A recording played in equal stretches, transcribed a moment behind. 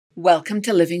Welcome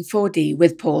to Living 4D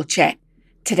with Paul Chek.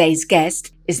 Today's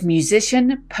guest is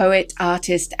musician, poet,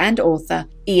 artist, and author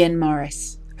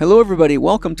Immerse. Hello everybody,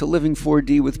 welcome to Living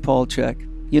 4D with Paul Chek.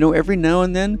 You know, every now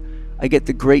and then, I get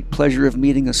the great pleasure of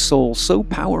meeting a soul so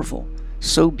powerful,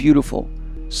 so beautiful,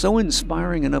 so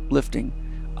inspiring and uplifting.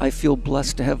 I feel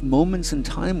blessed to have moments in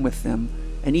time with them,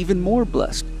 and even more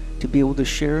blessed to be able to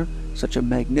share such a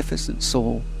magnificent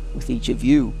soul with each of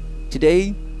you.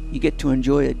 Today, you get to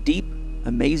enjoy a deep,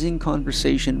 amazing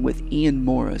conversation with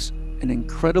Immerse, an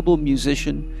incredible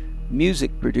musician,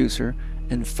 music producer,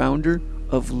 and founder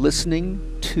of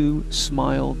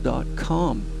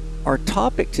listeningtosmile.com. Our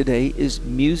topic today is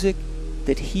music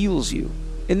that heals you.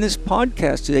 In this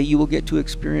podcast today, you will get to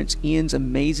experience Ian's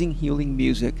amazing healing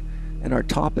music, and our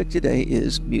topic today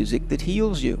is music that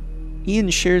heals you. Ian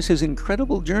shares his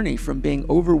incredible journey from being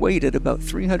overweight at about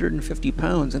 350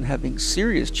 pounds and having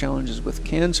serious challenges with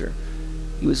cancer.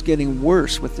 He was getting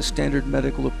worse with the standard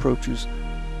medical approaches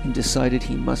and decided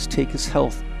he must take his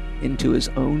health into his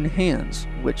own hands,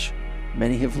 which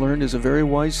many have learned is a very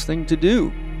wise thing to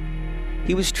do.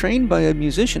 He was trained by a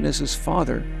musician as his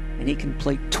father, and he can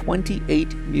play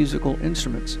 28 musical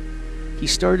instruments. He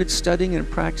started studying and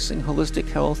practicing holistic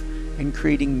health and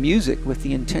creating music with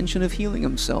the intention of healing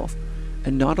himself.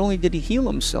 And not only did he heal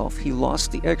himself, he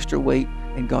lost the extra weight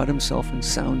and got himself in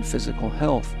sound physical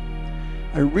health.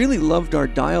 I really loved our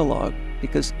dialogue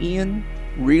because Ian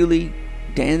really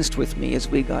danced with me as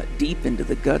we got deep into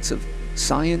the guts of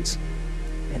science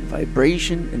and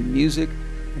vibration and music,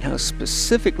 and how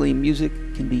specifically music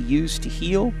can be used to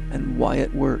heal and why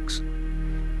it works.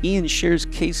 Ian shares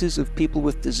cases of people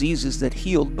with diseases that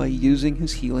healed by using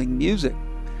his healing music.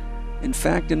 In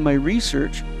fact, in my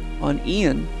research on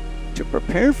Ian to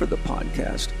prepare for the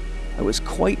podcast, I was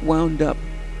quite wound up,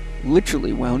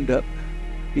 literally wound up,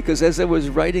 because as I was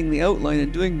writing the outline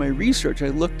and doing my research, I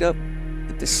looked up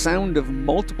at the sound of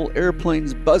multiple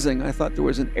airplanes buzzing. I thought there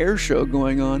was an air show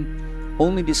going on,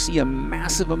 only to see a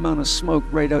massive amount of smoke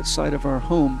right outside of our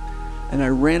home. And I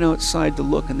ran outside to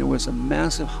look, and there was a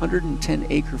massive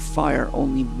 110-acre fire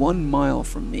only 1 mile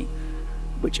from me,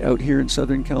 which out here in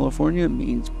Southern California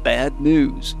means bad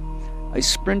news. I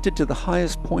sprinted to the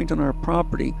highest point on our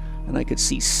property, and I could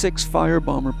see 6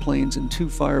 firebomber planes and 2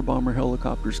 firebomber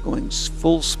helicopters going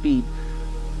full speed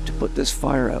to put this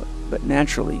fire out. But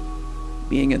naturally,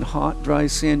 being in hot, dry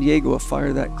San Diego, a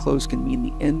fire that close can mean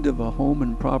the end of a home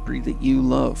and property that you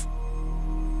love.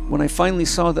 When I finally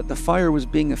saw that the fire was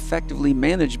being effectively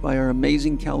managed by our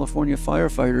amazing California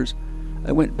firefighters,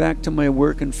 I went back to my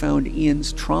work and found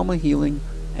Ian's trauma healing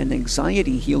and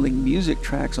anxiety healing music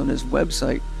tracks on his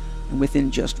website. And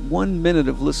within just 1 minute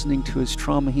of listening to his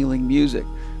trauma healing music,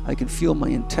 I could feel my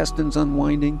intestines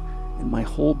unwinding and my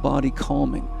whole body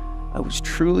calming. I was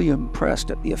truly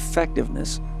impressed at the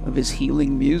effectiveness of his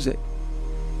healing music.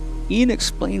 Ian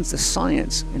explains the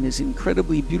science and his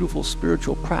incredibly beautiful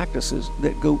spiritual practices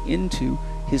that go into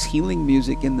his healing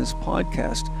music in this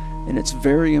podcast, and it's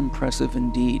very impressive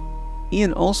indeed.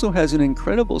 Ian also has an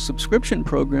incredible subscription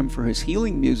program for his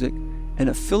healing music, an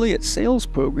affiliate sales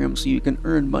program so you can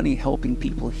earn money helping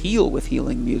people heal with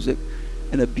healing music,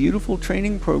 and a beautiful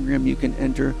training program you can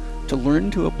enter to learn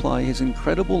to apply his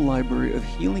incredible library of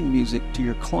healing music to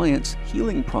your clients'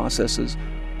 healing processes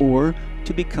or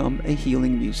to become a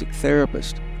healing music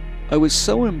therapist. I was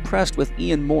so impressed with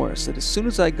Immerse that as soon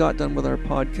as I got done with our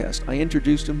podcast, I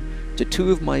introduced him to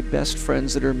 2 of my best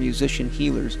friends that are musician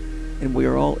healers, and we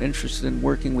are all interested in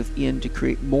working with Ian to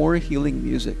create more healing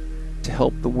music to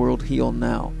help the world heal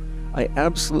now. I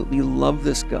absolutely love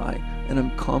this guy, and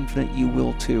I'm confident you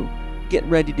will too. Get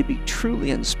ready to be truly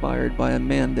inspired by a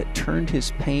man that turned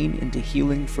his pain into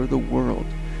healing for the world.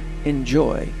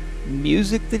 Enjoy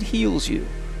Music That Heals You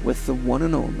with the one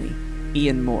and only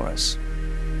Immerse.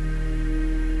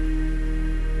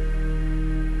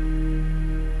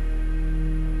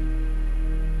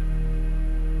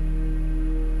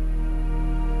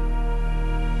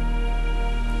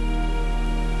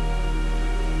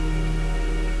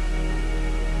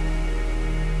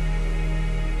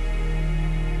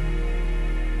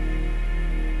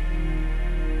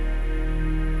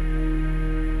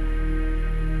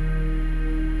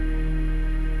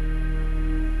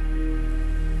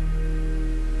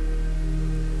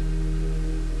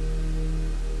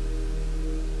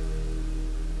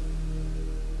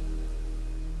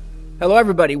 Hello,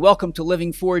 everybody. Welcome to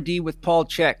Living 4D with Paul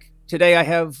Chek. Today, I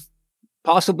have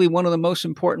possibly one of the most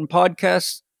important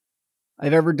podcasts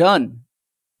I've ever done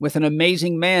with an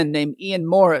amazing man named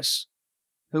Immerse,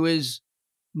 who is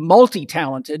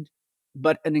multi-talented,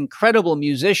 but an incredible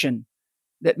musician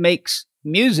that makes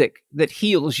music that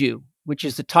heals you. which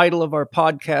is the title of our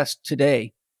podcast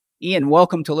today. Ian,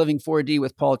 welcome to Living 4D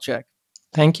with Paul Chek.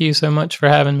 Thank you so much for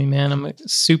having me, man. I'm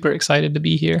super excited to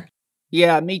be here.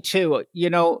 Yeah, me too.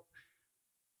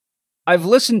 I've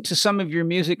listened to some of your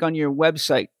music on your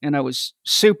website, and I was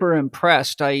super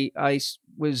impressed. I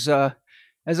was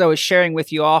as I was sharing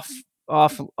with you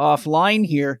offline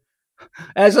here,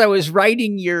 as I was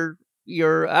writing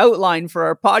your outline for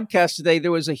our podcast today,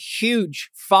 there was a huge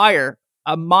fire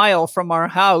a mile from our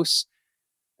house,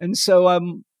 and so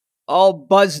I'm all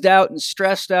buzzed out and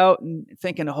stressed out and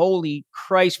thinking, "Holy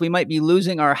Christ, we might be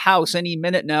losing our house any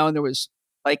minute now." And there was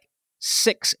like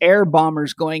 6 air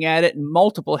bombers going at it and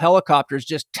multiple helicopters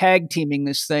just tag teaming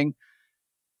this thing.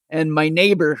 And my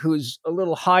neighbor, who's a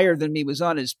little higher than me, was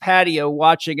on his patio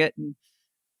watching it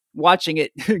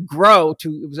grow to,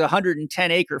 it was a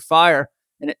 110-acre fire,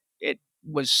 and it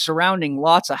was surrounding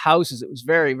lots of houses. It was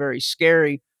very, very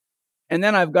scary. And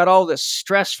then I've got all this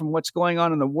stress from what's going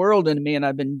on in the world in me, and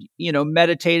I've been,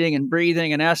 meditating and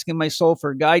breathing and asking my soul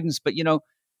for guidance. But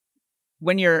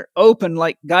when you're open,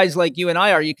 like guys like you and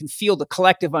I are, you can feel the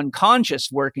collective unconscious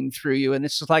working through you. And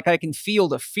it's just like I can feel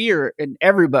the fear in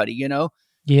everybody,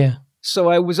 Yeah. So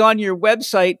I was on your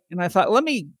website and I thought, let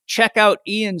me check out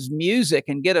Ian's music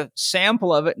and get a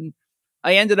sample of it. And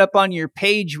I ended up on your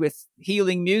page with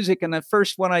healing music. And the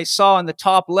first one I saw on the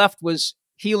top left was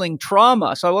healing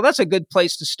trauma. So, well, that's a good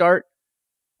place to start.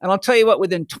 And I'll tell you what,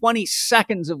 within 20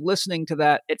 seconds of listening to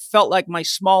that, it felt like my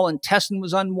small intestine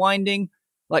was unwinding,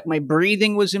 like my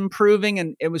breathing was improving.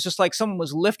 And it was just like someone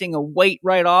was lifting a weight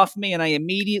right off me. And I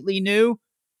immediately knew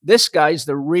this guy's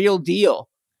the real deal.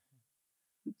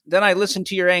 Then I listened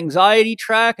to your anxiety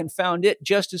track and found it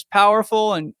just as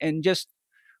powerful, and just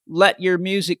let your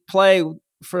music play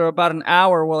for about an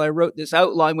hour while I wrote this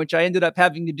outline, which I ended up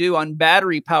having to do on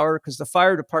battery power because the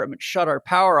fire department shut our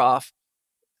power off.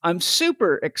 I'm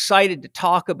super excited to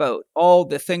talk about all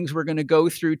the things we're going to go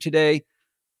through today.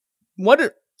 One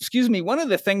of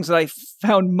the things that I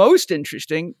found most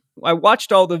interesting, I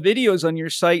watched all the videos on your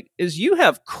site, is you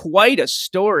have quite a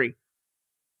story.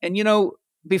 And,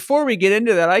 before we get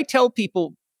into that, I tell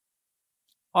people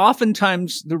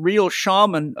oftentimes the real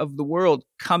shaman of the world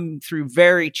come through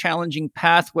very challenging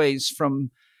pathways, from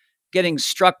getting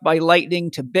struck by lightning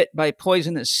to bit by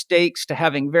poisonous snakes to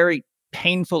having very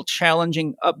painful,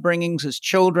 challenging upbringings as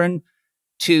children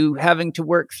to having to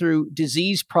work through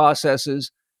disease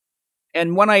processes.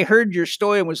 And when I heard your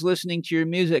story and was listening to your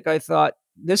music, I thought,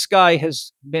 this guy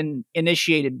has been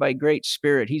initiated by Great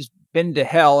Spirit. He's been to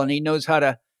hell and he knows how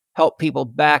to help people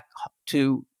back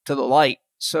to the light.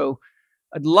 So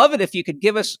I'd love it if you could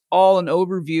give us all an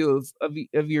overview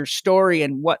of your story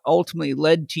and what ultimately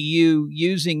led to you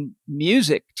using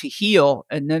music to heal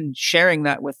and then sharing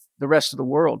that with the rest of the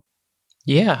world.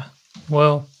 Yeah.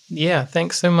 Well, yeah.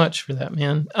 Thanks so much for that,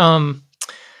 man.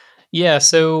 Yeah.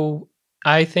 So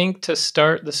I think to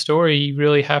start the story, you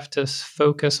really have to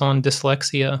focus on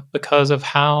dyslexia because of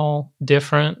how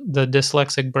different the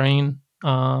dyslexic brain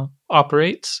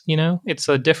operates. It's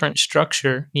a different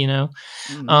structure,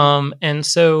 Mm-hmm. And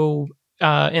so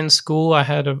in school, I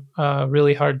had a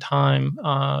really hard time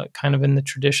kind of in the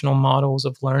traditional models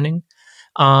of learning.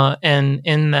 And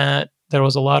in that, there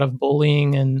was a lot of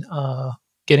bullying and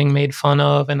getting made fun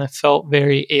of, and I felt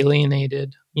very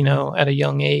alienated, at a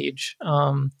young age.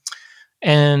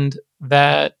 And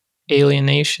that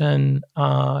alienation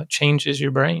changes your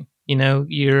brain.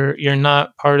 You're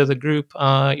not part of the group.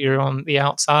 You're on the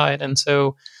outside, and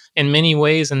so in many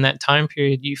ways, in that time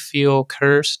period, you feel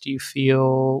cursed, you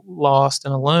feel lost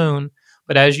and alone.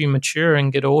 But as you mature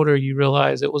and get older, you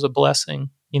realize it was a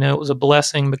blessing. It was a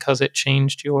blessing because it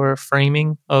changed your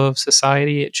framing of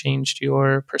society. It changed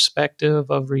your perspective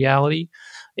of reality.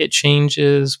 It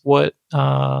changes what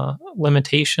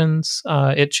limitations.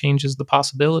 It changes the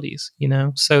possibilities.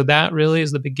 So that really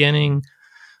is the beginning,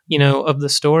 of the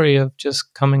story of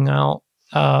just coming out,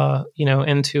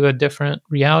 into a different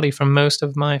reality from most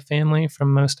of my family,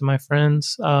 from most of my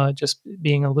friends, just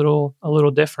being a little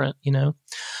different.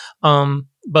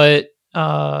 But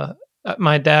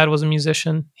my dad was a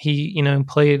musician. He,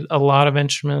 played a lot of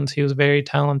instruments. He was very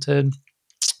talented.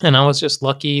 And I was just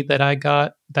lucky that I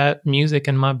got that music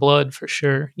in my blood for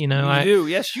sure. You do.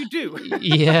 Yes, you do.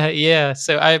 Yeah.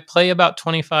 So I play about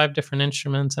 25 different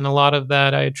instruments, and a lot of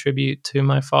that I attribute to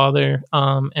my father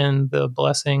and the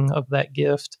blessing of that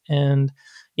gift. And,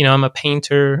 I'm a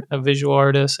painter, a visual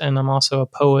artist, and I'm also a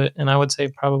poet. And I would say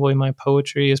probably my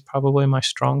poetry is probably my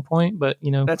strong point. But,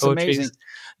 that's poetry amazing.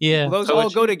 Yeah. Well, those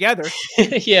all go together.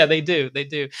 Yeah, they do.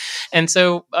 And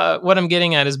so what I'm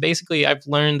getting at is basically I've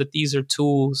learned that these are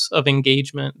tools of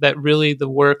engagement, that really the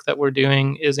work that we're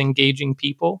doing is engaging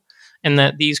people. and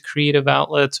that these creative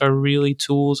outlets are really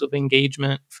tools of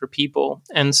engagement for people.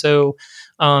 And so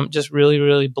just really,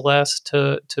 really blessed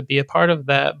to be a part of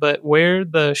that. But where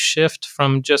the shift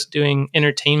from just doing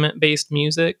entertainment based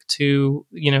music to,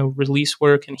 release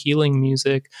work and healing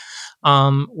music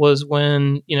was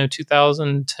when,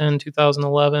 2010,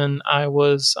 2011, I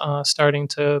was starting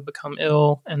to become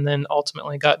ill, and then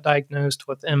ultimately got diagnosed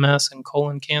with MS and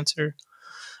colon cancer.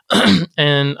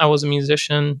 And I was a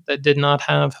musician that did not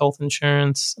have health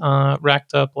insurance,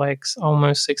 racked up like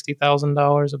almost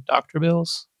 $60,000 of doctor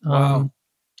bills. Wow.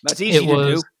 That's easy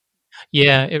to do.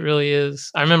 Yeah, it really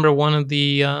is. I remember one of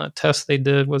the tests they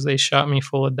did was they shot me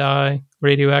full of dye,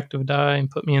 radioactive dye, and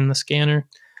put me in the scanner.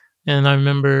 And I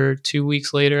remember 2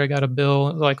 weeks later, I got a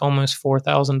bill like almost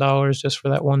 $4,000 just for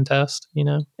that one test,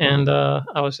 And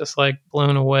I was just like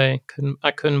blown away.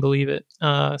 I couldn't believe it.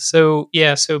 So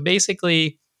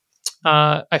basically,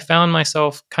 I found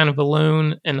myself kind of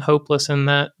alone and hopeless in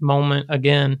that moment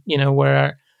again,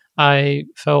 where I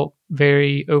felt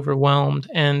very overwhelmed.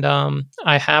 And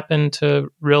I happened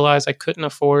to realize I couldn't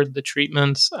afford the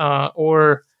treatments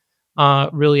or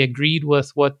really agreed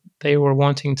with what they were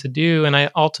wanting to do. And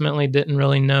I ultimately didn't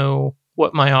really know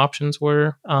what my options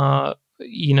were,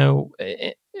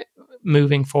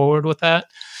 moving forward with that.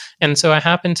 And so I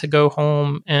happened to go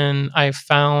home and I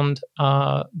found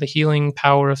The Healing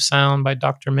Power of Sound by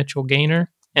Dr. Mitchell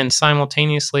Gaynor. And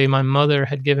simultaneously, my mother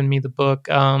had given me the book,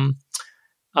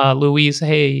 Louise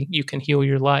Hay, You Can Heal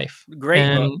Your Life.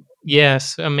 Great book.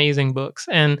 Yes, amazing books.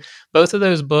 And both of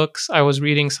those books I was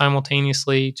reading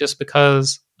simultaneously just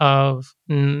because of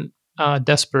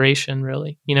desperation,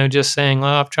 really. Just saying,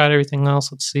 well, I've tried everything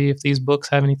else. Let's see if these books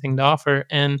have anything to offer.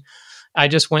 And I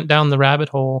just went down the rabbit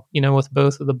hole, with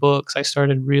both of the books. I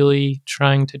started really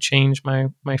trying to change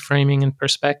my framing and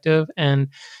perspective. And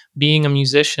being a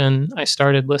musician, I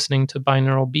started listening to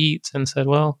binaural beats and said,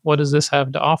 well, what does this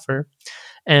have to offer?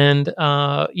 And,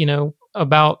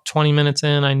 about 20 minutes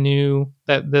in, I knew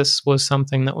that this was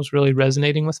something that was really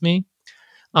resonating with me.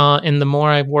 And the more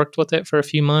I worked with it for a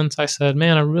few months, I said,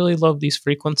 man, I really love these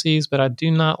frequencies, but I do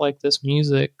not like this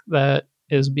music that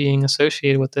is being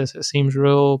associated with this. It seems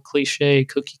real cliche,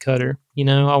 cookie cutter.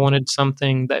 I wanted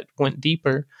something that went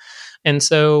deeper. And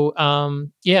so,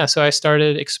 so I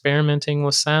started experimenting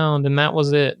with sound, and that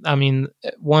was it. I mean,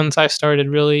 once I started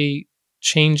really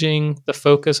changing the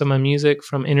focus of my music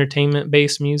from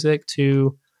entertainment-based music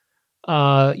to,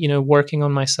 working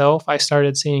on myself, I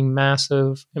started seeing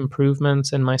massive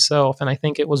improvements in myself. And I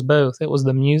think it was both. It was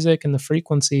the music and the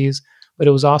frequencies, but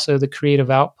it was also the creative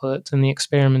outputs and the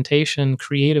experimentation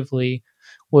creatively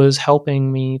was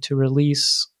helping me to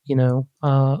release, a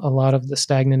lot of the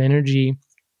stagnant energy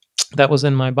that was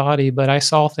in my body. But I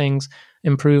saw things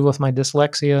improve with my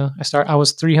dyslexia. I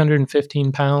was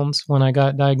 315 pounds when I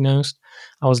got diagnosed.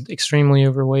 I was extremely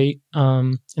overweight.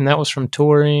 And that was from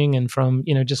touring and from,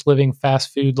 just living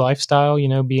fast food lifestyle,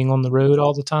 being on the road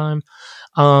all the time.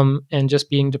 And just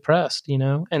being depressed,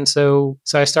 And so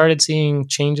I started seeing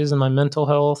changes in my mental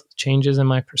health, changes in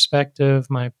my perspective,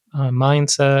 my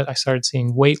mindset. I started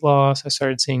seeing weight loss. I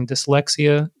started seeing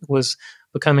dyslexia was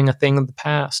becoming a thing of the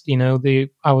past.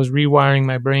 I was rewiring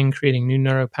my brain, creating new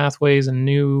neural pathways and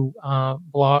new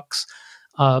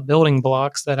building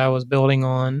blocks that I was building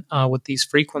on with these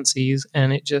frequencies.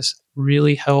 And it just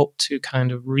really helped to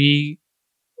kind of a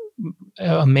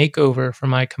makeover for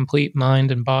my complete mind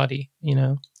and body,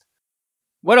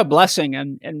 What a blessing.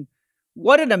 And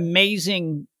what an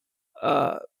amazing,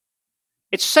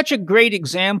 it's such a great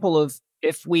example of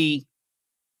if we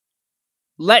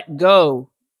let go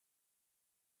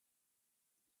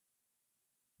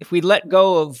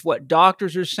of what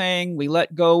doctors are saying, we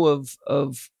let go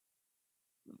of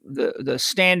the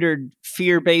standard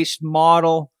fear-based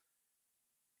model,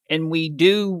 and we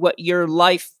do what your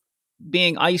life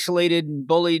being isolated and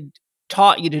bullied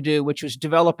taught you to do, which was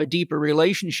develop a deeper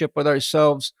relationship with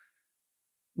ourselves,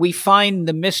 we find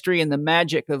the mystery and the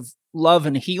magic of love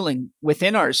and healing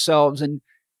within ourselves. And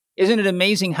isn't it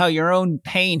amazing how your own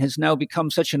pain has now become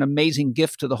such an amazing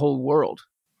gift to the whole world?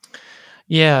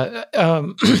 Yeah.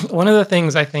 One of the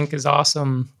things I think is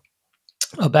awesome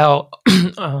about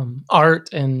art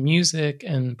and music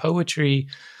and poetry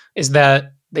is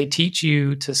that they teach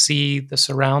you to see the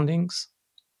surroundings.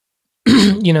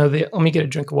 Let me get a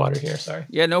drink of water here. Sorry.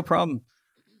 Yeah, no problem.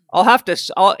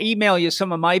 I'll email you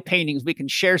some of my paintings. We can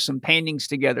share some paintings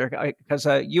together because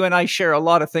you and I share a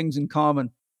lot of things in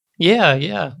common.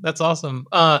 Yeah, that's awesome.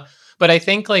 But I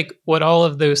think like what all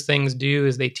of those things do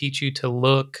is they teach you to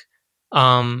look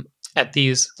at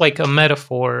these, like a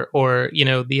metaphor, or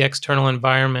the external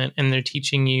environment, and they're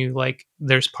teaching you like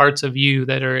there's parts of you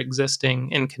that are existing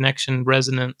in connection,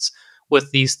 resonance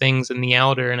with these things in the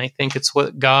outer. And I think it's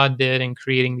what God did in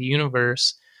creating the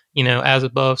universe, as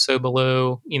above so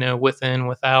below, within,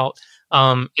 without.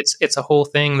 It's a whole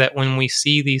thing that when we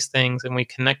see these things and we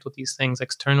connect with these things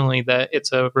externally, that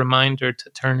it's a reminder to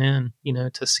turn in,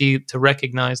 to see, to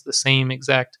recognize the same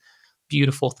exact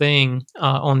beautiful thing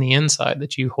on the inside,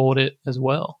 that you hold it as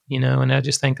well, and I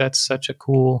just think that's such a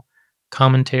cool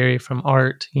commentary from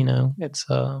art. It's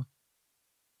a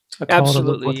call to look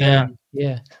Absolutely, yeah. within.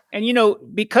 Yeah. And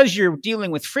because you're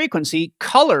dealing with frequency,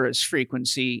 color is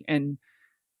frequency,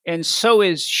 and so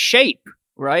is shape,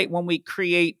 right? When we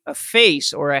create a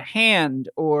face or a hand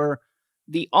or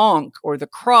the ankh or the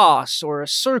cross or a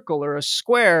circle or a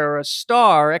square or a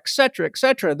star,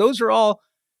 etc., those are all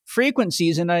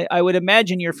frequencies. And I would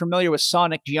imagine you're familiar with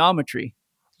sonic geometry.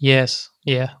 Yes.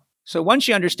 Yeah. So once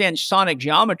you understand sonic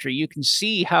geometry, you can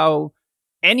see how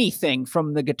anything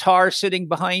from the guitar sitting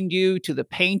behind you to the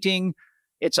painting,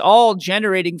 it's all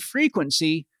generating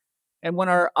frequency. And when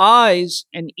our eyes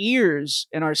and ears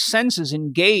and our senses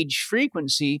engage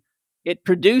frequency, it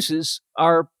produces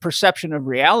our perception of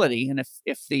reality. And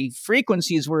if the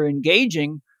frequencies we're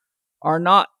engaging are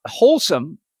not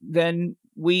wholesome, then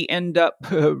we end up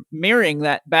mirroring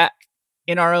that back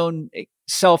in our own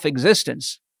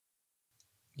self-existence.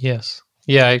 Yes.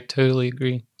 Yeah, I totally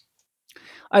agree.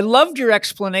 I loved your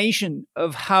explanation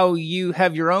of how you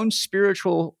have your own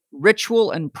spiritual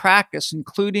ritual and practice,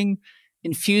 including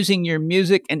infusing your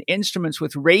music and instruments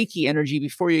with Reiki energy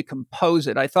before you compose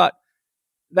it. I thought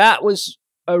that was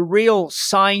a real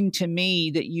sign to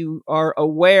me that you are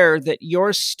aware that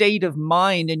your state of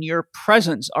mind and your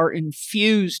presence are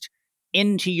infused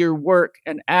into your work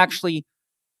and actually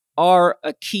are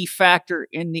a key factor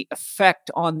in the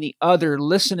effect on the other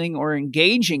listening or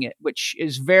engaging it, which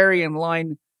is very in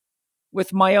line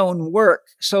with my own work.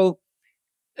 So,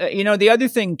 the other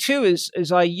thing too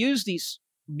is I use these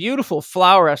beautiful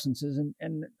flower essences,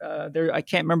 and I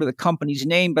can't remember the company's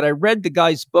name, but I read the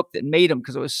guy's book that made them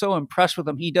because I was so impressed with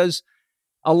him. He does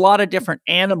a lot of different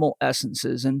animal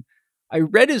essences, and I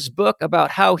read his book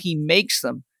about how he makes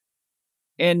them.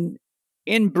 And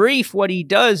in brief, what he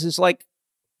does is, like,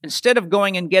 instead of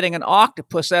going and getting an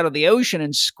octopus out of the ocean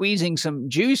and squeezing some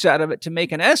juice out of it to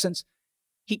make an essence,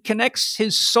 he connects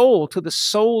his soul to the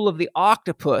soul of the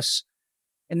octopus.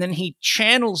 And then he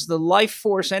channels the life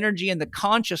force energy and the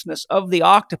consciousness of the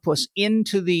octopus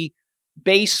into the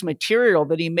base material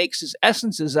that he makes his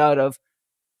essences out of.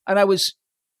 And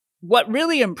what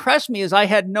really impressed me is I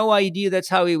had no idea that's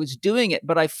how he was doing it,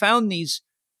 but I found these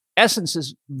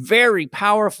essences very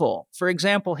powerful. For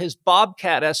example, his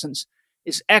bobcat essence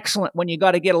is excellent when you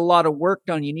got to get a lot of work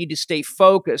done. You need to stay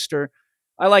focused. Or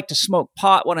I like to smoke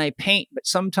pot when I paint, but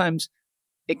sometimes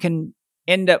it can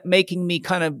end up making me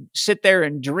kind of sit there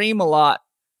and dream a lot.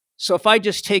 So if I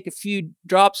just take a few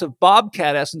drops of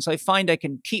bobcat essence, I find I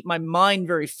can keep my mind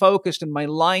very focused and my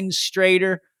lines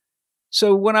straighter.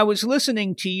 So when I was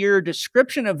listening to your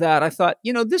description of that, I thought,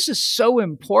 this is so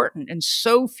important, and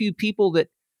so few people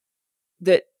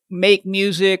that make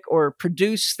music or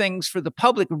produce things for the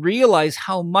public realize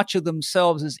how much of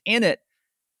themselves is in it.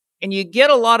 And you get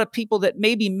a lot of people that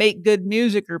maybe make good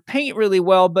music or paint really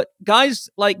well, but guys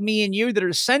like me and you that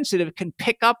are sensitive can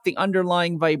pick up the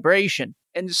underlying vibration.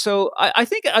 And so I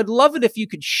think I'd love it if you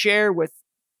could share with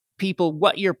people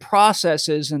what your process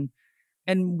is and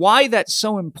why that's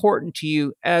so important to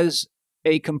you as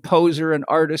a composer, an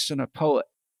artist, and a poet.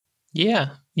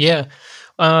 Yeah. Yeah.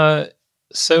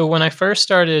 So when I first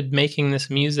started making this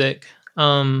music,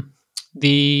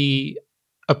 the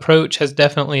approach has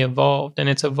definitely evolved, and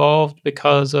it's evolved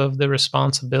because of the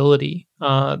responsibility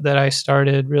that I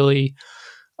started really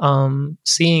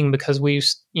seeing, because we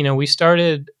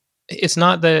started, it's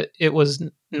not that it was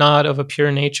not of a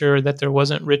pure nature, that there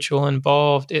wasn't ritual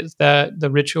involved. It's that the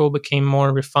ritual became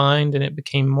more refined and it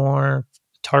became more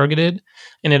targeted,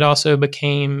 and it also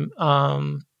became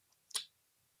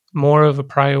more of a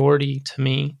priority to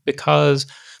me, because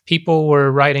people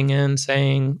were writing in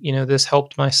saying, this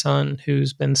helped my son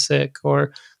who's been sick,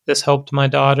 or this helped my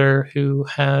daughter who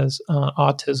has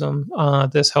autism.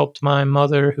 This helped my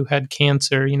mother who had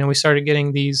cancer. We started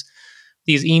getting these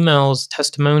emails,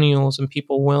 testimonials, and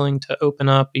people willing to open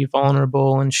up, be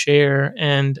vulnerable, and share.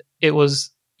 And it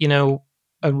was,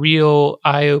 a real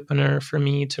eye opener for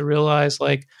me to realize,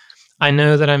 like, I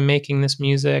know that I'm making this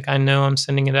music, I know I'm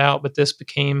sending it out, but this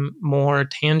became more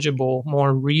tangible,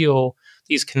 more real,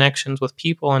 these connections with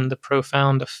people and the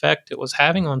profound effect it was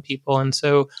having on people. And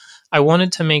so I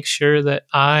wanted to make sure that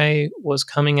I was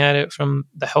coming at it from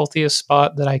the healthiest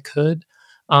spot that I could,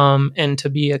 and to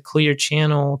be a clear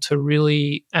channel to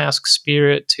really ask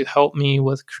Spirit to help me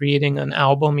with creating an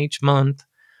album each month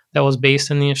that was based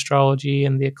in the astrology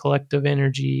and the collective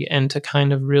energy, and to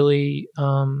kind of really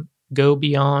go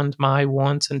beyond my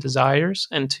wants and desires,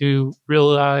 and to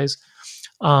realize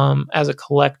as a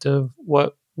collective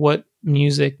what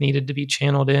music needed to be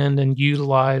channeled in and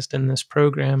utilized in this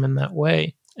program in that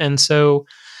way. And so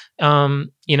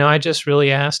I just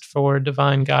really asked for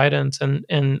divine guidance,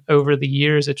 and over the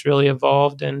years, it's really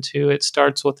evolved into, it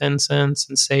starts with incense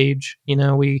and sage.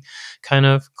 We kind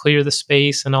of clear the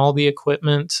space and all the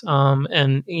equipment,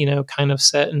 and kind of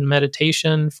set in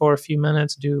meditation for a few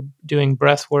minutes, doing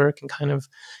breath work and kind of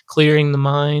clearing the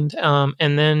mind,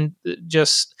 and then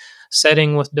just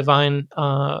setting with divine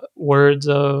words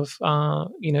of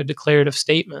declarative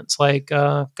statements like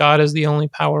God is the only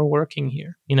power working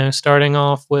here. Starting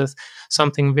off with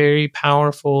something very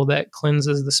powerful that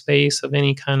cleanses the space of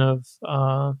any kind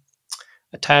of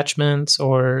attachments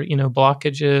or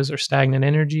blockages or stagnant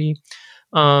energy,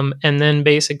 and then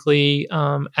basically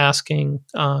asking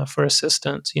for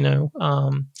assistance,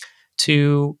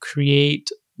 to create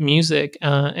music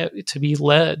to be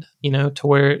led, to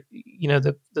where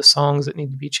the songs that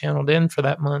need to be channeled in for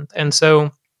that month. And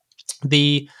so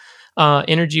the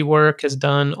energy work is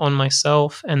done on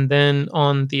myself, and then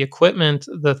on the equipment,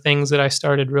 the things that I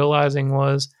started realizing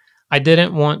was I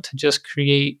didn't want to just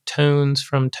create tones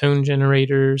from tone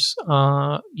generators,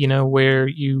 where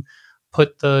you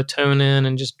put the tone in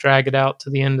and just drag it out to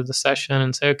the end of the session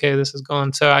and say, okay, this is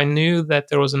gone. So I knew that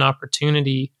there was an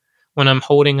opportunity when I'm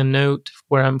holding a note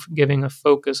where I'm giving a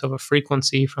focus of a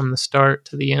frequency from the start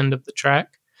to the end of the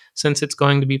track. Since it's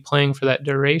going to be playing for that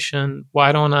duration,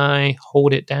 why don't I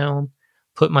hold it down,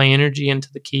 put my energy into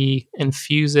the key,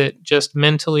 infuse it, just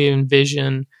mentally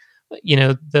envision,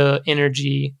 the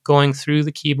energy going through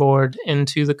the keyboard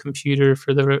into the computer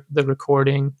for the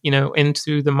recording,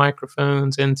 into the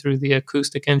microphones and through the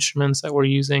acoustic instruments that we're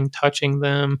using, touching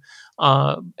them,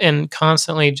 and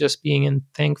constantly just being in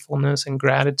thankfulness and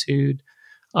gratitude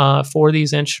for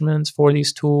these instruments, for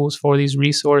these tools, for these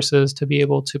resources to be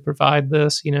able to provide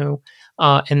this,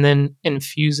 and then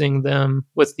infusing them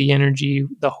with the energy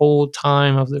the whole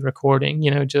time of the recording,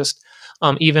 just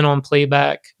even on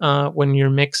playback, when you're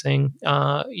mixing,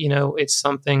 it's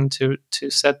something to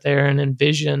sit there and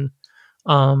envision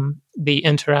the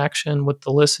interaction with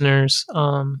the listeners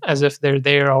as if they're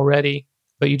there already,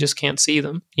 but you just can't see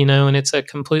them, and it's a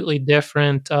completely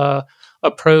different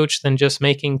approach than just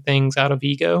making things out of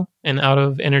ego and out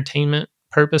of entertainment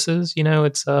purposes.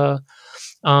 It's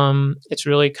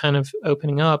really kind of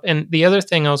opening up. And the other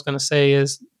thing I was going to say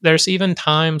is there's even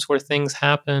times where things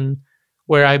happen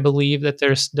where I believe that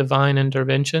there's divine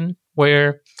intervention,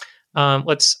 where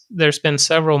there's been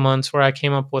several months where I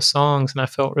came up with songs and I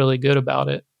felt really good about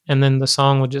it, and then the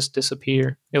song would just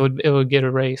disappear. It would get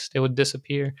erased. It would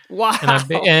disappear. Wow.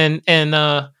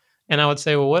 And I would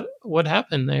say, well, what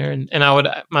happened there? And I would,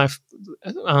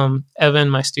 Evan,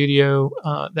 my studio,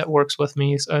 that works with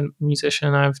me, is a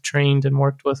musician I've trained and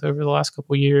worked with over the last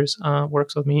couple of years,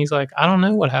 works with me. He's like, I don't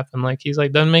know what happened. Like, he's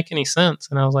like, doesn't make any sense.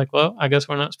 And I was like, well, I guess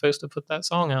we're not supposed to put that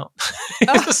song out.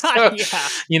 So,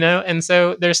 Yeah. and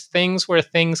so there's things where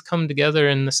things come together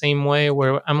in the same way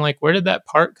where I'm like, where did that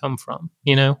part come from?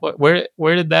 Where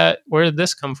did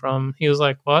this come from? He was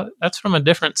like, well, that's from a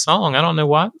different song. I don't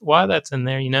know why that's in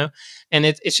there, and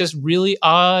it's just really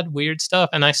odd, weird stuff.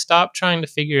 And I stopped trying to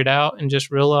figure it out and just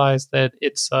realized that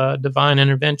it's divine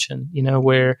intervention,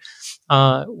 where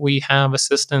we have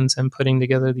assistance in putting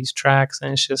together these tracks.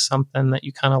 And it's just something that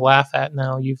you kind of laugh at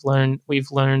now.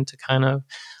 We've learned to kind of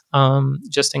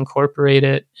just incorporate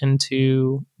it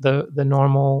into the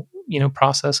normal,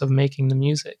 process of making the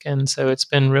music. And so it's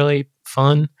been really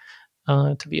fun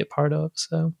to be a part of.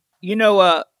 So,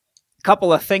 a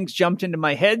couple of things jumped into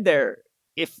my head there.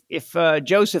 If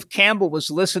Joseph Campbell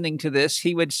was listening to this,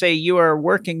 he would say you are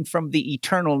working from the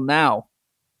eternal now.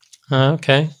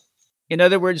 Okay. In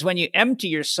other words, when you empty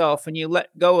yourself and you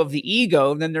let go of the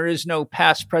ego, then there is no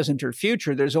past, present, or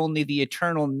future. There's only the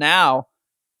eternal now.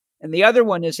 And the other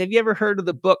one is, have you ever heard of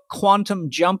the book Quantum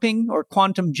Jumping or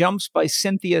Quantum Jumps by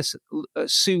Cynthia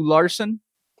Sue Larson?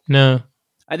 No.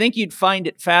 I think you'd find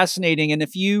it fascinating. And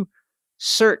if you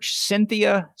search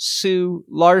Cynthia Sue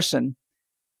Larson,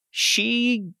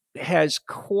 she has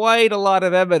quite a lot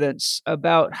of evidence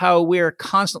about how we're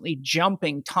constantly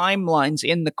jumping timelines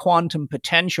in the quantum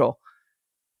potential.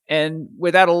 And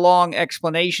without a long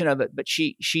explanation of it, but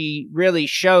she really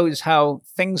shows how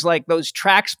things like those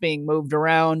tracks being moved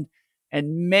around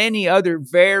and many other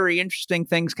very interesting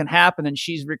things can happen. And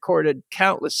she's recorded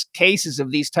countless cases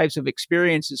of these types of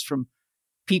experiences from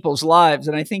people's lives.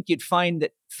 And I think you'd find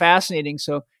it fascinating.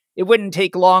 So it wouldn't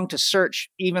take long to search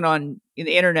even on in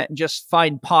the internet and just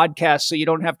find podcasts so you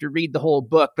don't have to read the whole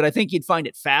book. But I think you'd find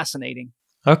it fascinating.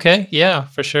 Okay, yeah,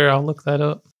 for sure. I'll look that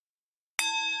up.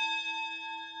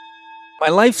 My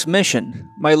life's mission,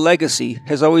 my legacy,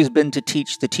 has always been to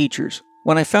teach the teachers.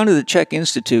 When I founded the Chek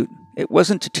Institute, it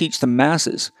wasn't to teach the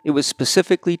masses. It was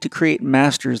specifically to create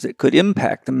masters that could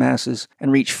impact the masses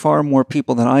and reach far more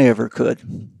people than I ever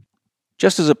could.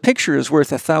 Just as a picture is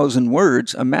worth 1,000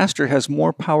 words, a master has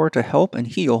more power to help and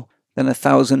heal than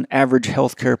 1,000 average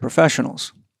healthcare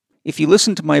professionals. If you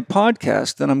listen to my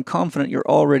podcast, then I'm confident you're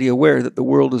already aware that the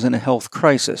world is in a health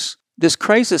crisis. This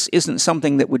crisis isn't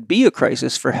something that would be a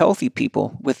crisis for healthy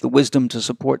people with the wisdom to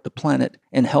support the planet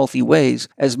in healthy ways,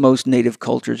 as most native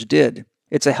cultures did.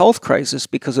 It's a health crisis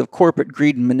because of corporate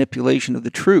greed and manipulation of the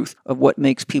truth of what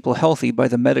makes people healthy by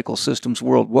the medical systems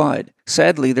worldwide.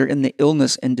 Sadly, they're in the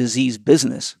illness and disease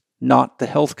business, not the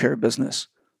healthcare business.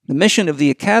 The mission of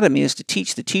the Academy is to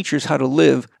teach the teachers how to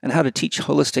live and how to teach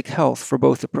holistic health for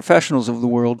both the professionals of the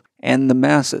world and the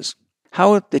masses.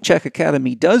 How the Chek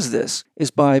Academy does this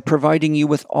is by providing you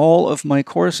with all of my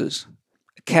courses,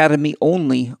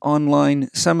 Academy-only online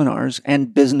seminars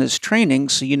and business training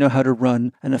so you know how to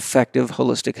run an effective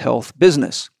holistic health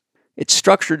business. It's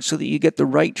structured so that you get the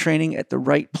right training at the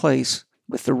right place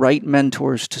with the right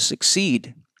mentors to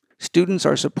succeed. Students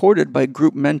are supported by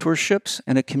group mentorships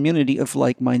and a community of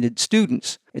like-minded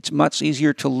students. It's much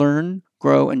easier to learn,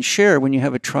 grow, and share when you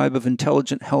have a tribe of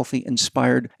intelligent, healthy,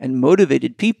 inspired, and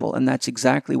motivated people, and that's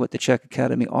exactly what the Chek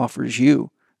Academy offers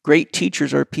you. Great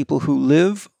teachers are people who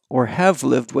live or have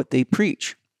lived what they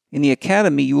preach. In the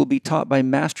Academy, you will be taught by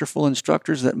masterful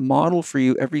instructors that model for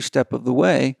you every step of the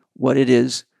way what it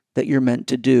is that you're meant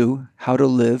to do, how to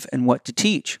live, and what to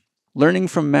teach. Learning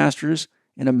from masters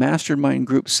in a mastermind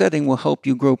group setting will help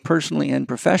you grow personally and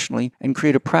professionally and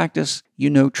create a practice you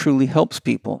know truly helps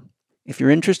people. If you're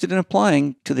interested in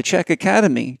applying to the Chek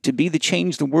Academy to be the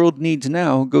change the world needs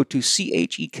now, go to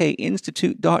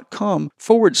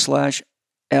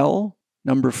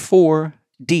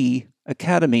chekinstitute.com/L4D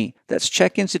Academy. That's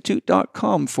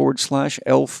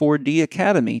chekinstitute.com/L4D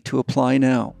Academy to apply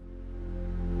now.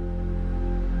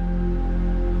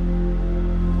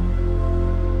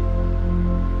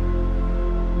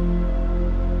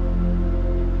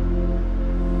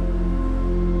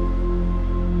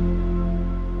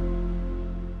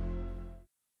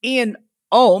 Ian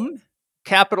Ohm,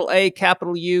 capital A,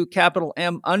 capital U, capital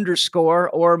M underscore,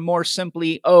 or more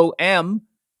simply OM,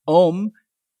 Om,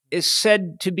 is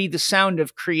said to be the sound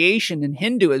of creation in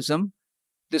Hinduism.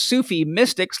 The Sufi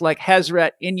mystics like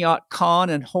Hazrat Inyat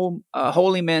Khan and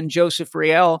holy man Joseph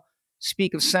Rael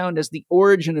speak of sound as the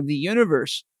origin of the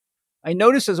universe. I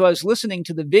noticed as I was listening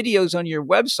to the videos on your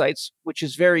websites, which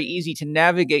is very easy to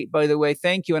navigate, by the way,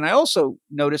 thank you. And I also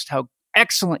noticed how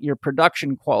excellent your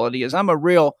production quality is. I'm a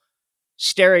real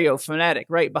stereo fanatic.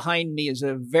 Right behind me is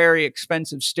a very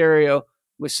expensive stereo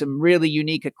with some really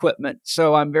unique equipment.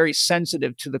 So I'm very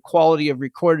sensitive to the quality of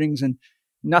recordings, and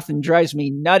nothing drives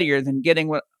me nuttier than getting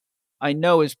what I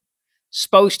know is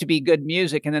supposed to be good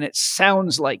music, and then it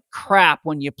sounds like crap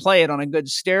when you play it on a good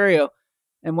stereo.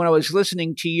 And when I was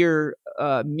listening to your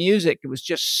music, it was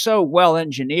just so well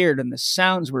engineered, and the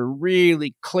sounds were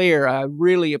really clear. I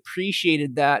really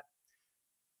appreciated that.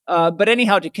 But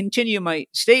anyhow, to continue my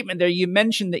statement there, you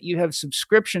mentioned that you have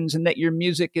subscriptions and that your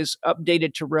music is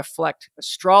updated to reflect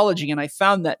astrology, and I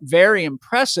found that very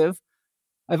impressive.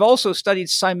 I've also studied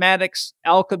cymatics,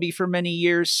 alchemy for many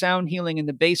years, sound healing, and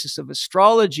the basis of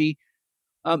astrology.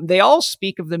 They all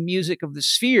speak of the music of the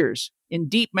spheres. In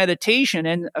deep meditation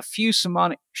and a few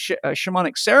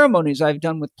shamanic ceremonies I've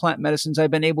done with plant medicines,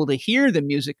 I've been able to hear the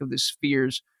music of the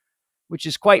spheres, which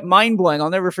is quite mind-blowing. I'll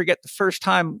never forget the first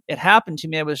time it happened to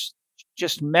me. I was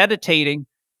just meditating,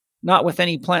 not with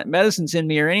any plant medicines in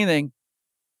me or anything.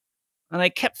 And I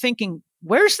kept thinking,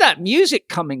 where's that music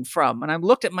coming from? And I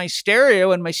looked at my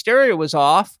stereo, and my stereo was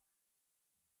off.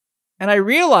 And I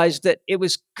realized that it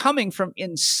was coming from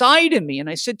inside of me. And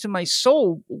I said to my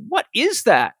soul, what is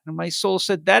that? And my soul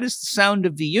said, that is the sound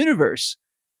of the universe.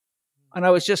 And I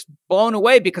was just blown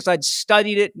away because I'd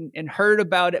studied it and heard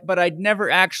about it, but I'd never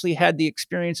actually had the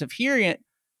experience of hearing it.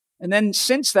 And then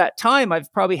since that time,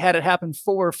 I've probably had it happen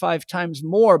 4 or 5 times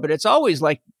more, but it's always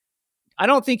like, I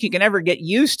don't think you can ever get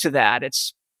used to that.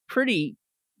 It's pretty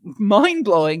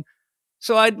mind-blowing.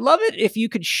 So I'd love it if you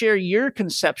could share your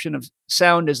conception of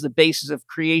sound as the basis of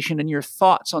creation and your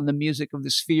thoughts on the music of the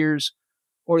spheres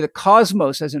or the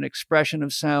cosmos as an expression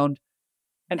of sound.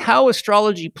 and how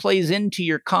astrology plays into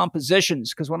your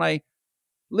compositions. Because when I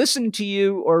listened to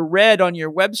you or read on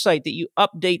your website that you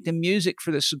update the music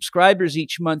for the subscribers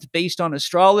each month based on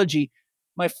astrology,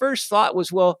 my first thought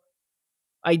was, well,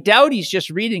 I doubt he's just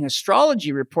reading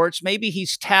astrology reports. Maybe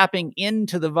he's tapping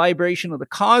into the vibration of the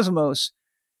cosmos.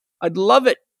 I'd love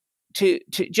it to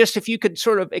just, if you could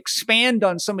sort of expand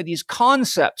on some of these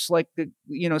concepts, like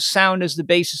sound as the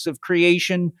basis of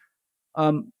creation,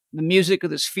 the music of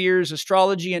the spheres,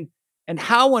 astrology, and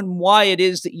how and why it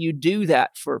is that you do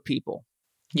that for people.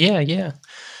 Yeah.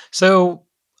 So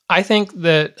I think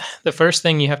that the first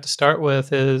thing you have to start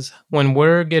with is when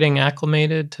we're getting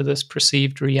acclimated to this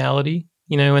perceived reality,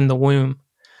 in the womb,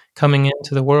 coming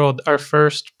into the world, our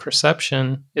first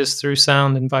perception is through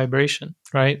sound and vibration,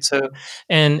 right? So,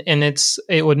 and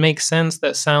it would make sense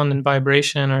that sound and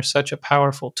vibration are such a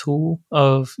powerful tool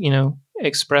of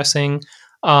expressing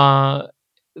the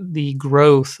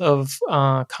growth of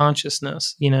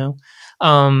consciousness. It's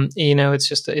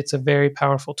a very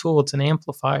powerful tool. It's an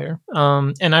amplifier.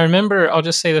 And I remember, I'll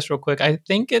just say this real quick. I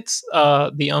think it's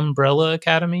the Umbrella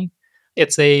Academy.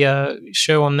 It's a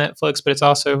show on Netflix, but it's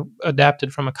also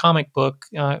adapted from a comic book,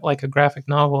 like a graphic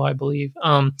novel, I believe.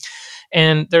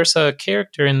 And there's a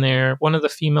character in there. One of the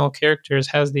female characters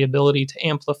has the ability to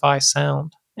amplify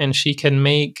sound, and she can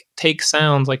take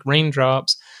sounds like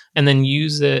raindrops and then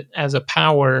use it as a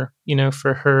power,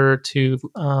 for her to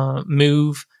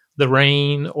move the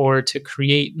rain or to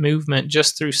create movement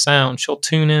just through sound. She'll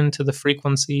tune into the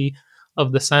frequency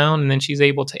of the sound, and then she's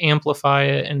able to amplify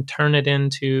it and turn it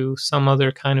into some other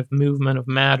kind of movement of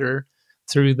matter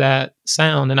through that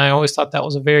sound. And I always thought that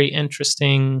was a very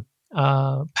interesting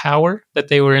power that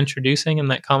they were introducing in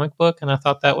that comic book. And I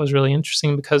thought that was really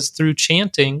interesting because through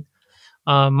chanting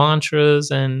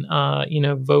mantras and,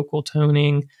 vocal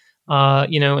toning,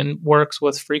 and works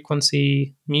with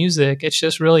frequency music, it's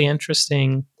just really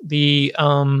interesting.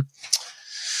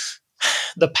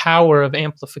 The power of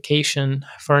amplification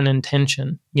for an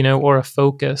intention, or a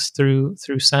focus through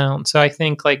sound. So I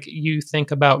think, like, you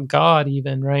think about God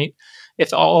even, right?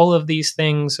 If all of these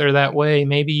things are that way,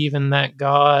 maybe even that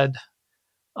God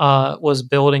was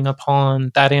building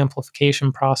upon that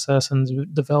amplification process and the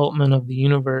development of the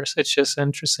universe. It's just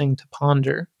interesting to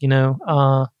ponder,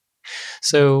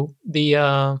 So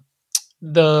the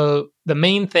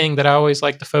main thing that I always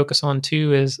like to focus on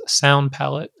too is sound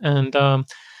palette. And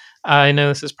I know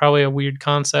this is probably a weird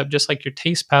concept. Just like your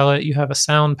taste palette, you have a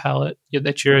sound palette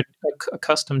that you're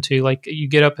accustomed to. Like, you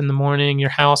get up in the morning,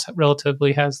 your house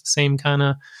relatively has the same kind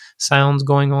of sounds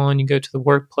going on. You go to the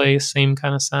workplace, same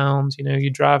kind of sounds.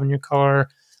 You drive in your car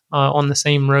on the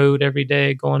same road every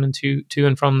day, going into to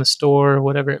and from the store, or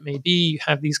whatever it may be. You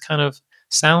have these kind of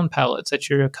sound palettes that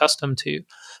you're accustomed to.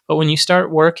 But when you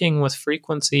start working with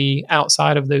frequency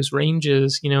outside of those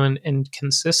ranges, and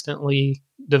consistently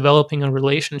developing a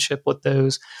relationship with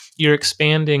those, you're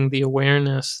expanding the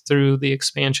awareness through the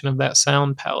expansion of that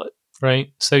sound palette, right?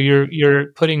 So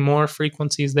you're putting more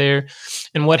frequencies there.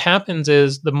 And what happens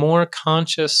is the more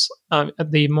conscious,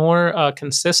 the more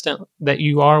consistent that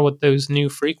you are with those new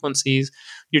frequencies,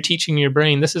 you're teaching your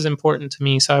brain, this is important to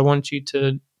me, so I want you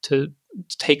to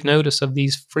take notice of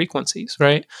these frequencies,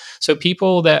 right? So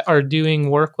people that are doing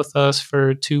work with us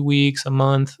for 2 weeks, a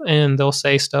month, and they'll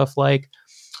say stuff like,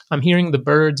 I'm hearing the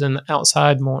birds in the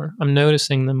outside more. I'm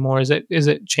noticing them more. Is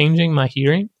it changing my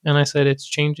hearing? And I said, it's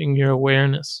changing your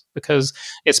awareness, because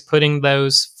it's putting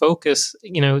those focus,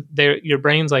 your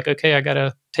brain's like, okay, I got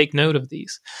to take note of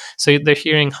these. So they're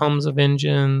hearing hums of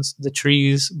engines, the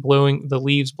trees blowing, the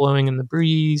leaves blowing in the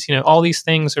breeze, all these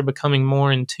things are becoming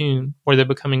more in tune, or they're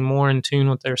becoming more in tune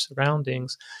with their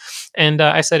surroundings. And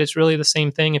I said, it's really the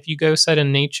same thing. If you go sit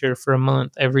in nature for a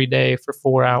month every day for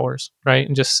 4 hours, right?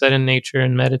 And just sit in nature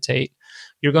and meditate,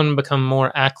 you're going to become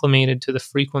more acclimated to the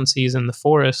frequencies in the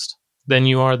forest than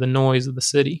you are the noise of the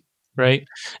city, right?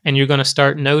 And you're going to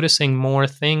start noticing more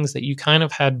things that you kind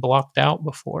of had blocked out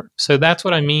before. So that's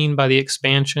what I mean by the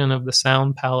expansion of the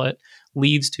sound palette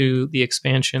leads to the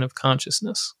expansion of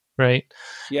consciousness, right?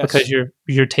 Yes. Because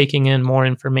you're taking in more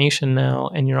information now,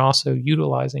 and you're also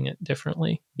utilizing it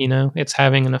differently. It's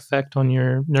having an effect on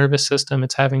your nervous system.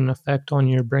 It's having an effect on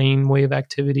your brain wave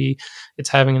activity. It's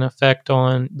having an effect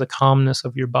on the calmness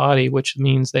of your body, which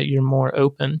means that you're more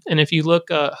open. And if you look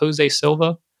Jose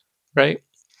Silva, right?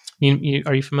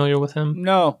 Are you familiar with him?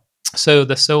 No. So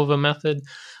the Silva method,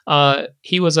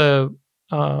 he was a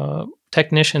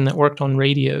technician that worked on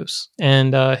radios,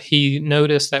 and he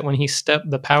noticed that when he stepped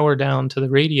the power down to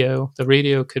the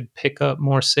radio could pick up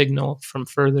more signal from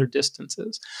further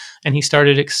distances. And he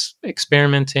started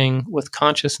experimenting with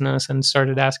consciousness and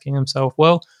started asking himself,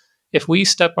 well, if we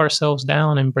step ourselves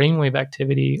down in brainwave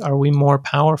activity, are we more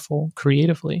powerful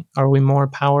creatively? Are we more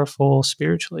powerful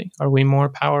spiritually? Are we more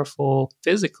powerful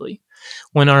physically?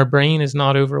 When our brain is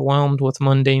not overwhelmed with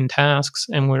mundane tasks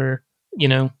and we're,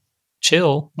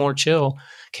 more chill,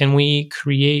 can we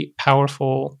create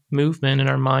powerful movement in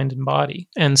our mind and body?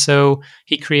 And so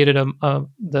he created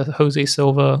the Jose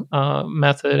Silva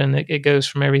method, and it goes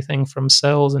from everything from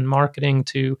sales and marketing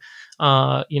to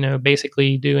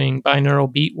basically doing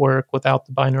binaural beat work without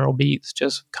the binaural beats,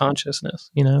 just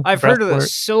consciousness, I've breath heard of the work.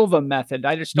 Silva method.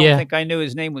 I just don't think I knew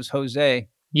his name was Jose.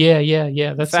 Yeah.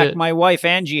 In That's fact, it. my wife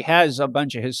Angie has a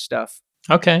bunch of his stuff.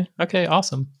 Okay.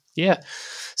 Awesome. Yeah.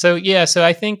 So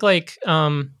I think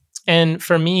and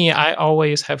for me, I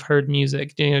always have heard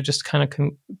music, just kind of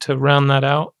to round that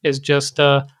out is just,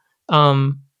 I've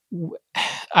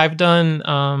done,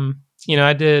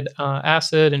 I did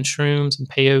acid and shrooms and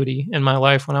peyote in my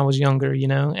life when I was younger,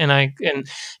 and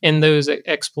in those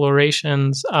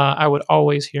explorations, I would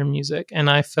always hear music, and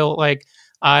I felt like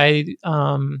I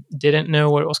didn't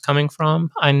know where it was coming from.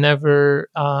 I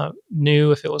never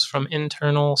knew if it was from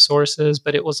internal sources,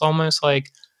 but it was almost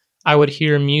like I would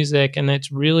hear music, and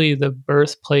it's really the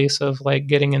birthplace of like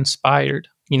getting inspired,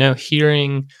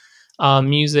 hearing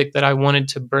music that I wanted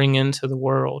to bring into the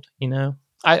world,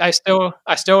 I still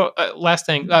last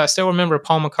thing, I still remember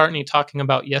Paul McCartney talking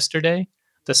about Yesterday,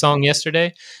 the song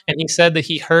Yesterday, and he said that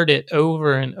he heard it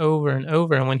over and over and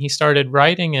over, and when he started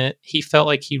writing it, he felt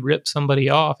like he ripped somebody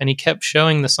off, and he kept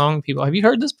showing the song to people. Have you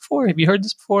heard this before? Have you heard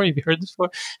this before? Have you heard this before?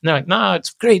 And they're like, "Nah,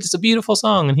 it's great. It's a beautiful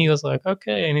song." And he was like,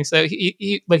 "Okay." And he said,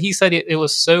 but he said it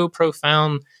was so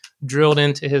profound, drilled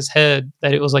into his head,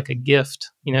 that it was like a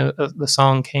gift. The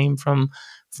song came from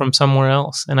somewhere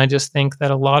else. And I just think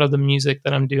that a lot of the music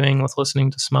that I'm doing with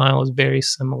Listening to Smile is very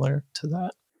similar to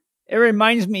that. It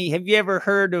reminds me, have you ever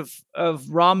heard of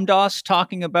Ram Dass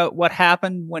talking about what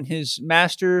happened when his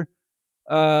master,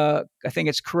 I think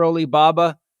it's Karoli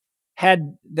Baba,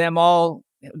 had them all,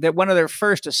 that one of their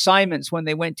first assignments when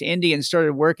they went to India and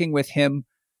started working with him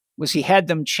was he had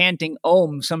them chanting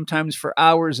Om sometimes for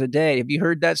hours a day. Have you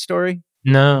heard that story?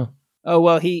 No. Oh,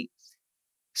 well,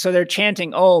 so they're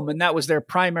chanting Om, and that was their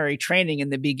primary training in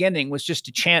the beginning, was just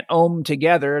to chant Om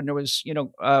together. And there was,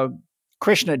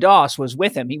 Krishna Das was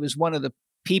with him. He was one of the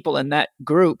people in that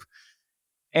group.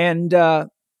 And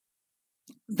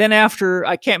then after,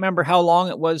 I can't remember how long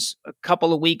it was, a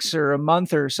couple of weeks or a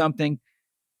month or something,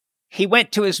 he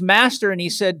went to his master and he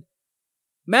said,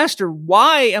 "Master,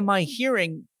 why am I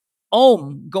hearing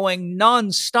Om going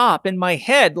nonstop in my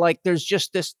head? Like there's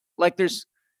just this, like there's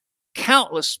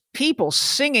countless people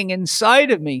singing inside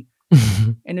of me."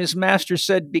 And his master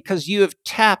said, "Because you have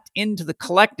tapped into the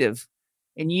collective,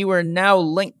 and you are now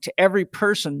linked to every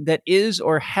person that is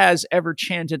or has ever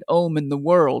chanted Om in the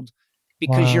world,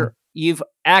 because Wow. you've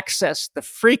accessed the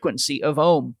frequency of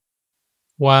Om."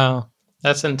 Wow.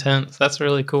 That's intense. That's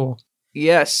really cool.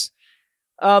 Yes.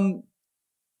 From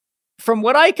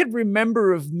what I could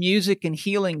remember of music and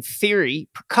healing theory,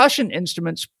 percussion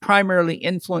instruments primarily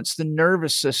influence the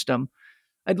nervous system.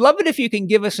 I'd love it if you can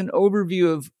give us an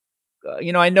overview of,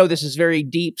 I know this is very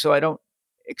deep, so I don't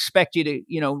expect you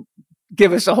to,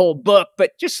 give us a whole book,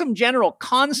 but just some general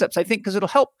concepts, I think, because it'll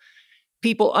help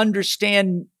people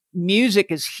understand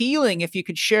music as healing. If you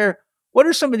could share, what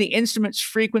are some of the instruments,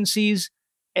 frequencies,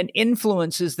 and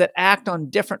influences that act on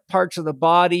different parts of the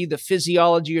body, the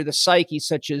physiology or the psyche,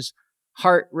 such as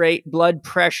heart rate, blood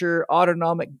pressure,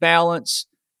 autonomic balance,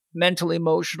 mental,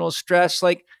 emotional stress?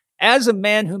 Like, as a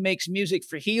man who makes music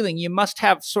for healing, you must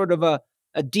have sort of a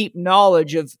deep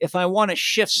knowledge of, if I want to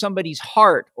shift somebody's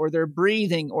heart or their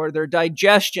breathing or their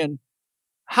digestion,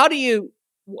 can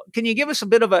you give us a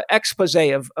bit of an expose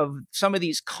of some of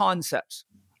these concepts?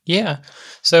 Yeah.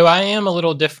 So I am a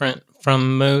little different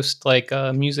from most, like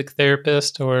a music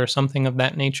therapist or something of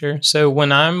that nature. So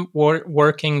when I'm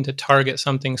working to target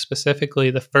something specifically,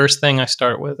 the first thing I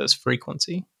start with is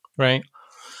frequency, right?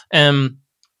 And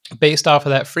based off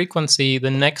of that frequency, the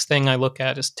next thing I look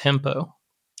at is tempo.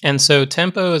 And so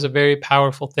tempo is a very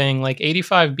powerful thing, like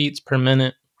 85 beats per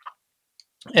minute.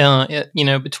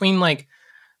 Between like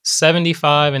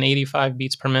 75 and 85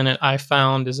 beats per minute, I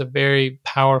found is a very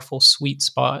powerful sweet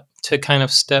spot to kind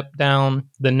of step down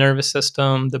the nervous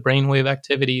system, the brainwave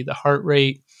activity, the heart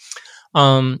rate.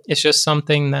 It's just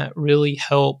something that really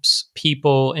helps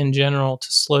people in general to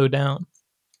slow down.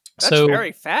 That's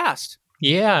very fast.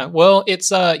 Yeah, well,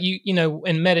 it's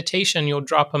in meditation you'll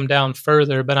drop them down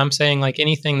further, but I'm saying like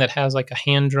anything that has like a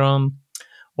hand drum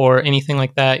or anything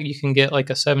like that, you can get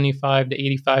like a 75 to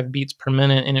 85 beats per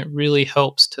minute, and it really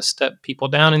helps to step people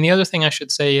down. And the other thing I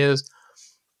should say is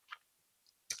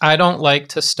I don't like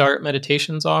to start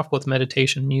meditations off with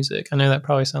meditation music. I know that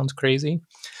probably sounds crazy,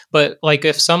 but like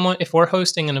if we're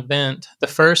hosting an event, the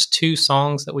first two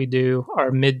songs that we do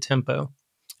are mid-tempo.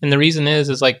 And the reason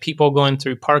is like people going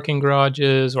through parking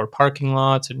garages or parking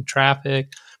lots and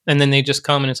traffic, and then they just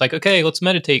come and it's like, okay, let's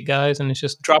meditate, guys, and it's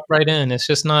just drop right in. It's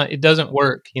just not, it doesn't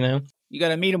work, you know? You got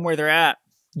to meet them where they're at.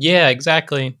 Yeah,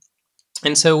 exactly.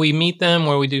 And so we meet them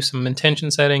where we do some intention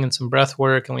setting and some breath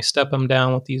work, and we step them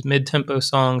down with these mid-tempo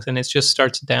songs, and it just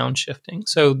starts downshifting.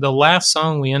 So the last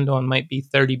song we end on might be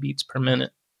 30 beats per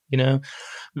minute, you know,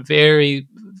 very,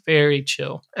 very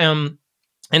chill.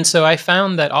 And so I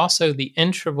found that also the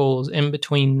intervals in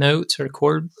between notes or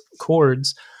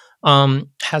chords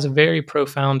has a very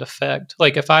profound effect.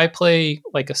 Like if I play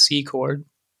like a C chord,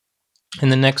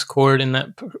 and the next chord in that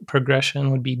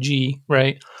progression would be G,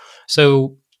 right?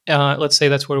 So let's say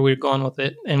that's where we're going with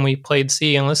it, and we played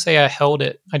C, and let's say I held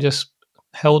it. I just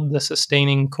held the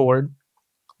sustaining chord,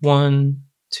 1,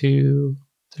 2,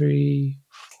 3,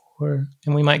 4,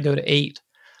 and we might go to 8,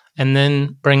 and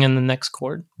then bring in the next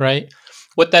chord, right?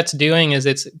 What that's doing is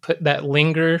it's put that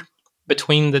linger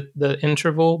between the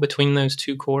interval between those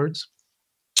two chords.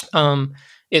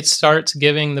 It starts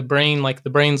giving the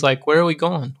brain's like, where are we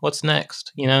going? What's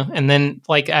next? You know? And then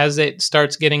like, as it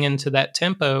starts getting into that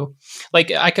tempo,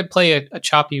 like I could play a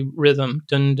choppy rhythm,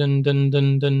 dun, dun, dun,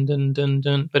 dun, dun, dun, dun,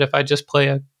 dun. But if I just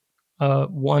play a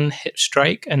one hit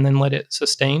strike and then let it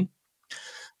sustain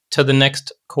to the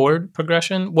next chord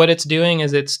progression, what it's doing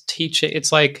is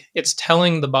it's like, it's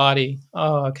telling the body,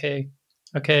 oh, okay,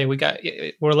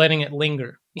 we're letting it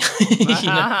linger.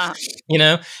 you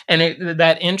know, and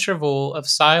that interval of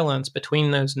silence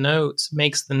between those notes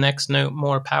makes the next note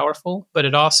more powerful, but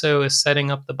it also is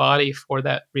setting up the body for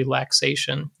that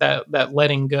relaxation, that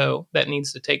letting go that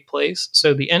needs to take place.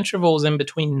 So the intervals in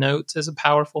between notes is a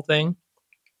powerful thing,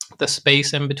 the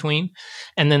space in between,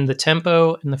 and then the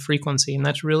tempo and the frequency, and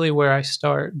that's really where I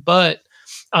start. But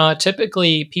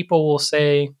typically people will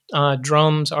say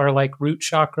drums are like root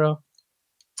chakra.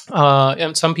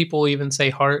 And some people even say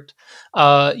heart,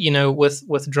 you know,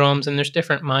 with drums, and there's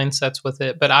different mindsets with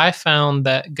it. But I found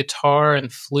that guitar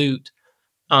and flute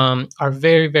are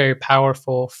very, very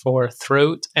powerful for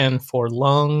throat and for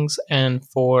lungs and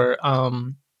for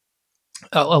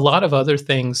a lot of other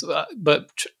things. But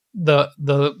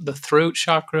the throat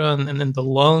chakra and then the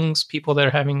lungs, people that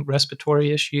are having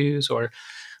respiratory issues or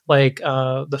like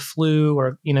the flu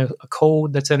or, you know, a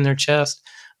cold that's in their chest.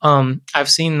 I've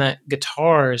seen that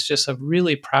guitar is just a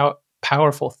really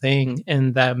powerful thing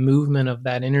in that movement of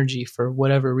that energy for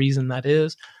whatever reason that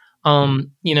is.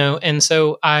 You know, and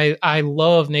so I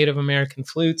love Native American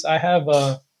flutes. I have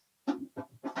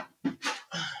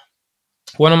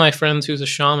one of my friends who's a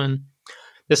shaman.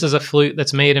 This is a flute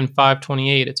that's made in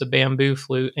 528. It's a bamboo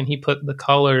flute, and he put the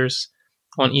colors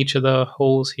on each of the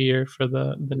holes here for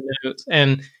the notes,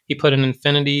 and he put an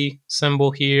infinity symbol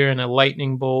here and a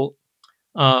lightning bolt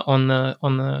on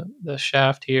the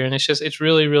shaft here, and it's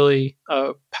really, really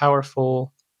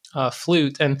powerful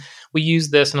flute. And we use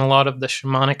this in a lot of the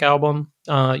shamanic album,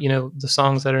 you know, the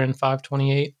songs that are in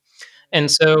 528. And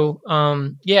so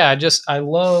yeah, I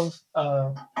love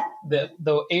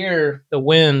the air, the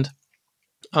wind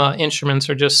instruments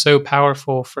are just so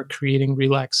powerful for creating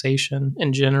relaxation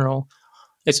in general.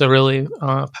 It's a really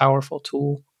powerful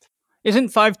tool. Isn't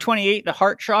 528 the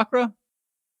heart chakra?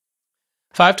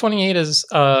 528 is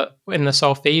in the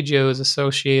solfeggio is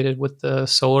associated with the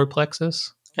solar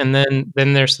plexus, and then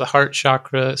there's the heart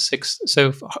chakra 6.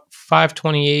 So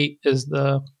 528 is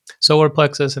the solar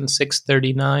plexus, and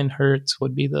 639 hertz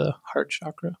would be the heart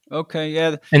chakra. Okay,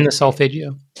 yeah. In the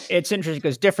solfeggio. It's interesting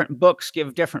because different books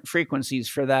give different frequencies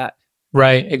for that.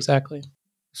 Right, exactly.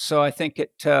 So I think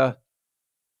it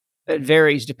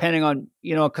varies depending on,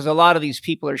 you know, because a lot of these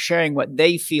people are sharing what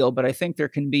they feel, but I think there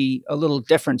can be a little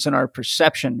difference in our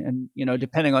perception and, you know,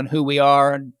 depending on who we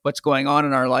are and what's going on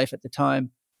in our life at the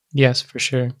time. Yes, for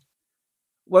sure.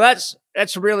 Well,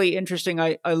 that's really interesting.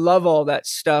 I love all that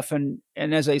stuff. And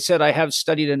as I said, I have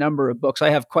studied a number of books. I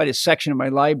have quite a section in my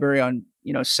library on,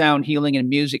 you know, sound healing and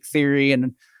music theory.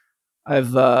 And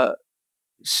I've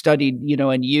studied, you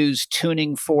know, and used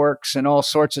tuning forks and all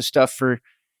sorts of stuff for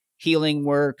healing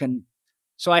work. And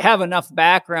so I have enough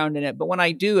background in it. But when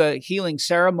I do a healing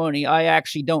ceremony, I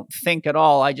actually don't think at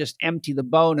all. I just empty the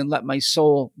bone and let my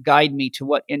soul guide me to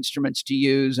what instruments to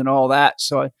use and all that.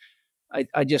 So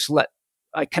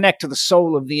I connect to the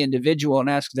soul of the individual and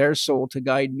ask their soul to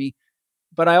guide me.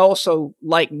 But I also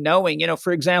like knowing, you know,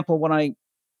 for example, when I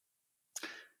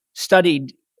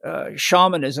studied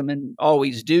shamanism, and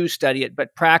always do study it,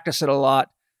 but practice it a lot,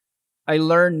 I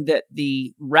learned that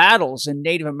the rattles in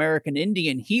Native American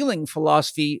Indian healing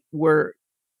philosophy were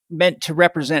meant to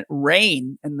represent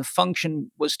rain, and the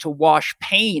function was to wash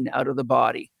pain out of the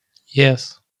body.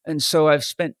 Yes. And so I've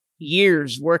spent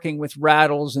years working with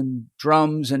rattles and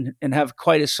drums and have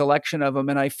quite a selection of them.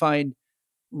 And I find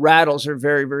rattles are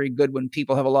very, very good when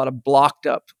people have a lot of blocked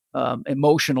up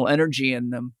emotional energy in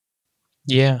them.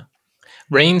 Yeah.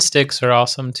 Rain sticks are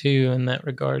awesome too in that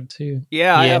regard too.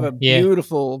 Yeah, I have a Yeah.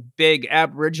 beautiful big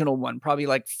Aboriginal one, probably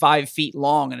like 5 feet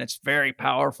long, and it's very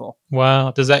powerful.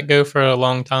 Wow. Does that go for a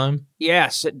long time?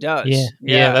 Yes, it Yeah. does. Yeah.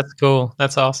 Yeah. That's cool.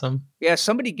 That's awesome. Yeah,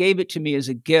 somebody gave it to me as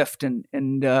a gift, and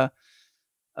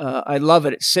I love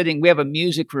it. It's sitting. We have a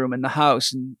music room in the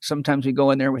house, and sometimes we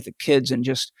go in there with the kids and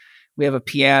just we have a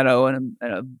piano and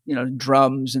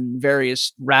drums and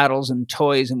various rattles and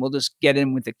toys, and we'll just get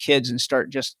in with the kids and start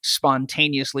just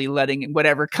spontaneously letting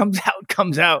whatever comes out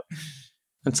comes out.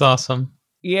 That's awesome.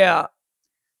 Yeah.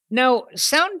 Now,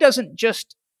 sound doesn't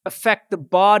just affect the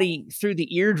body through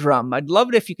the eardrum. I'd love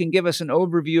it if you can give us an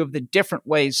overview of the different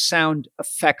ways sound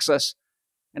affects us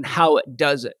and how it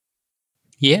does it.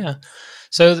 Yeah.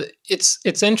 So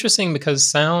it's interesting because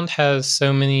sound has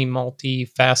so many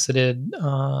multifaceted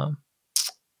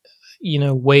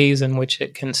ways in which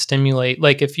it can stimulate.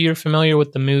 Like if you're familiar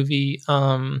with the movie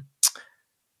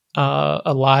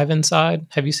Alive Inside,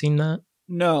 have you seen that?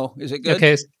 No, is it good?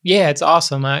 Okay, yeah, it's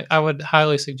awesome. I would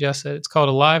highly suggest it. It's called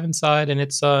Alive Inside, and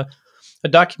it's a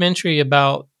documentary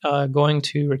about going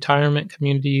to retirement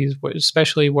communities,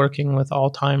 especially working with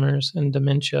Alzheimer's and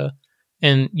dementia,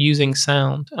 and using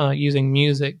sound, using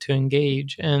music to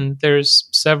engage. And there's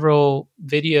several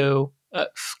video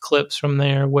clips from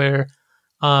there where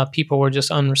people were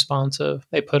just unresponsive.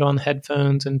 They put on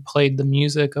headphones and played the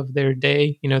music of their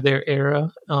day, their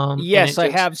era. Yes, I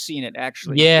have seen it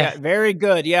actually. Yeah. Very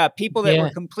good. Yeah, people that were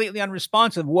completely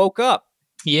unresponsive woke up.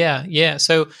 Yeah.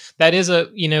 So that is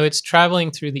it's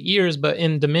traveling through the ears, but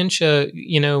in dementia,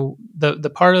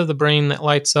 the part of the brain that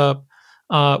lights up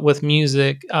with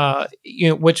music,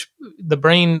 which the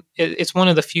brain, it's one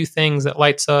of the few things that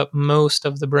lights up most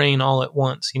of the brain all at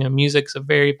once. Music's a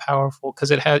very powerful because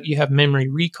you have memory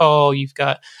recall. You've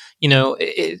got,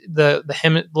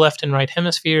 the left and right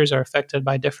hemispheres are affected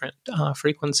by different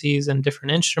frequencies and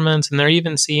different instruments, and they're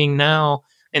even seeing now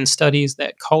in studies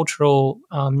that cultural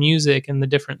music and the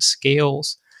different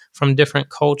scales from different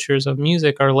cultures of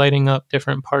music are lighting up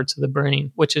different parts of the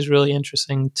brain, which is really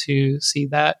interesting to see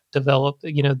that develop,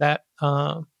 that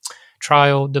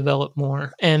trial develop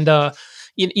more. And, but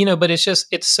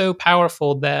it's so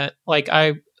powerful that like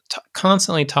I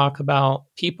constantly talk about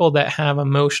people that have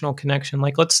emotional connection.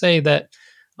 Like let's say that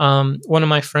one of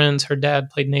my friends, her dad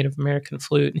played Native American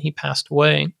flute and he passed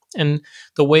away. And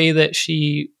the way that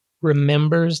she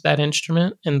remembers that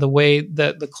instrument and the way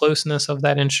that the closeness of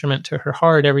that instrument to her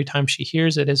heart every time she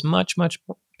hears it is much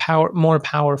more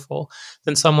powerful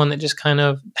than someone that just kind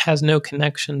of has no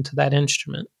connection to that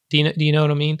instrument. Do you know what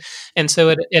I mean? And so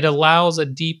it allows a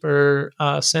deeper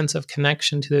sense of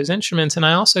connection to those instruments. And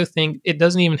I also think it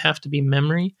doesn't even have to be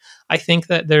memory. I think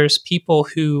that there's people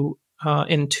who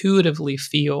intuitively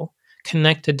feel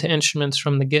connected to instruments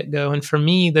from the get-go. And for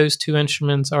me, those two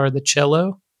instruments are the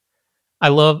cello. I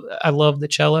love the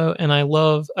cello, and I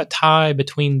love a tie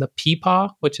between the pipa,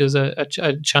 which is a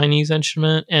Chinese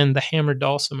instrument, and the hammered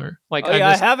dulcimer. Like,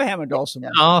 I have a hammered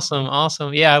dulcimer.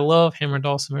 Awesome. Yeah, I love hammered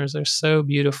dulcimers. They're so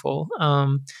beautiful.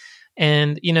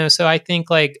 And so I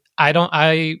think like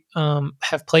I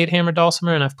have played hammered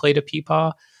dulcimer and I've played a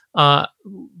pipa,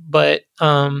 but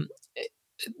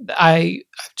I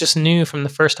just knew from the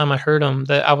first time I heard them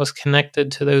that I was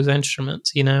connected to those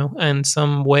instruments, in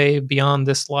some way beyond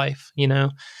this life,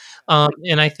 and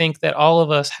I think that all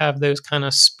of us have those kind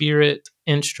of spirit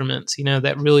instruments,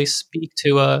 that really speak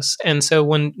to us. And so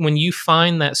when you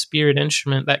find that spirit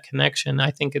instrument, that connection,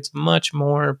 I think it's much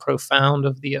more profound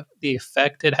of the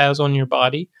effect it has on your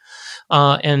body.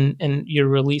 And your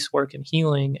release work and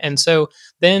healing. And so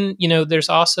then, there's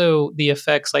also the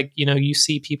effects like, you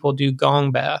see people do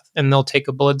gong bath and they'll take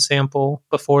a blood sample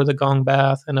before the gong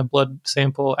bath and a blood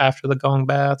sample after the gong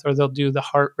bath, or they'll do the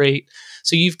heart rate.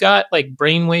 So you've got like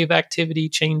brainwave activity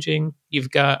changing.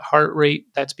 You've got heart rate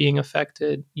that's being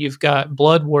affected. You've got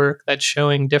blood work that's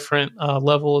showing different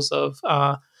levels of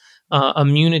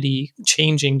immunity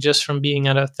changing just from being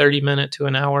at a 30-minute to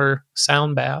an hour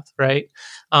sound bath, right?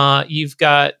 You've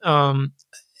got, the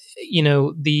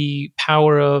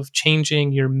power of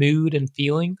changing your mood and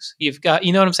feelings. You've got,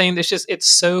 you know what I'm saying?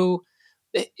 The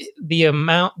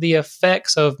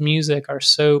effects of music are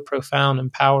so profound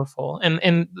and powerful.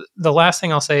 And the last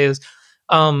thing I'll say is,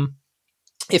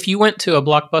 if you went to a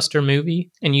blockbuster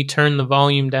movie and you turned the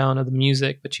volume down of the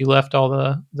music, but you left all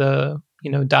the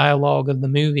dialogue of the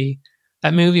movie,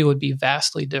 that movie would be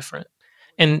vastly different.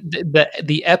 And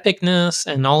the epicness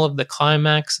and all of the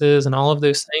climaxes and all of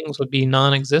those things would be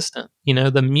non-existent.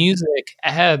 The music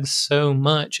adds so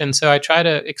much. And so I try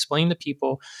to explain to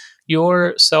people,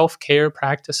 your self-care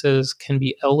practices can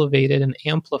be elevated and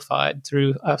amplified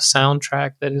through a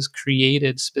soundtrack that is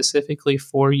created specifically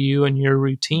for you and your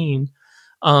routine.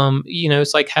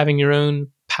 It's like having your own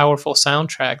powerful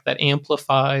soundtrack that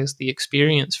amplifies the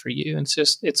experience for you.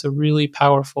 It's a really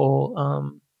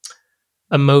powerful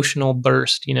emotional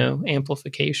burst,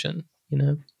 amplification.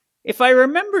 If I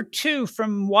remember too,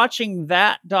 from watching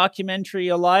that documentary,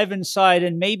 Alive Inside,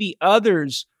 and maybe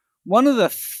others, one of the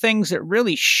things that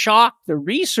really shocked the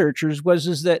researchers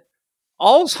is that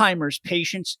Alzheimer's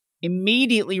patients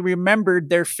immediately remembered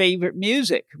their favorite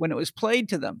music when it was played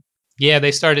to them. Yeah,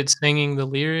 they started singing the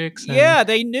lyrics. Yeah,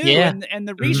 they knew. Yeah. And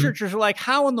the researchers were like,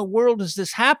 how in the world is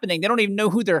this happening? They don't even know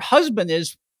who their husband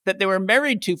is that they were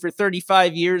married to for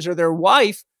 35 years, or their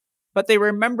wife, but they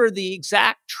remember the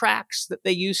exact tracks that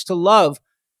they used to love.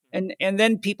 And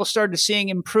then people started seeing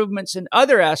improvements in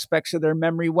other aspects of their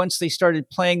memory once they started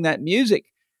playing that music.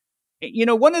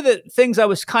 One of the things I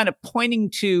was kind of pointing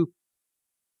to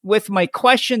with my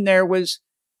question there was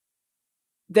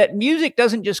that music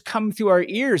doesn't just come through our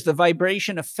ears. The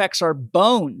vibration affects our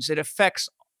bones. It affects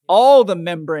all the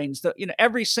membranes.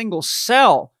 Every single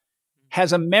cell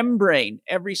has a membrane.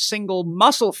 Every single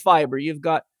muscle fiber. You've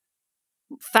got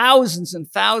thousands and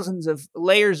thousands of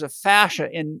layers of fascia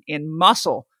in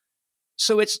muscle.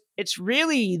 So it's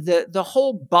really the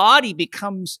whole body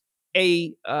becomes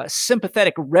a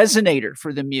sympathetic resonator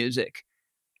for the music.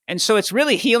 And so it's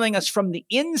really healing us from the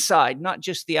inside, not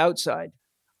just the outside.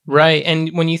 Right.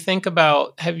 And when you think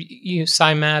about, have you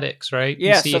cymatics, right?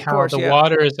 Yes, you see of how course, the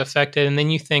water is affected. And then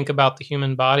you think about the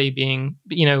human body being,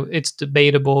 it's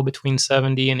debatable between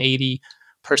 70 and 80%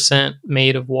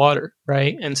 made of water,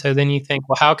 right? And so then you think,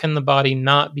 well, how can the body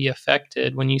not be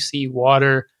affected when you see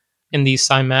water in these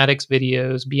cymatics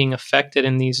videos being affected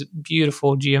in these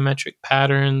beautiful geometric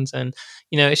patterns? And,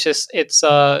 it's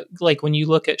like when you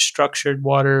look at structured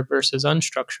water versus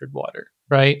unstructured water,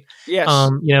 right? Yes.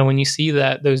 When you see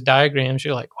those diagrams,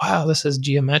 you're like, wow, this is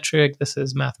geometric, this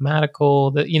is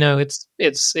mathematical, that,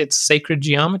 it's sacred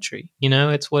geometry,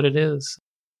 it's what it is.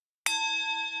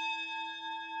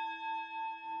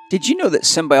 Did you know that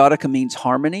Symbiotica means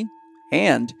harmony?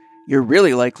 And you're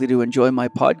really likely to enjoy my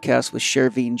podcast with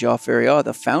Shervin Jaffaria,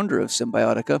 the founder of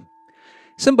Symbiotica.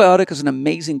 Symbiotica is an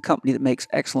amazing company that makes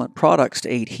excellent products to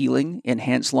aid healing,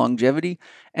 enhance longevity,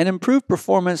 and improve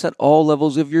performance at all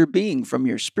levels of your being, from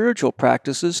your spiritual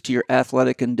practices to your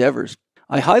athletic endeavors.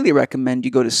 I highly recommend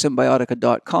you go to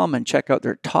Symbiotica.com and check out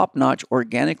their top-notch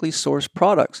organically sourced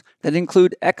products that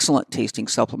include excellent tasting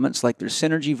supplements like their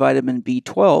Synergy Vitamin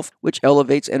B12, which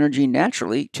elevates energy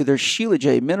naturally, to their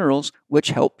Shilajit minerals, which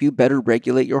help you better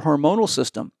regulate your hormonal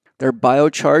system. Their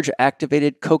Biocharge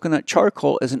activated coconut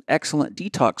charcoal is an excellent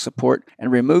detox support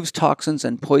and removes toxins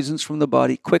and poisons from the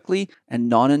body quickly and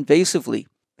non-invasively.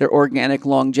 Their organic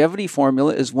longevity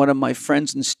formula is one of my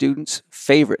friends and students'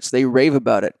 favorites. They rave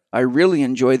about it. I really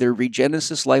enjoy their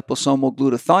Regenesis liposomal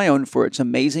glutathione for its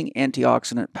amazing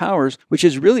antioxidant powers, which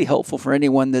is really helpful for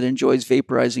anyone that enjoys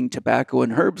vaporizing tobacco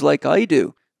and herbs like I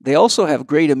do. They also have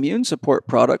great immune support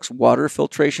products, water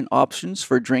filtration options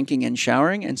for drinking and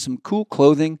showering, and some cool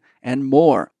clothing and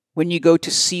more. When you go to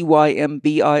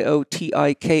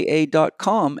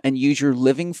CYMBIOTIKA.com and use your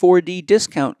Living4D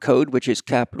discount code, which is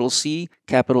capital C,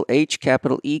 capital H,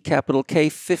 capital E, capital K,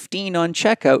 15 on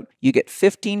checkout, you get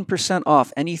 15%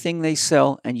 off anything they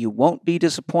sell, and you won't be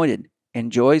disappointed.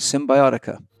 Enjoy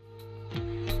Symbiotica.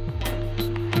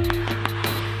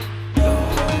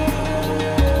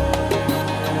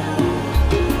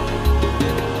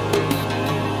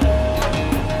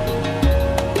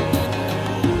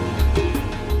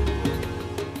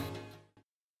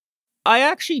 I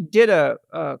actually did a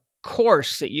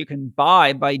course that you can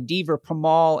buy by Deva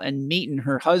Pramal and Meetin,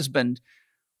 her husband,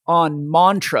 on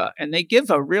mantra. And they give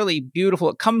a really beautiful,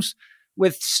 it comes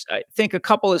with, I think, a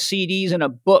couple of CDs and a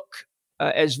book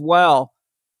as well.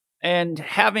 And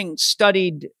having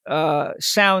studied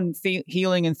sound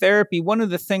healing and therapy, one of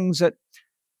the things that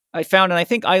I found, and I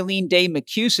think Eileen Day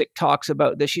McCusick talks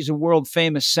about this, she's a world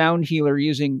famous sound healer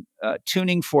using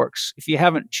tuning forks. If you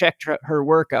haven't checked her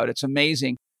work out, it's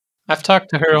amazing. I've talked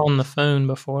to her on the phone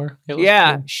before.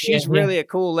 Yeah, cool. she's really a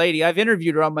cool lady. I've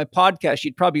interviewed her on my podcast.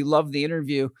 You'd probably love the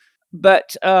interview.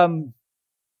 But one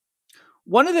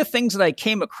of the things that I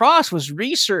came across was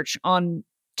research on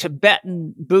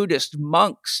Tibetan Buddhist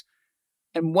monks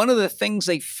And one of the things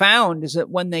they found is that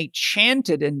when they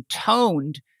chanted and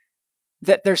toned,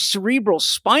 that their cerebral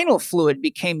spinal fluid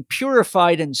became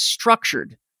purified and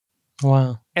structured.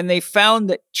 Wow. And they found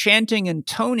that chanting and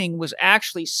toning was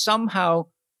actually somehow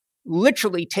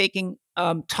literally taking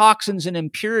toxins and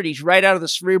impurities right out of the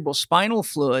cerebral spinal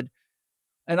fluid.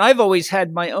 And I've always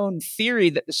had my own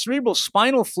theory that the cerebral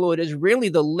spinal fluid is really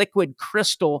the liquid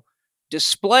crystal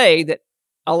display that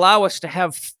allow us to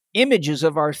have images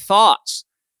of our thoughts.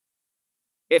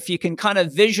 If you can kind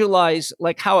of visualize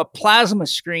like how a plasma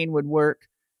screen would work,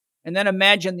 and then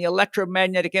imagine the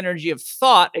electromagnetic energy of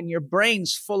thought, and your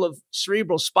brain's full of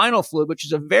cerebral spinal fluid, which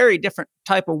is a very different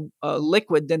type of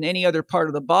liquid than any other part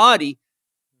of the body.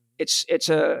 It's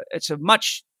a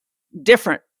much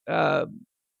different.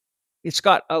 It's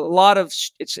got a lot of.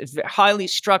 It's highly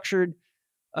structured.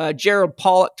 Gerald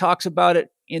Pollack talks about it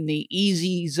in the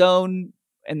easy zone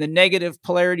and the negative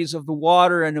polarities of the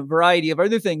water and a variety of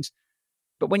other things.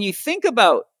 But when you think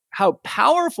about how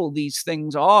powerful these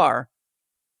things are,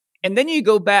 and then you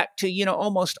go back to,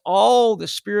 almost all the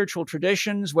spiritual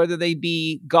traditions, whether they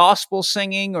be gospel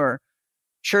singing or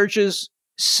churches,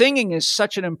 singing is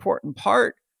such an important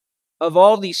part of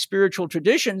all these spiritual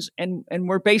traditions. And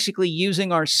we're basically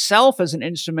using ourself as an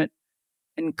instrument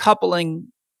and coupling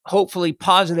hopefully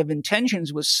positive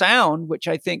intentions with sound, which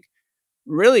I think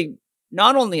really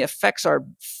not only affects our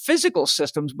physical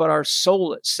systems, but our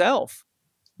soul itself.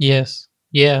 Yes.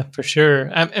 Yeah, for sure.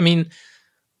 I mean,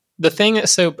 the thing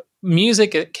is, so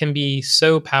music, it can be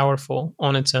so powerful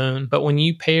on its own, but when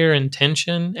you pair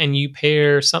intention and you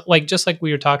pair some, like, just like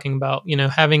we were talking about,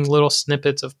 having little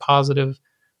snippets of positive,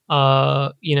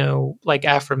 like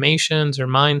affirmations or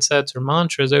mindsets or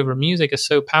mantras over music is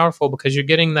so powerful because you're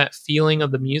getting that feeling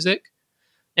of the music.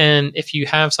 And if you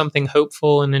have something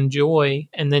hopeful and enjoy,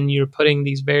 and then you're putting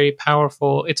these very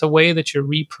powerful, it's a way that you're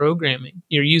reprogramming.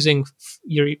 You're using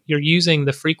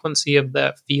the frequency of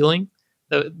that feeling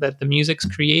that the music's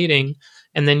creating,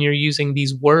 and then you're using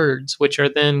these words, which are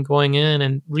then going in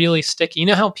and really sticky. You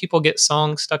know how people get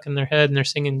songs stuck in their head and they're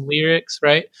singing lyrics,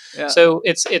 right? Yeah. So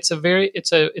it's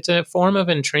a form of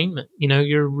entrainment.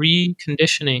 You're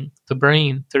reconditioning the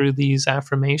brain through these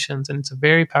affirmations, and it's a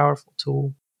very powerful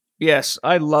tool. Yes,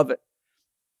 I love it.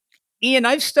 Ian,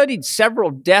 I've studied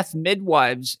several death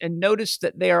midwives and noticed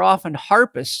that they are often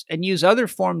harpists and use other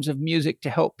forms of music to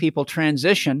help people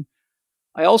transition.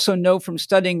 I also know from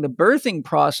studying the birthing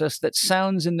process that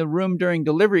sounds in the room during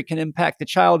delivery can impact the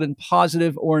child in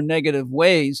positive or negative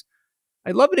ways.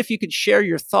 I'd love it if you could share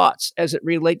your thoughts as it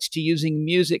relates to using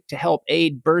music to help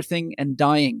aid birthing and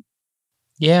dying.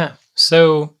 Yeah.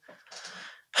 So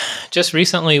just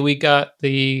recently, we got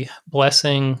the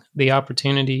blessing, the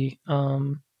opportunity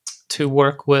to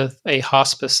work with a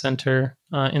hospice center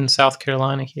in South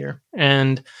Carolina here.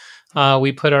 And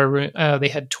we put they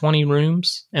had 20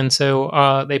 rooms. And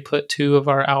so they put 2 of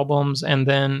our albums and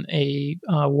then a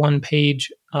 1-page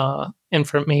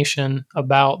information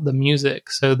about the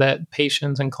music so that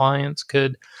patients and clients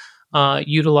could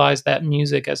utilize that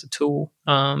music as a tool,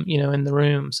 in the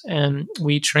rooms. And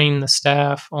we trained the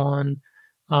staff on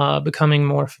becoming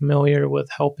more familiar with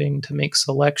helping to make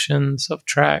selections of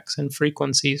tracks and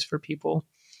frequencies for people.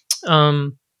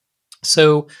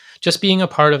 So just being a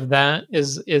part of that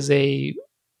is a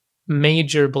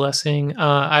major blessing.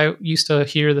 I used to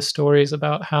hear the stories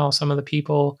about how some of the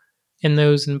people in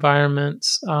those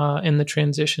environments in the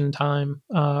transition time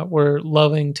were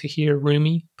loving to hear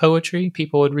Rumi poetry.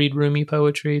 People would read Rumi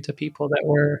poetry to people that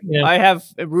were. I have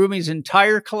Rumi's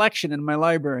entire collection in my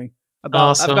library.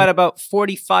 Awesome. I've got about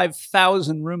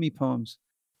 45,000 Rumi poems.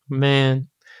 Man,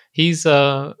 he's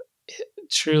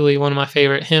truly one of my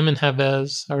favorite. Him and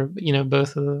Havez are,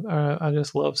 both of them I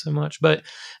just love so much. But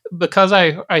because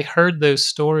I heard those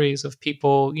stories of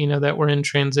people, that were in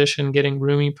transition getting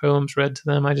Rumi poems read to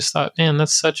them, I just thought, man,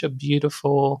 that's such a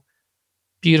beautiful,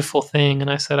 beautiful thing. And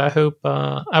I said, I hope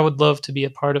I would love to be a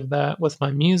part of that with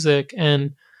my music.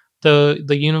 And the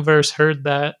universe heard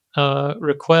that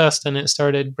request, and it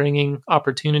started bringing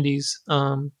opportunities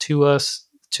to us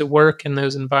to work in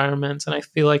those environments. And I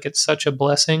feel like it's such a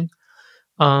blessing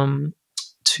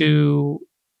to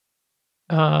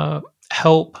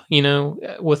help,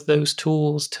 with those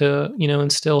tools to,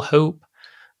 instill hope,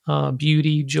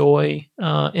 beauty, joy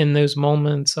in those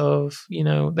moments of,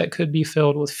 that could be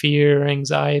filled with fear,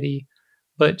 anxiety,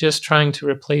 but just trying to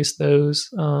replace those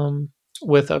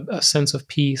with a sense of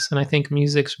peace. And I think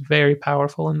music's very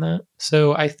powerful in that.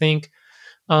 So I think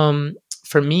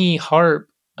for me, harp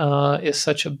is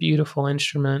such a beautiful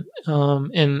instrument.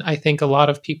 And I think a lot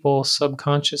of people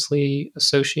subconsciously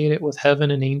associate it with heaven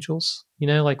and angels,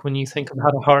 like when you think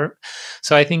about a harp.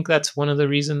 So I think that's one of the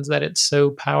reasons that it's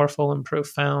so powerful and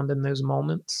profound in those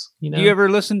moments, Do you ever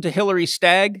listen to Hilary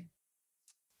Stagg?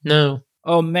 No.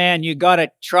 Oh man, you got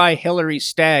to try Hilary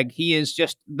Stagg. He is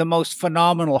just the most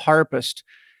phenomenal harpist.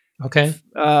 Okay.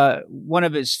 One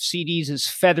of his CDs is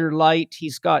Feather Light.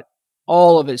 He's got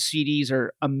all of his CDs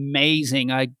are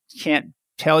amazing. I can't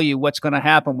tell you what's going to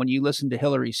happen when you listen to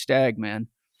Hilary Stagg, man.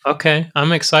 Okay,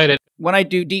 I'm excited. When I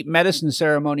do deep medicine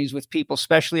ceremonies with people,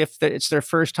 especially if it's their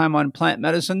first time on plant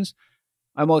medicines,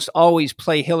 I most always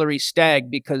play Hilary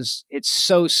Stagg because it's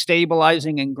so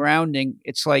stabilizing and grounding.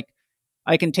 It's like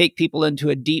I can take people into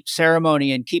a deep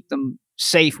ceremony and keep them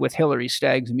safe with Hilary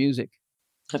Stagg's music.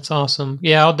 That's awesome.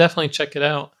 Yeah, I'll definitely check it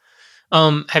out.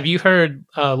 Have you heard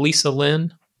Lisa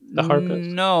Lynn, the harpist?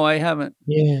 No, I haven't.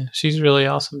 Yeah, she's really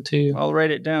awesome too. I'll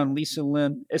write it down. Lisa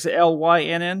Lynn. Is it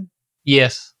Lynn?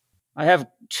 Yes. I have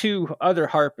 2 other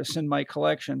harpists in my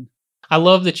collection. I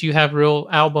love that you have real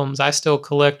albums. I still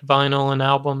collect vinyl and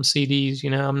album CDs.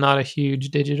 I'm not a huge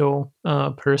digital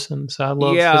person, so I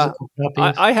love physical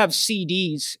copies. I have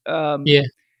CDs. Yeah.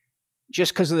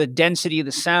 Just because of the density of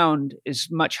the sound is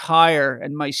much higher,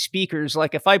 and my speakers,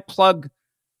 like if I plug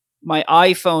my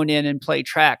iPhone in and play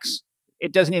tracks,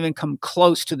 it doesn't even come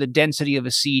close to the density of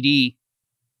a CD.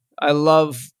 I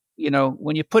love,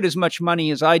 when you put as much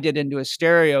money as I did into a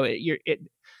stereo,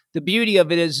 the beauty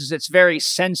of it is it's very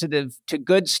sensitive to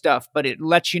good stuff, but it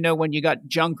lets you know when you got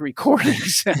junk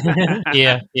recordings.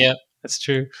 Yeah, that's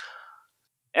true.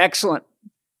 Excellent.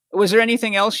 Was there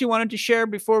anything else you wanted to share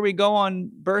before we go on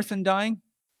birth and dying?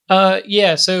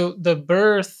 Yeah, so the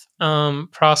birth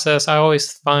process I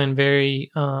always find very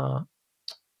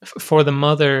for the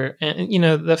mother and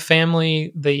the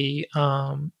family, the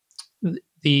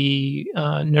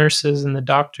nurses and the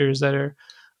doctors that are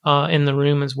in the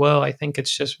room as well. I think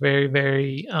it's just very,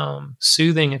 very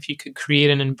soothing if you could create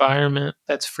an environment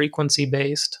that's frequency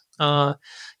based.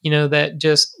 That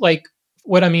just like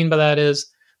what I mean by that is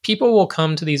people will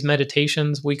come to these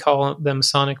meditations. We call them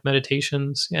sonic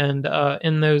meditations. And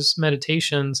in those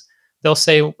meditations, they'll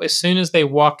say as soon as they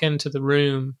walk into the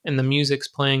room and the music's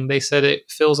playing, they said it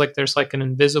feels like there's like an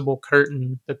invisible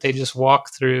curtain that they just walk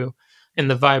through.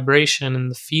 And the vibration and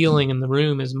the feeling in the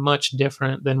room is much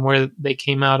different than where they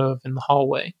came out of in the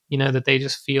hallway, that they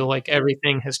just feel like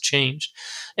everything has changed.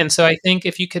 And so I think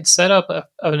if you could set up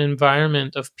an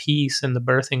environment of peace in the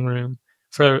birthing room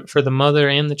for the mother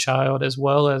and the child, as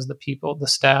well as the people, the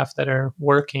staff that are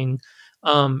working,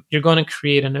 you're going to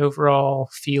create an overall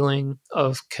feeling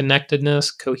of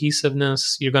connectedness,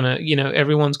 cohesiveness. You're going to,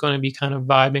 everyone's going to be kind of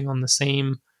vibing on the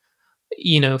same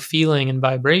feeling and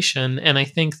vibration. And I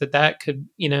think that could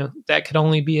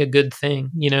only be a good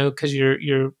thing, because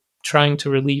you're trying to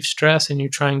relieve stress and you're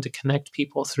trying to connect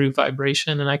people through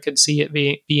vibration. And I could see it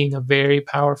being a very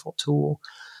powerful tool,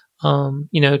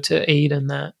 to aid in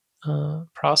that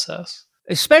process.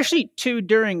 Especially too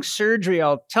during surgery.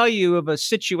 I'll tell you of a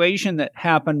situation that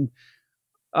happened.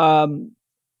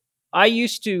 I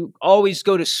used to always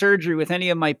go to surgery with any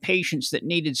of my patients that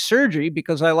needed surgery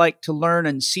because I like to learn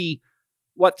and see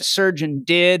what the surgeon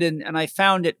did. And I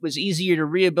found it was easier to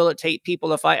rehabilitate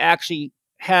people if I actually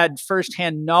had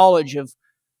firsthand knowledge of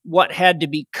what had to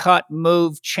be cut,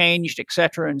 moved, changed,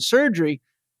 etc. in surgery.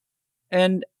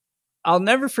 And I'll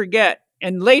never forget,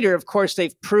 and later, of course,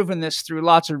 they've proven this through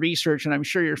lots of research, and I'm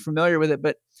sure you're familiar with it,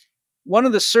 but one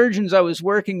of the surgeons I was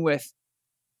working with,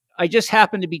 I just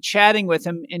happened to be chatting with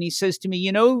him, and he says to me,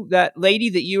 that lady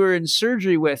that you were in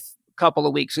surgery with a couple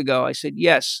of weeks ago? I said,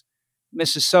 yes,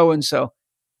 Mrs. So-and-so.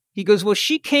 He goes, well,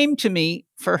 she came to me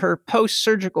for her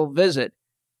post-surgical visit,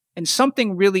 and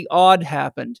something really odd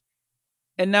happened.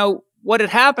 And now what had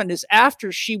happened is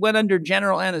after she went under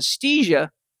general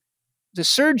anesthesia, the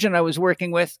surgeon I was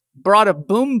working with brought a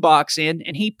boom box in,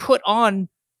 and he put on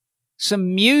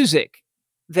some music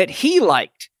that he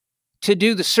liked to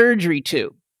do the surgery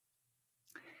to.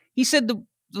 He said the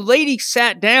lady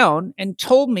sat down and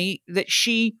told me that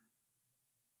she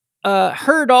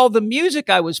heard all the music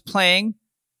I was playing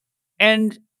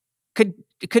and could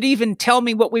even tell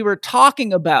me what we were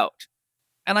talking about.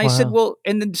 And I said, well,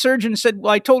 and the surgeon said,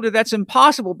 well, I told her that's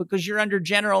impossible because you're under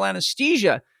general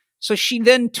anesthesia. So she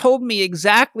then told me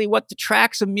exactly what the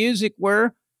tracks of music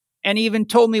were and even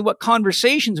told me what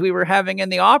conversations we were having in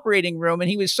the operating room. And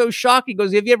he was so shocked. He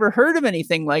goes, have you ever heard of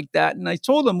anything like that? And I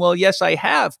told him, well, yes, I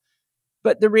have.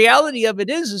 But the reality of it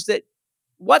is that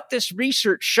what this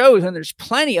research shows, and there's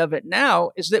plenty of it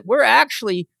now, is that we're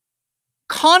actually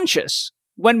conscious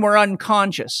when we're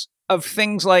unconscious of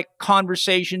things like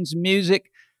conversations,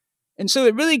 music. And so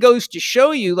it really goes to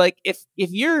show you, like, if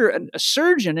you're a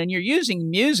surgeon and you're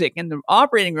using music in the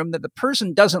operating room that the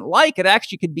person doesn't like, it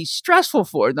actually could be stressful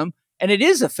for them, and it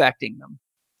is affecting them.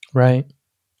 Right.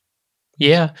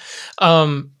 Yeah.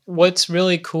 What's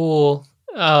really cool,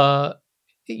 like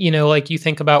you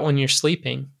think about when you're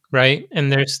sleeping, right?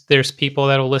 And there's people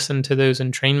that'll listen to those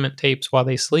entrainment tapes while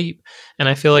they sleep, and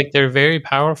I feel like they're very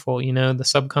powerful. The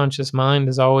subconscious mind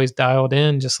is always dialed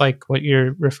in, just like what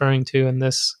you're referring to in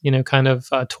this, kind of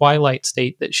twilight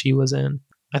state that she was in.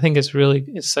 I think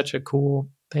it's such a cool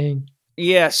thing.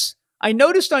 Yes. I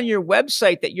noticed on your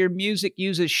website that your music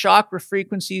uses chakra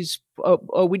frequencies.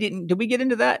 Did we get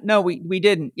into that? No, we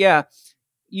didn't. Yeah.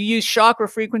 You use chakra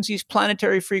frequencies,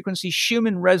 planetary frequencies,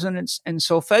 Schumann resonance, and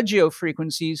solfeggio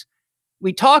frequencies.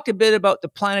 We talked a bit about the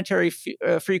planetary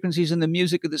frequencies in the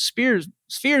music of the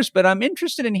spheres, but I'm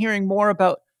interested in hearing more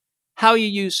about how you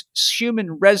use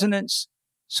Schumann resonance,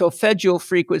 solfeggio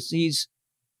frequencies,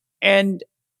 and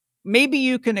maybe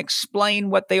you can explain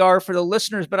what they are for the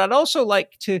listeners, but I'd also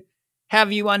like to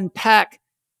have you unpack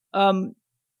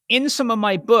in some of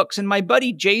my books. And my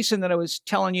buddy Jason that I was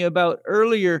telling you about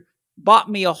earlier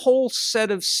bought me a whole set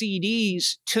of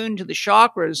CDs tuned to the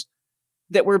chakras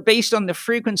that were based on the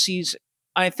frequencies.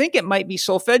 I think it might be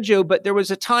solfeggio, but there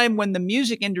was a time when the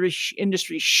music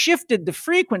industry shifted the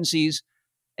frequencies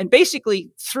and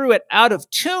basically threw it out of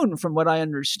tune, from what I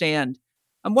understand.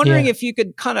 I'm wondering if you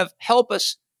could kind of help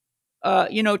us.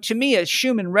 To me, a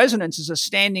Schumann resonance is a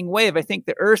standing wave. I think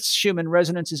the Earth's Schumann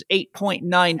resonance is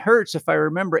 8.9 hertz, if I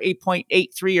remember, 8.83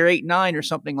 or 8.9 or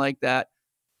something like that.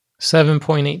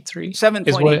 7.83.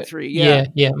 7.83, yeah.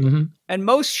 Yeah. Mm-hmm. And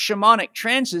most shamanic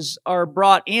trances are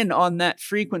brought in on that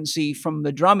frequency from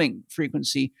the drumming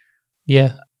frequency.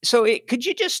 Yeah. So could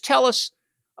you just tell us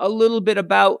a little bit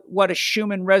about what a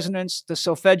Schumann resonance, the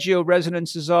solfeggio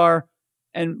resonances are,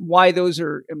 and why those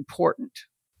are important?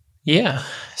 Yeah.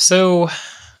 So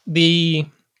it's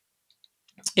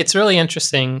really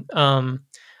interesting.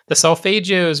 The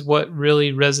solfeggio is what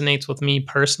really resonates with me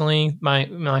personally.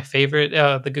 My favorite,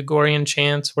 the Gregorian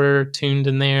chants were tuned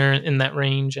in there in that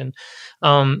range, and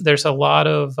there's a lot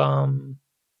of all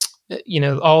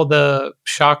the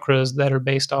chakras that are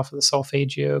based off of the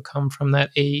solfeggio come from that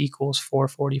A equals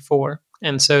 444,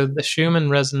 and so the Schumann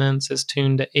resonance is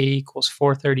tuned to A equals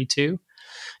 432.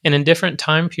 And in different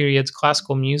time periods,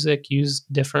 classical music used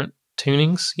different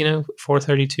tunings,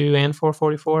 432 and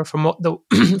 444.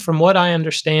 From what I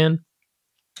understand,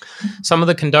 some of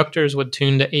the conductors would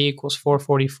tune to A equals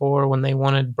 444 when they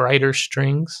wanted brighter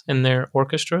strings in their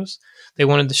orchestras. They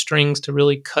wanted the strings to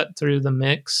really cut through the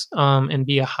mix and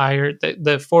be a higher.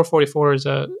 The 444 is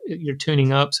you're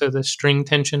tuning up, so the string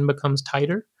tension becomes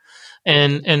tighter.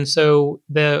 And so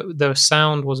the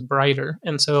sound was brighter.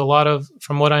 And so a lot of,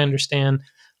 from what I understand,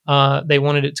 they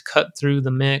wanted it to cut through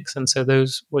the mix, and so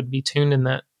those would be tuned in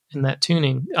that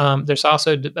tuning. There's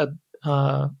also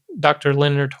Dr.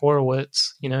 Leonard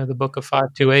Horowitz, the Book of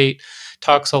 528,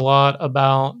 talks a lot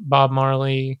about Bob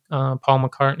Marley, Paul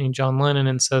McCartney, John Lennon,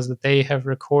 and says that they have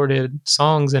recorded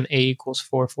songs in A equals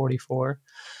 444.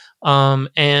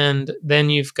 And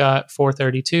then you've got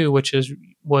 432, which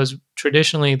was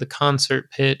traditionally the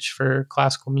concert pitch for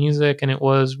classical music, and it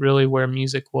was really where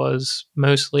music was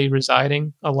mostly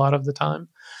residing a lot of the time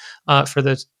for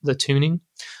the tuning.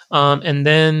 And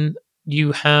then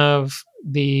you have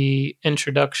the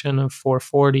introduction of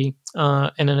 440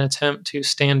 in an attempt to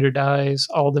standardize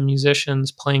all the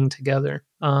musicians playing together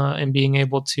and being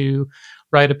able to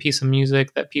write a piece of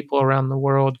music that people around the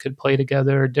world could play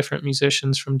together. Different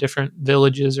musicians from different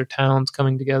villages or towns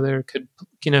coming together could,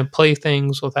 play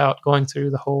things without going through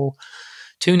the whole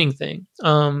tuning thing.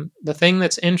 The thing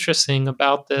that's interesting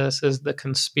about this is the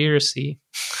conspiracy,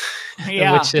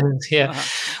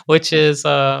 which is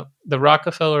the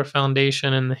Rockefeller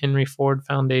Foundation and the Henry Ford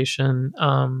Foundation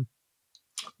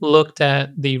looked at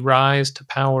the rise to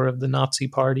power of the Nazi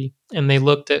Party, and they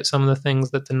looked at some of the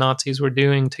things that the Nazis were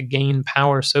doing to gain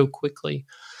power so quickly.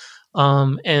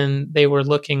 And they were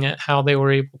looking at how they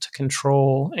were able to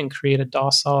control and create a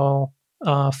docile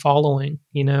following,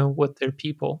 with their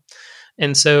people.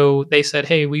 And so they said,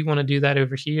 hey, we want to do that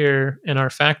over here in our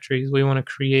factories. We want to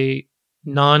create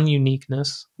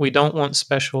non-uniqueness. We don't want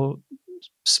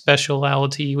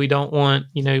speciality. We don't want,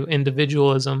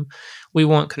 individualism. We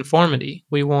want conformity.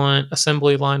 We want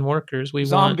assembly line workers. We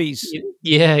zombies.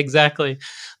 Yeah, exactly.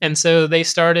 And so they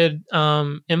started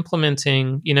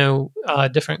implementing,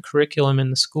 different curriculum in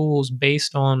the schools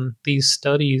based on these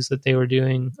studies that they were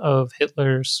doing of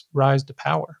Hitler's rise to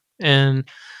power. And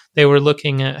they were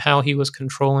looking at how he was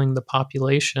controlling the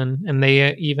population, and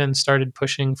they even started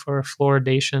pushing for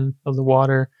fluoridation of the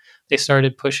water. they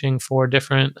started pushing for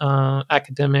different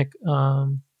academic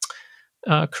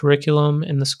curriculum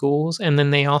in the schools, and then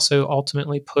they also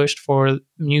ultimately pushed for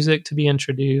music to be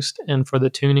introduced and for the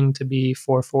tuning to be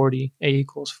 440, A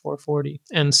equals 440.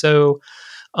 And so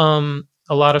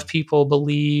a lot of people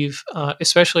believe,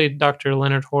 especially Dr.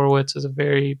 Leonard Horowitz is a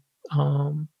very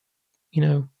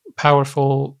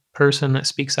powerful person that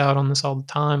speaks out on this all the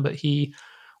time, but he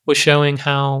was showing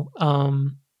how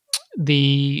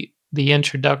the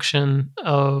introduction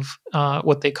of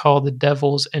what they call the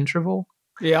devil's interval,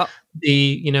 Yeah.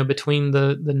 between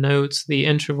the notes, the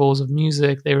intervals of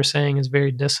music, they were saying is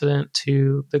very dissident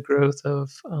to the growth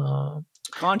of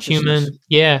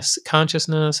Consciousness.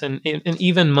 consciousness and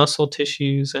even muscle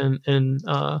tissues and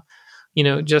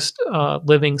just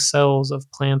living cells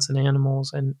of plants and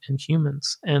animals and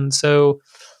humans. And so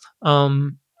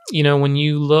when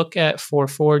you look at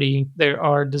 440, there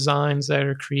are designs that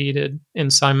are created in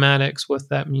cymatics with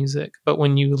that music. But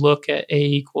when you look at A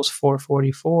equals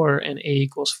 444 and A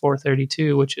equals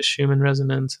 432, which is Schumann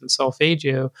resonance and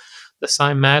solfeggio, the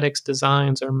cymatics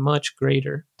designs are much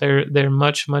greater. They're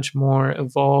much, much more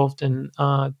evolved and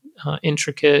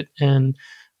intricate and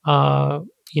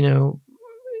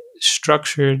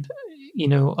structured,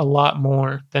 a lot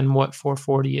more than what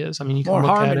 440 is. I mean, you can More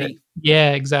look harmony. at it.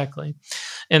 Yeah, exactly.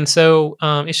 And so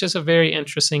it's just a very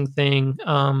interesting thing.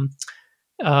 The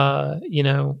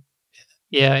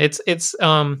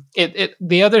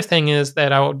other thing is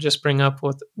that I will just bring up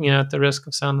with, at the risk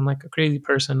of sounding like a crazy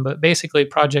person, but basically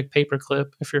Project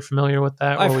Paperclip, if you're familiar with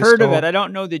that. I've heard of it. I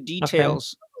don't know the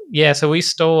details. Okay. Yeah, so we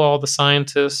stole all the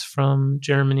scientists from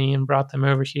Germany and brought them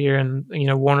over here, and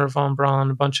Warner von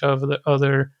Braun, a bunch of the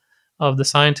other of the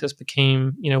scientists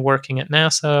became working at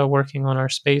NASA, working on our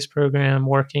space program,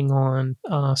 working on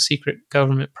secret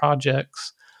government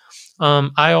projects.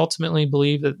 I ultimately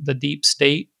believe that the deep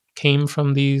state came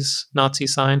from these Nazi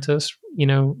scientists,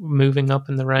 moving up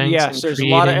in the ranks. Yes, there's a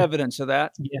lot of evidence of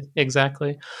that. Yeah,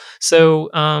 exactly. So,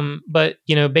 but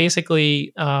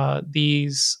basically,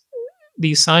 these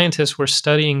scientists were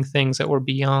studying things that were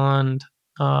beyond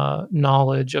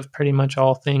knowledge of pretty much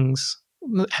all things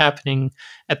happening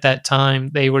at that time.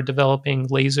 They were developing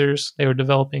lasers, they were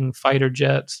developing fighter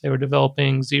jets, they were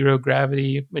developing zero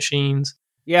gravity machines.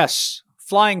 Yes,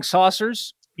 flying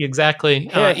saucers. Exactly.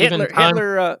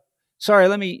 Hitler. Sorry,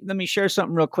 let me share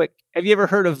something real quick. Have you ever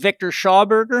heard of Victor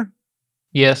Schauberger?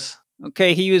 Yes.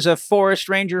 Okay, he was a forest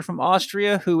ranger from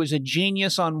Austria who was a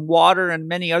genius on water and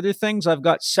many other things. I've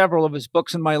got several of his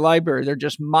books in my library. They're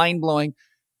just mind-blowing.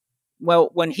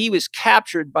 Well, when he was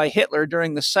captured by Hitler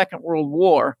during the Second World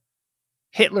War,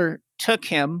 Hitler took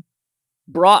him,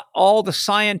 brought all the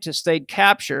scientists they'd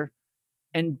capture,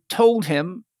 and told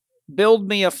him, build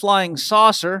me a flying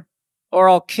saucer or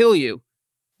I'll kill you.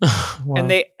 Wow. And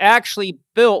they actually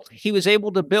he was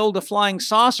able to build a flying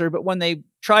saucer, but when they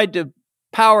tried to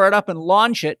power it up and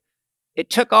launch it,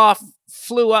 it took off,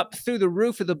 flew up through the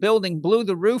roof of the building, blew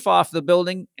the roof off the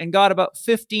building, and got about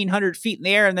 1,500 feet in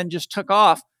the air and then just took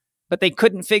off. But they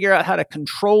couldn't figure out how to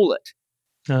control it.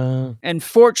 And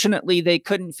fortunately, they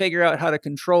couldn't figure out how to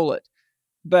control it.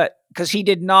 But because he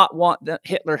did not want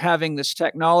Hitler having this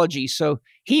technology. So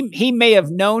he may have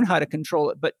known how to control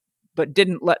it, but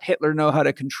didn't let Hitler know how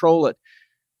to control it.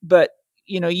 But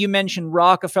you mentioned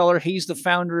Rockefeller. He's the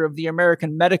founder of the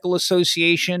American Medical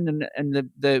Association, and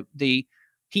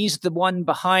he's the one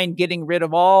behind getting rid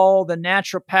of all the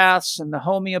naturopaths and the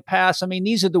homeopaths. I mean,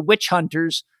 these are the witch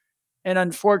hunters, and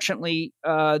unfortunately,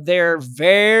 they're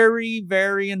very,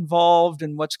 very involved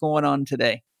in what's going on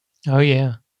today. Oh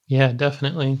yeah,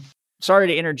 definitely. Sorry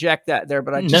to interject that there,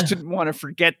 but I just didn't want to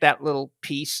forget that little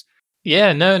piece.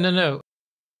 Yeah, no.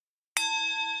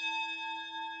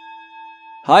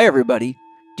 Hi, everybody.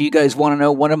 Do you guys want to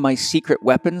know one of my secret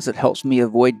weapons that helps me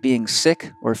avoid being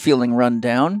sick or feeling run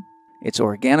down? It's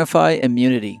Organifi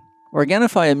Immunity.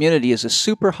 Organifi Immunity is a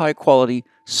super high-quality,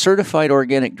 certified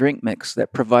organic drink mix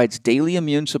that provides daily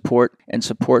immune support and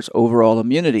supports overall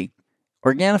immunity.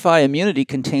 Organifi Immunity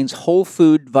contains whole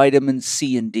food vitamins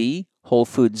C and D, whole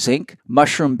food zinc,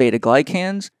 mushroom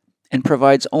beta-glycans, and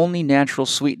provides only natural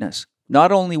sweetness.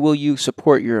 Not only will you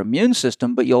support your immune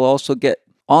system, but you'll also get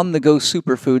on-the-go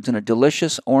superfoods in a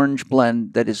delicious orange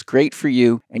blend that is great for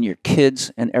you, and your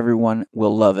kids and everyone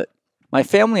will love it. My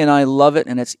family and I love it,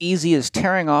 and it's easy as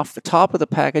tearing off the top of the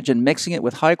package and mixing it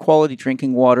with high-quality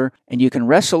drinking water, and you can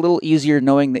rest a little easier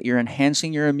knowing that you're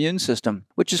enhancing your immune system,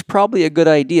 which is probably a good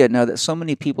idea now that so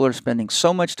many people are spending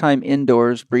so much time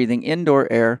indoors, breathing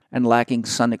indoor air, and lacking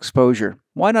sun exposure.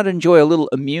 Why not enjoy a little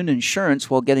immune insurance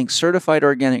while getting certified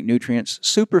organic nutrients,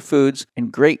 superfoods,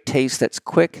 and great taste that's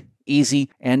quick, easy,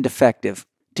 and effective?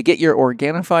 To get your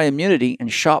Organifi immunity and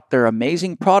shop their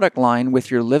amazing product line with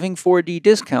your Living 4D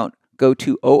discount, go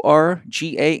to organifi.com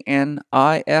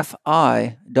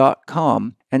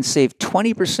and save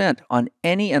 20% on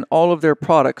any and all of their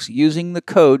products using the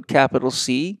code capital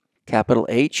C, capital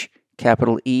H,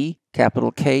 capital E,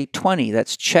 capital K 20.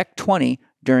 That's Chek 20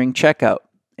 during checkout.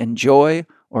 Enjoy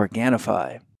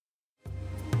Organifi.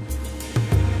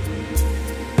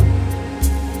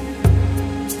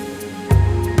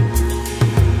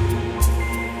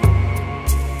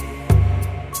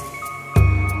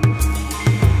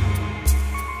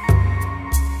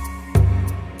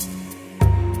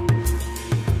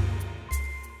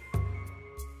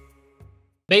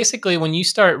 Basically, when you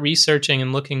start researching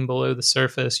and looking below the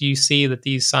surface, you see that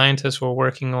these scientists were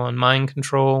working on mind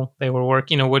control. They were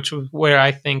working, which was where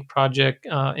I think Project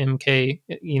MK,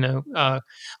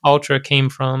 Ultra came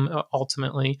from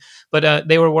ultimately. But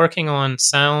they were working on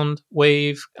sound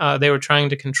wave. They were trying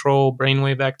to control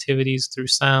brainwave activities through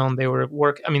sound. They were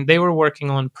working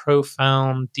on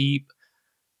profound, deep,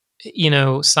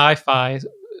 sci-fi,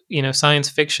 science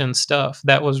fiction stuff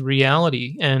that was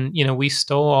reality. And, we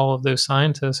stole all of those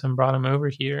scientists and brought them over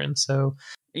here. And so,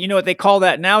 you know what they call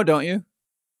that now, don't you?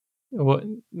 What?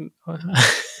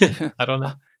 I don't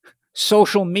know.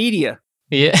 Social media.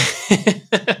 Yeah.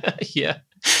 Yeah.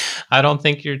 I don't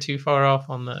think you're too far off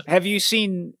on that. Have you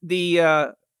seen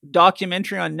the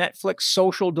documentary on Netflix,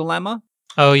 Social Dilemma?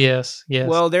 Oh, yes. Yes.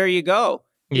 Well, there you go.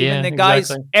 Yeah, even the guys,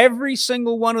 exactly. Every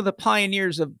single one of the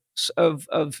pioneers of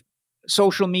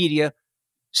social media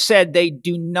said they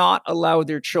do not allow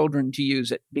their children to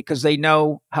use it because they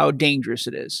know how dangerous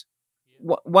it is.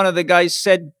 One of the guys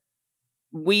said,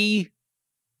 we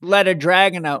let a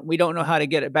dragon out. We don't know how to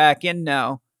get it back in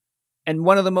now. And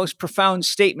one of the most profound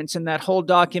statements in that whole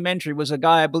documentary was a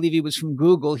guy, I believe he was from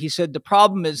Google. He said, the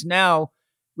problem is now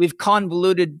we've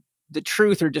convoluted the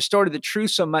truth or distorted the truth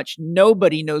so much,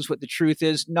 nobody knows what the truth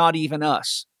is, not even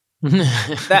us.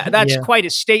 That's quite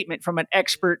a statement from an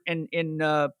expert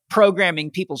in programming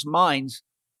people's minds.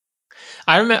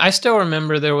 I still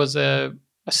remember there was a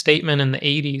statement in the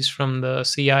 80s from the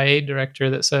CIA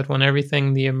director that said, when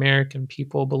everything the American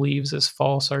people believes is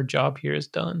false, our job here is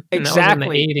done. And exactly. That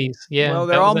was in the 80s. Yeah. Well,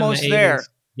 they're almost there.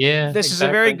 Yeah. This is a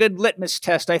very good litmus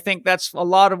test. I think that's a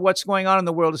lot of what's going on in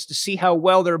the world, is to see how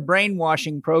well their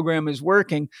brainwashing program is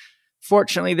working.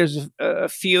 Fortunately, there's a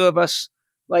few of us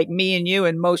like me and you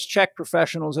and most Chek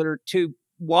professionals that are too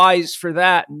wise for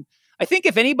that. And I think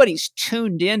if anybody's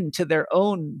tuned in to their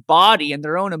own body and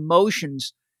their own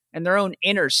emotions and their own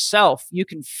inner self, you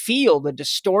can feel the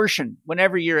distortion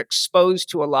whenever you're exposed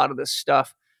to a lot of this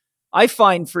stuff. I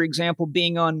find, for example,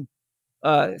 being on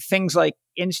things like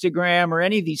Instagram or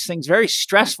any of these things very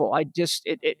stressful.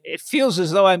 It feels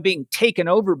as though I'm being taken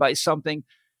over by something.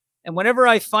 And whenever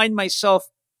I find myself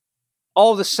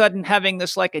all of a sudden having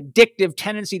this like addictive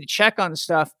tendency to check on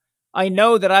stuff, I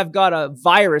know that I've got a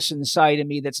virus inside of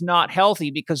me that's not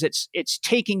healthy, because it's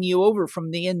taking you over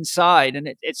from the inside,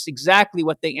 and it's exactly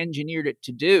what they engineered it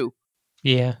to do.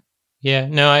 Yeah. Yeah.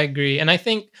 No, I agree. And I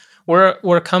think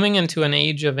we're coming into an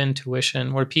age of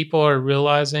intuition where people are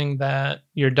realizing that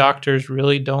your doctors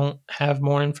really don't have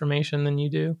more information than you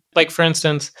do. Like, for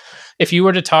instance, if you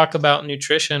were to talk about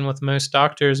nutrition with most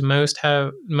doctors,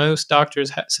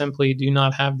 simply do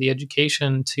not have the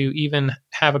education to even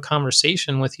have a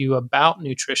conversation with you about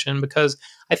nutrition. Because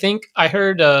I think I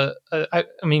heard,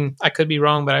 I could be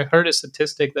wrong, but I heard a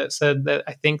statistic that said that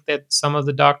I think that some of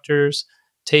the doctors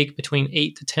take between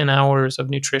 8 to 10 hours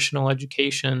of nutritional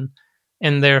education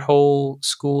in their whole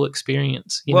school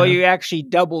experience. You actually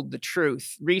doubled the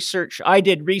truth. I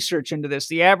did research into this.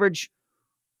 The average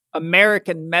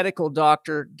American medical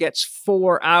doctor gets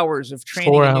 4 hours of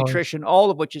training in nutrition,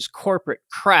 all of which is corporate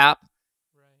crap.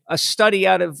 Right. A study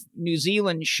out of New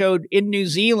Zealand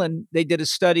they did a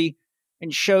study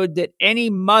and showed that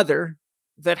any mother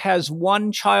that has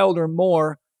one child or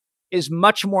more is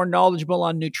much more knowledgeable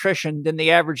on nutrition than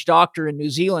the average doctor in New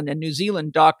Zealand. And New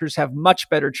Zealand doctors have much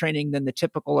better training than the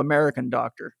typical American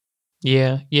doctor.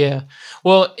 Yeah, yeah.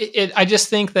 Well, I just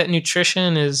think that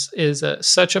nutrition is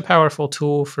such a powerful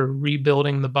tool for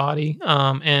rebuilding the body,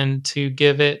 and to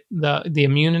give it the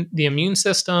immune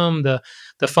system, the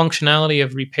functionality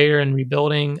of repair and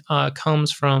rebuilding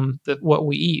comes from what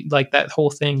we eat. Like that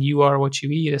whole thing, "You are what you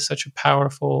eat," is such a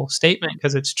powerful statement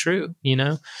because it's true,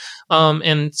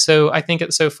 And so I think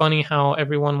it's so funny how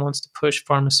everyone wants to push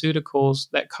pharmaceuticals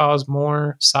that cause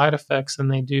more side effects than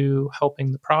they do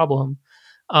helping the problem.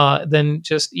 Than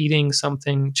just eating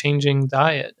something, changing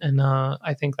diet. And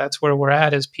I think that's where we're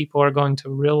at, is people are going to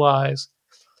realize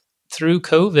through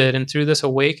COVID and through this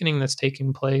awakening that's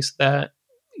taking place that,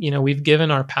 we've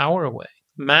given our power away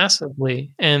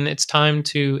massively, and it's time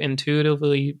to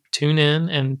intuitively tune in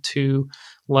and to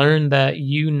learn that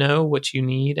you know what you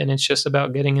need, and it's just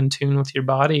about getting in tune with your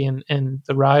body, and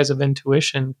the rise of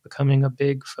intuition becoming a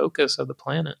big focus of the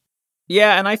planet.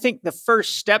 Yeah, and I think the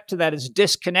first step to that is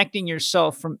disconnecting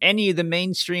yourself from any of the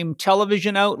mainstream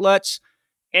television outlets,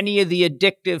 any of the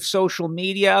addictive social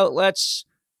media outlets,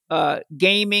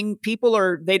 gaming.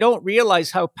 They don't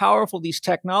realize how powerful these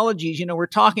technologies, we're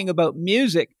talking about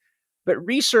music, but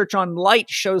research on light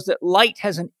shows that light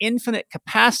has an infinite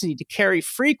capacity to carry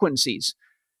frequencies.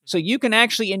 So you can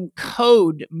actually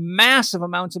encode massive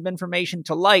amounts of information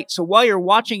to light. So while you're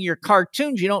watching your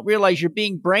cartoons, you don't realize you're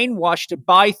being brainwashed to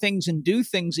buy things and do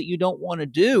things that you don't want to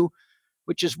do,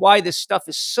 which is why this stuff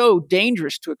is so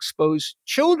dangerous to expose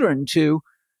children to.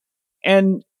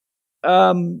 And,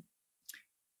 there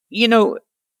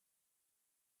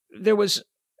was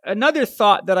another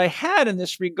thought that I had in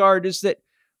this regard is that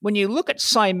when you look at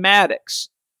cymatics,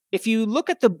 if you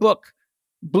look at the book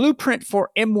Blueprint for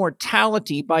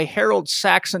Immortality by Harold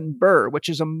Saxon Burr, which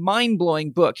is a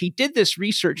mind-blowing book. He did this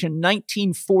research in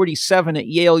 1947 at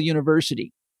Yale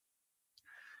University.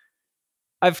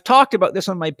 I've talked about this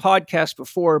on my podcast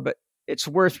before, but it's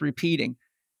worth repeating.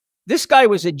 This guy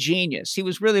was a genius. He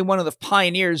was really one of the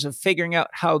pioneers of figuring out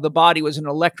how the body was an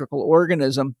electrical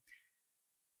organism.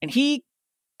 And he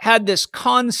had this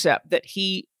concept that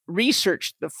he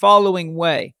researched the following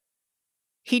way.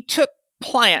 He took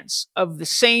plants of the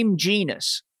same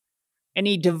genus, and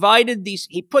he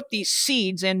put these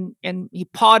seeds in, and he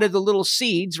potted the little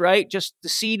seeds, right? Just the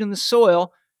seed in the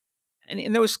soil.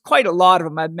 And there was quite a lot of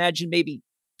them. I imagine maybe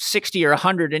 60 or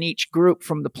 100 in each group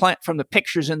from the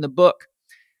pictures in the book.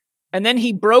 And then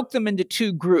he broke them into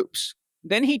two groups.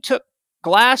 Then he took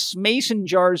glass mason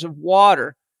jars of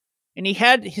water, and he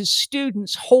had his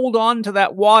students hold on to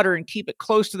that water and keep it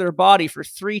close to their body for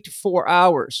 3 to 4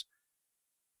 hours.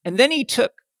 And then he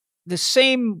took the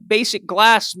same basic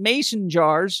glass mason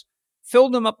jars,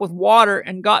 filled them up with water,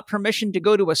 and got permission to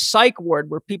go to a psych ward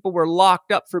where people were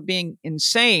locked up for being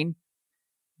insane.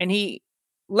 And he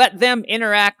let them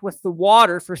interact with the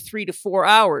water for 3 to 4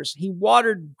 hours. He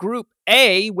watered group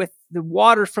A with the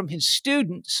water from his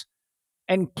students,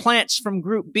 and plants from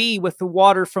group B with the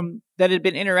water that had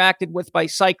been interacted with by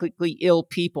psychically ill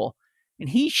people. And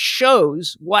he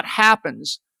shows what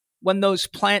happens when those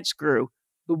plants grew.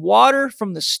 The water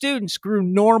from the students grew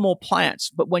normal plants,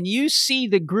 but when you see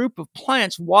the group of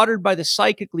plants watered by the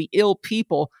psychically ill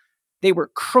people, they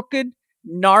were crooked,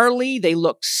 gnarly, they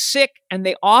looked sick, and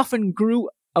they often grew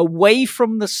away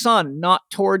from the sun, not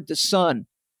toward the sun.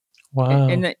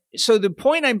 Wow. So the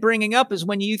point I'm bringing up is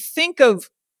when you think of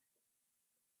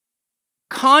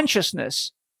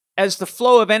consciousness as the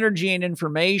flow of energy and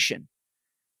information,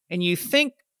 and you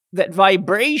think that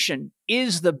vibration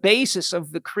is the basis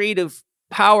of the creative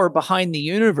power behind the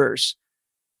universe,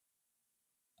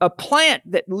 a plant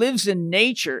that lives in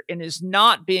nature and is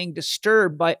not being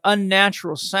disturbed by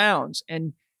unnatural sounds,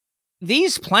 and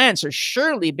these plants are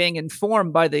surely being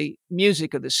informed by the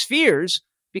music of the spheres,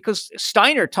 because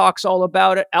Steiner talks all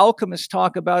about it, alchemists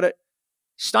talk about it.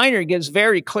 Steiner gives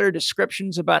very clear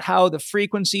descriptions about how the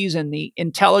frequencies and the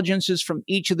intelligences from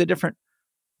each of the different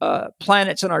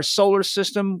planets in our solar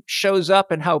system shows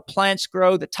up, and how plants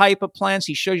grow, the type of plants.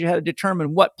 He shows you how to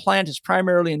determine what plant is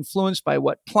primarily influenced by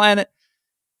what planet.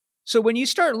 So when you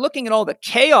start looking at all the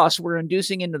chaos we're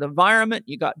inducing into the environment,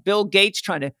 you got Bill Gates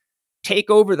trying to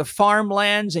take over the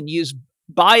farmlands and use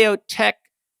biotech,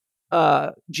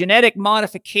 genetic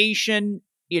modification.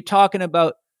 You're talking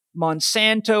about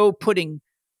Monsanto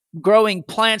growing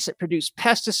plants that produce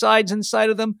pesticides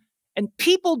inside of them. And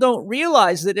people don't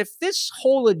realize that if this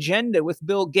whole agenda with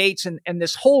Bill Gates and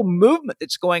this whole movement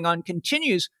that's going on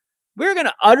continues, we're going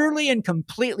to utterly and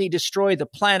completely destroy the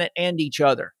planet and each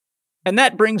other. And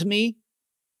that brings me,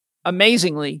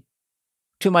 amazingly,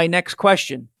 to my next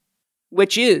question,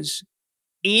 which is,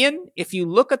 Ian, if you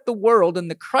look at the world and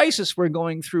the crisis we're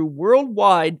going through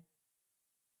worldwide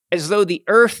as though the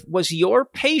earth was your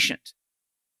patient,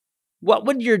 what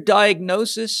would your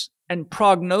diagnosis and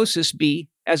prognosis be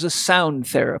as a sound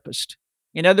therapist?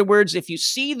 In other words, if you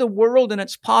see the world and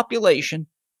its population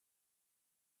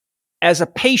as a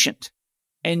patient,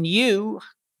 and you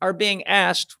are being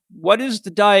asked, what is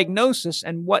the diagnosis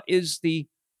and what is the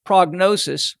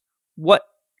prognosis? What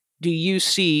do you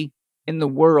see in the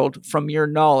world from your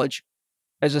knowledge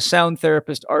as a sound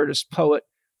therapist, artist, poet,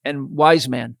 and wise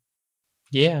man?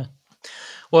 Yeah.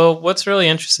 Well, what's really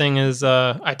interesting is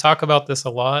I talk about this a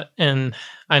lot, and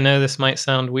I know this might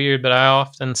sound weird, but I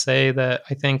often say that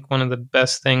I think one of the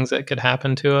best things that could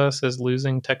happen to us is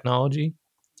losing technology.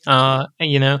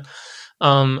 You know,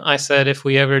 I said if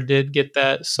we ever did get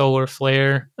that solar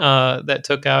flare that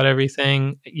took out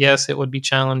everything, yes, it would be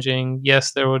challenging.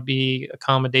 Yes, there would be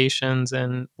accommodations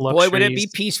and Boy, would it be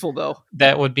luxuries peaceful, though.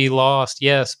 that would be lost.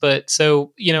 Yes, but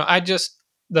so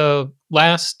the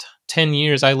last 10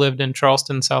 years I lived in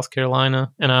Charleston, South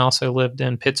Carolina, and I also lived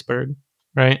in Pittsburgh,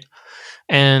 right?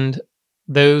 And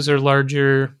those are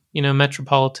larger,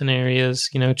 metropolitan areas.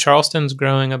 Charleston's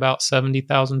growing about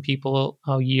 70,000 people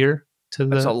a year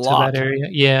That's a to that lot. area.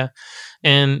 Yeah.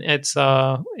 And it's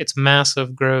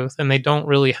massive growth, and they don't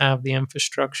really have the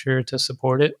infrastructure to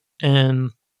support it.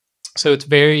 And so it's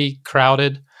very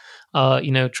crowded,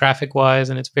 traffic wise,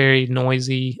 and it's very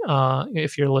noisy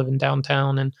if you're living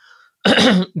downtown. And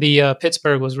the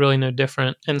Pittsburgh was really no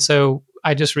different. And so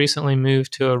I just recently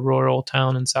moved to a rural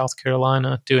town in South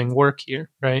Carolina doing work here,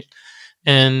 right?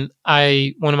 And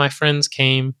one of my friends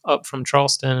came up from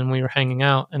Charleston, and we were hanging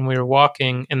out, and we were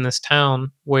walking in this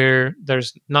town where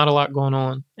there's not a lot going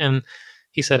on. And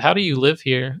he said, "How do you live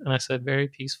here?" And I said, "Very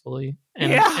peacefully."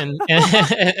 Yeah.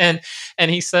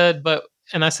 And he said,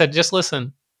 and I said, "Just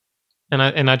listen."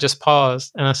 And I just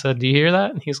paused, and I said, "Do you hear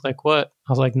that?" And he's like, "What?"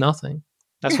 I was like, "Nothing."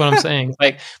 That's what I'm saying.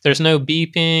 Like, there's no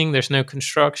beeping, there's no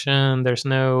construction, there's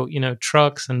no,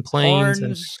 trucks and planes and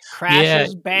Horns, yeah,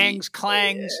 crashes, bangs,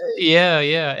 clangs. yeah.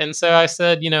 And so I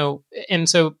said, and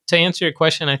so to answer your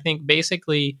question, I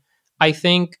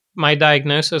think my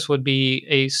diagnosis would be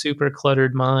a super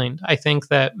cluttered mind. I think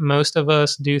that most of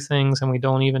us do things and we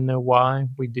don't even know why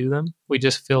we do them. We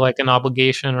just feel like an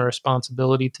obligation or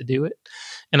responsibility to do it.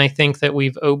 And I think that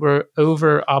we've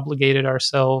over obligated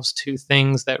ourselves to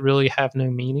things that really have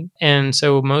no meaning. And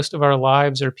so most of our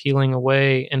lives are peeling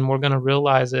away, and we're going to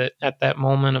realize it at that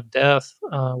moment of death.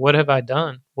 What have I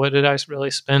done? What did I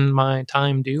really spend my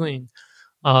time doing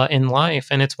in life?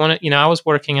 And it's I was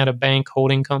working at a bank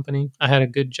holding company. I had a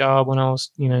good job when I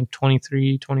was,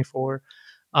 23, 24.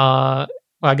 Well,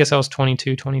 I guess I was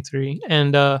 22, 23.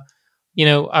 And,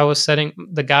 I was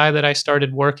the guy that I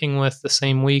started working with the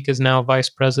same week is now vice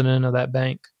president of that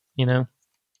bank, you know.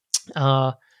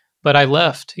 Uh, but I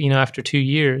left, after 2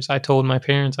 years. I told my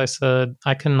parents, I said,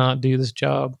 I cannot do this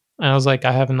job. And I was like,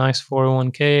 I have a nice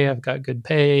 401k, I've got good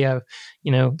pay,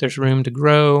 there's room to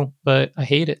grow, but I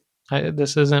hate it.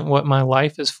 This isn't what my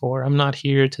life is for. I'm not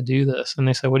here to do this. And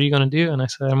they said, what are you going to do? And I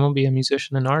said, I'm going to be a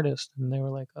musician and artist. And they were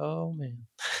like, oh, man.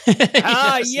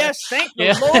 Yes. Thank the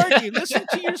Yeah. Lord. You listen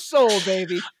to your soul,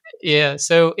 baby. Yeah.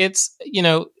 So it's,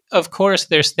 of course,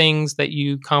 there's things that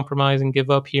you compromise and give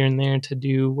up here and there to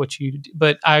do what you do,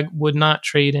 but I would not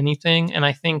trade anything. And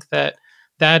I think that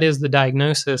is the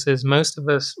diagnosis, is most of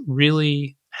us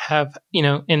really have,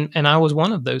 and I was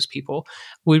one of those people.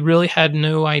 We really had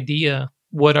no idea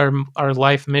what our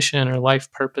life mission or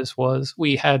life purpose was.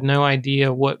 We had no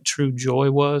idea what true joy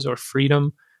was or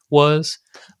freedom was.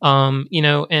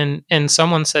 And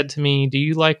someone said to me, do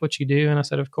you like what you do? And I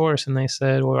said, of course. And they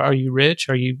said, well, are you rich?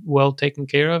 Are you well taken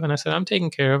care of? And I said, I'm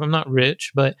taken care of. I'm not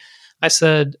rich, but I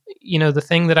said, the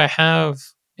thing that I have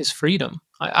is freedom.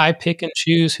 I pick and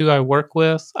choose who I work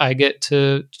with. I get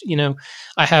to,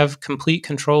 I have complete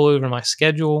control over my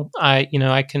schedule.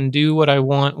 I can do what I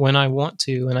want when I want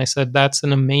to. And I said, that's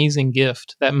an amazing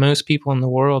gift that most people in the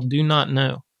world do not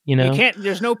know,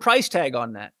 There's no price tag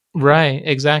on that. Right,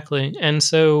 exactly. And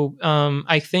so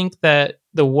I think that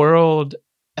the world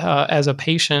as a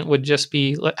patient would just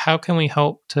be, how can we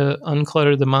help to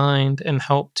unclutter the mind and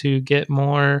help to get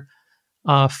more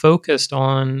focused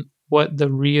on what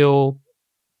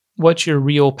your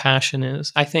real passion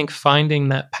is. I think finding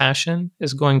that passion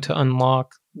is going to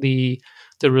unlock the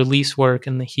release work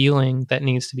and the healing that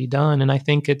needs to be done. And I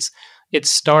think it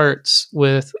starts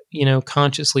with,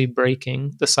 consciously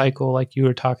breaking the cycle, like you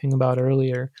were talking about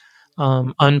earlier,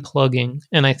 unplugging.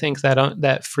 And I think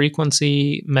that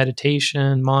frequency,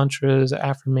 meditation, mantras,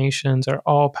 affirmations are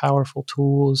all powerful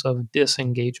tools of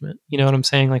disengagement. You know what I'm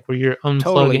saying? Like, where you're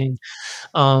unplugging.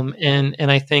 Totally.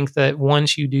 And I think that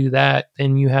once you do that,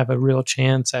 then you have a real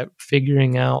chance at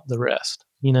figuring out the rest,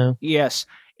 Yes.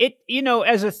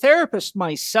 As a therapist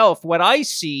myself, what I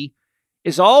see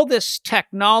is all this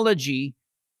technology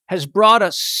has brought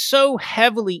us so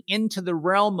heavily into the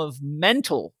realm of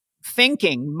mental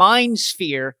thinking, mind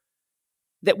sphere,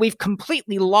 that we've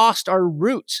completely lost our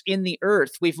roots in the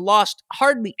earth. We've lost,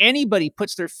 hardly anybody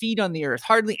puts their feet on the earth.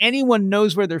 Hardly anyone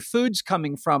knows where their food's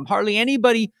coming from. Hardly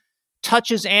anybody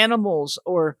touches animals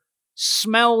or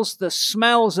smells the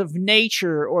smells of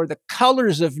nature or the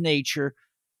colors of nature.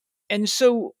 And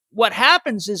so what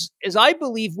happens is I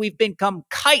believe we've become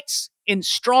kites in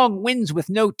strong winds with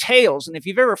no tails. And if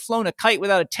you've ever flown a kite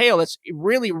without a tail, it's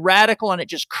really radical and it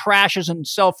just crashes and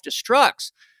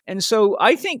self-destructs. And so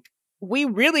I think we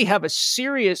really have a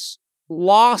serious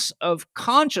loss of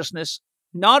consciousness,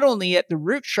 not only at the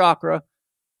root chakra,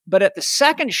 but at the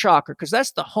second chakra, because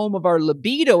that's the home of our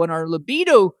libido. And our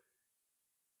libido,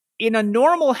 in a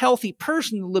normal, healthy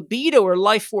person, libido or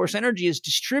life force energy is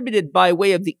distributed by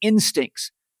way of the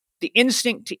instincts. The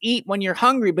instinct to eat when you're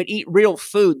hungry, but eat real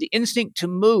food. The instinct to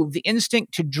move, the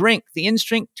instinct to drink, the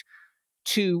instinct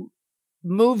to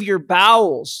move your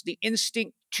bowels, the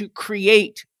instinct to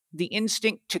create, the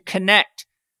instinct to connect.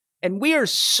 And we are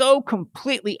so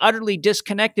completely, utterly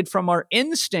disconnected from our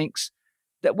instincts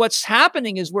that what's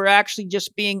happening is we're actually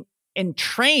just being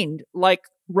entrained like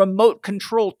remote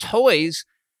control toys.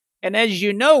 And as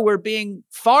you know, we're being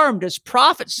farmed as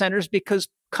profit centers because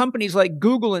companies like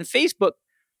Google and Facebook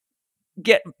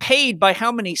get paid by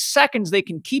how many seconds they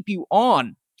can keep you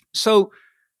on. So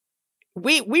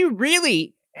we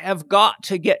really have got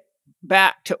to get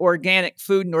back to organic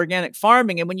food and organic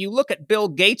farming. And when you look at Bill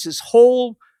Gates's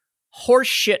whole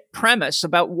horseshit premise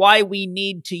about why we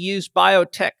need to use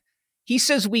biotech, he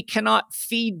says we cannot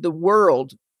feed the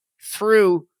world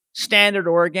through standard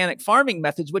organic farming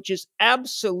methods, which is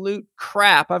absolute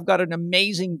crap. I've got an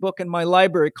amazing book in my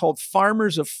library called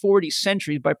Farmers of 40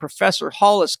 Centuries by Professor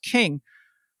Hollis King,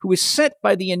 who was sent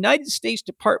by the United States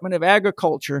Department of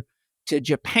Agriculture to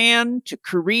Japan, to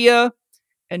Korea,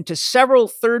 and to several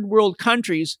third world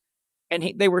countries.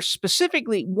 And they were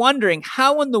specifically wondering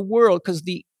how in the world, because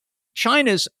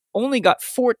China's only got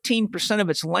 14% of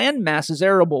its land mass as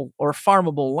arable or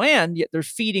farmable land, yet they're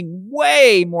feeding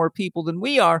way more people than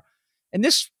we are. And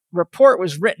this report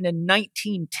was written in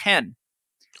 1910.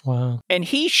 Wow. And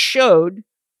he showed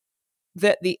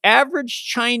that the average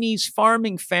Chinese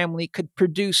farming family could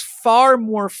produce far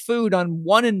more food on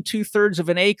 1 2/3 of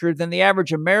an acre than the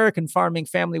average American farming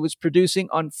family was producing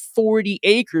on 40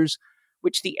 acres,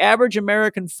 which the average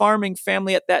American farming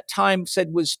family at that time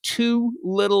said was too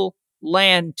little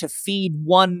land to feed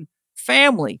one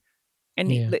family.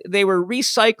 And they were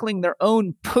recycling their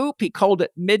own poop. He called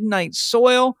it midnight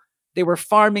soil. They were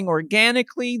farming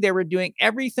organically. They were doing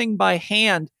everything by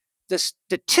hand. The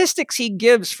statistics he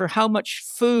gives for how much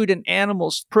food and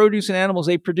animals, produce and animals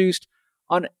they produced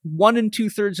on 1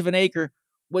 2/3 of an acre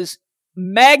was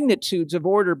magnitudes of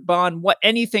order beyond what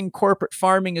anything corporate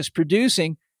farming is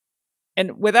producing.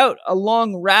 And without a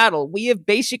long rattle, we have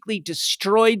basically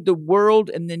destroyed the world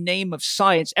in the name of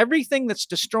science. Everything that's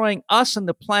destroying us and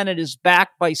the planet is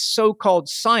backed by so-called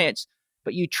science.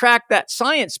 But you track that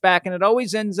science back, and it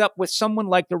always ends up with someone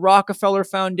like the Rockefeller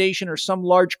Foundation or some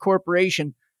large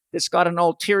corporation that's got an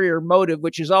ulterior motive,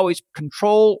 which is always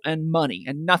control and money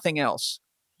and nothing else.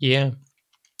 Yeah.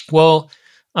 Well,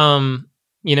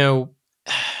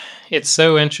 it's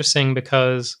so interesting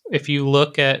because if you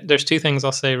look at, there's two things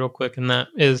I'll say real quick, and that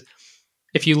is,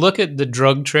 if you look at the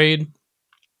drug trade,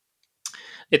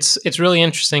 it's really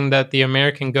interesting that the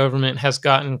American government has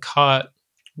gotten caught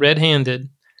red-handed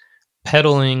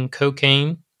peddling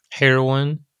cocaine,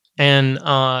 heroin, and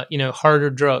harder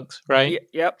drugs, right?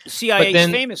 Yep. CIA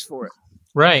is famous for it.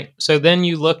 Right. So then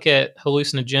you look at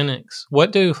hallucinogenics.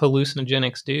 What do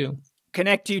hallucinogenics do?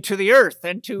 Connect you to the earth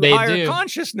and to higher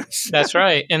consciousness. That's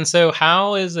right. And so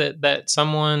how is it that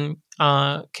someone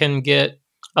can get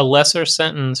a lesser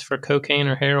sentence for cocaine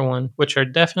or heroin, which are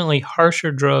definitely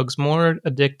harsher drugs, more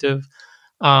addictive,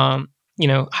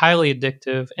 highly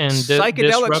addictive, and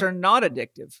psychedelics are not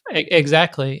addictive.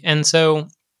 Exactly. And so,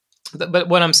 but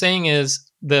what I'm saying is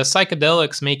the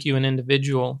psychedelics make you an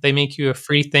individual. They make you a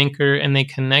free thinker, and they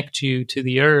connect you to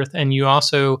the earth. And you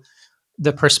also,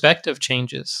 the perspective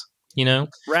changes.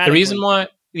 Radically.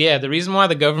 The reason why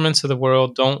the governments of the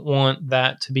world don't want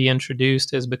that to be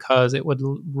introduced is because it would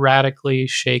radically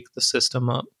shake the system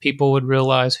up. People would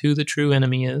realize who the true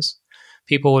enemy is.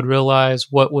 People would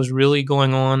realize what was really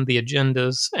going on, the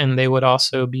agendas, and they would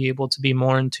also be able to be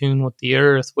more in tune with the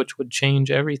earth, which would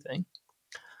change everything.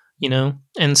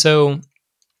 And so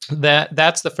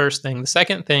that's the first thing. The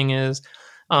second thing is,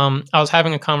 I was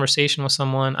having a conversation with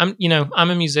someone. I'm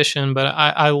a musician, but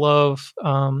I love,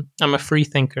 I'm a free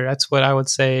thinker. That's what I would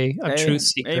say, a truth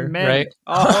seeker, amen. Right?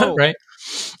 Oh. Right.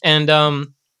 And,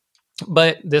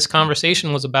 but this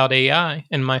conversation was about AI,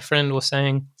 and my friend was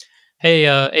saying, hey,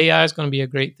 AI is going to be a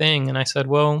great thing. And I said,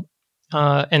 well,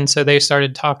 and so they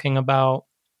started talking about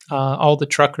all the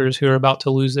truckers who are about to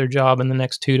lose their job in the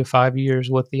next 2 to 5 years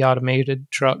with the automated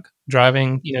truck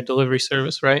driving, delivery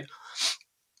service, right?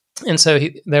 And so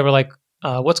they were like,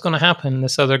 what's going to happen?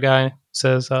 This other guy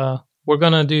says, we're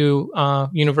going to do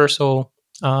universal,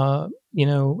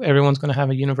 everyone's going to have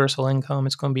a universal income.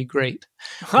 It's going to be great.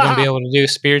 We're going to be able to do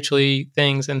spiritually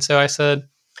things. And so I said,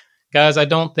 guys, I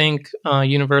don't think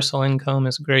universal income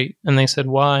is great. And they said,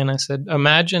 why? And I said,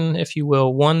 imagine, if you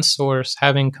will, one source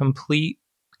having complete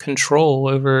control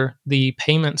over the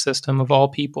payment system of all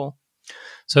people.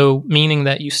 So meaning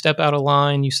that you step out of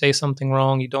line, you say something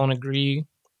wrong, you don't agree.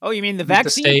 Oh, you mean the with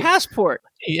vaccine passport?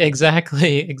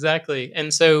 Exactly.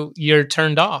 And so you're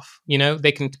turned off.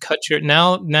 They can cut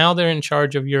now they're in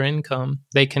charge of your income.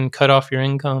 They can cut off your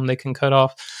income. They can cut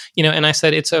off, and I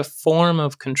said it's a form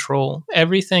of control.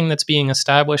 Everything that's being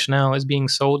established now is being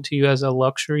sold to you as a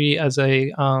luxury, as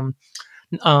a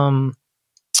to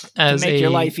make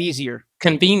your life easier.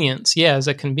 Convenience. Yeah, as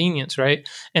a convenience, right?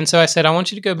 And so I said, I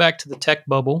want you to go back to the tech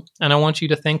bubble, and I want you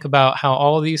to think about how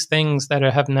all these things that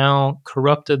have now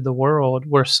corrupted the world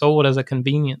were sold as a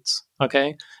convenience,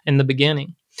 okay, in the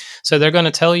beginning. So they're going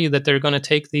to tell you that they're going to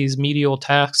take these medial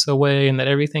tasks away and that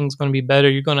everything's going to be better.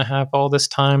 You're going to have all this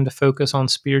time to focus on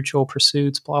spiritual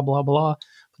pursuits, blah, blah, blah.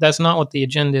 But that's not what the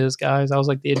agenda is, guys. I was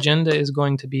like, the agenda is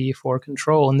going to be for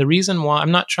control. And the reason why,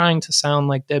 I'm not trying to sound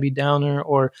like Debbie Downer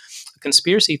or a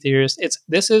conspiracy theorist.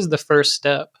 This is the first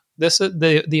step. This is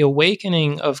the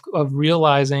awakening of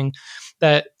realizing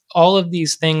that all of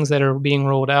these things that are being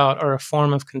rolled out are a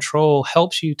form of control,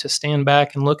 helps you to stand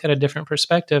back and look at a different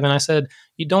perspective. And I said,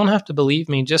 you don't have to believe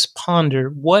me. Just ponder,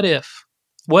 what if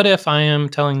I am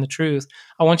telling the truth?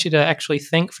 I want you to actually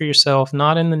think for yourself,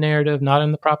 not in the narrative, not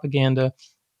in the propaganda,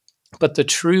 but the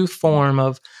true form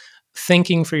of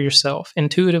thinking for yourself,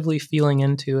 intuitively feeling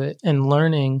into it and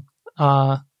learning,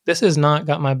 this has not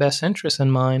got my best interest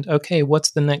in mind. Okay,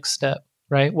 what's the next step?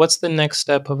 Right? What's the next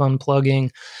step of unplugging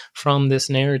from this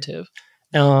narrative?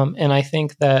 And I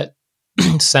think that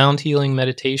sound healing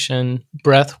meditation,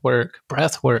 breath work,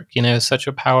 is such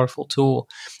a powerful tool.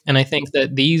 And I think that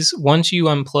once you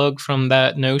unplug from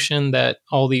that notion that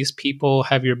all these people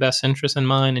have your best interest in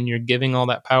mind and you're giving all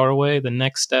that power away, the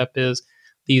next step is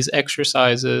these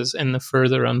exercises and the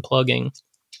further unplugging,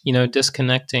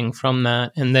 disconnecting from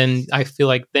that. And then I feel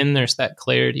like then there's that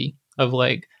clarity of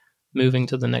like moving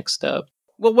to the next step.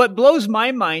 Well, what blows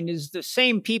my mind is the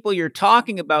same people you're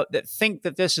talking about that think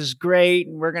that this is great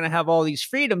and we're going to have all these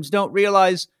freedoms don't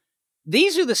realize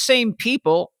these are the same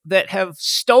people that have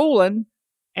stolen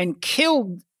and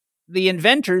killed the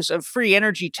inventors of free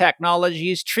energy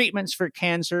technologies, treatments for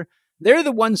cancer. They're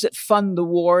the ones that fund the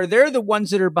war. They're the ones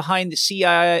that are behind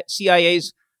the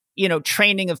CIA's,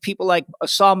 training of people like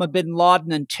Osama bin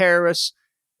Laden and terrorists.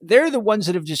 They're the ones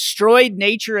that have destroyed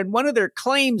nature. And one of their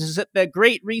claims is that the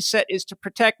Great Reset is to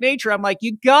protect nature. I'm like,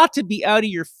 you got to be out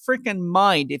of your freaking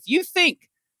mind. If you think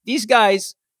these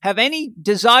guys have any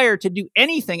desire to do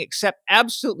anything except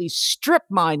absolutely strip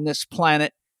mine this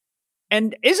planet.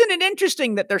 And isn't it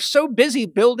interesting that they're so busy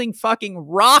building fucking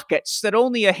rockets that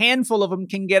only a handful of them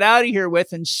can get out of here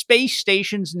with, and space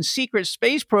stations and secret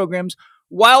space programs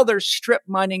while they're strip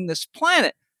mining this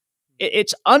planet?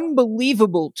 It's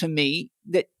unbelievable to me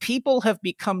that people have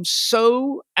become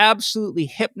so absolutely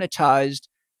hypnotized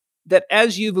that,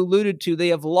 as you've alluded to, they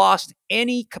have lost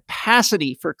any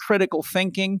capacity for critical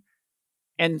thinking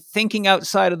and thinking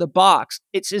outside of the box.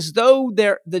 It's as though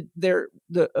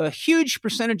a huge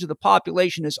percentage of the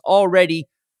population has already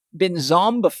been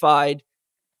zombified.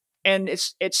 And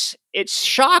it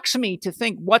shocks me to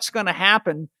think what's going to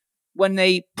happen when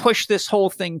they push this whole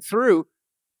thing through.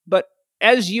 But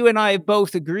as you and I have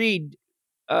both agreed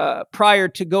prior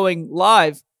to going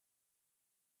live,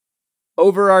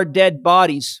 over our dead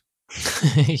bodies.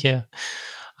 Yeah,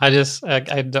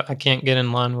 I can't get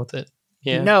in line with it.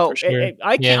 Yeah, no, for sure.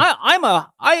 I can't.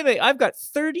 I've got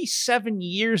 37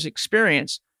 years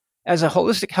experience as a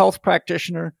holistic health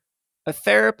practitioner, a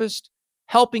therapist,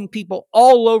 helping people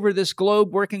all over this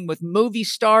globe, working with movie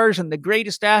stars and the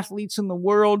greatest athletes in the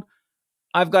world.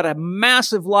 I've got a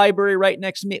massive library right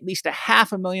next to me, at least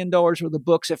 $500,000 worth of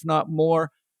books, if not more.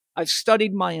 I've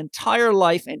studied my entire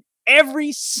life, and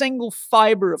every single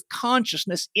fiber of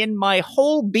consciousness in my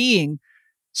whole being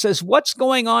says what's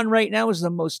going on right now is the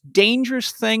most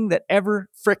dangerous thing that ever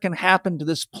frickin' happened to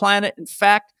this planet. In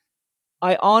fact,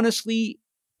 I honestly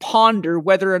ponder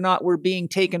whether or not we're being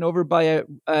taken over by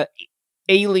a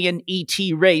alien ET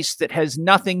race that has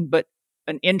nothing but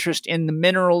an interest in the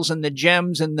minerals and the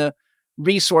gems and the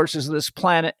resources of this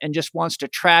planet and just wants to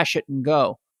trash it and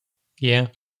go. Yeah.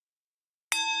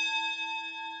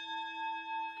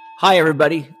 Hi,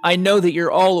 everybody. I know that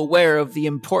you're all aware of the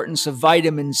importance of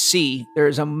vitamin C. There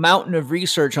is a mountain of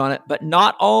research on it, but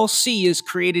not all C is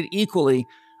created equally.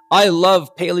 I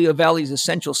love Paleo Valley's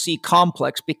Essential C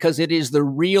Complex because it is the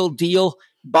real deal,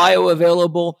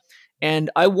 bioavailable,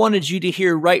 and I wanted you to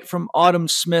hear right from Autumn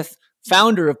Smith,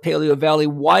 founder of Paleo Valley,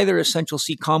 why their Essential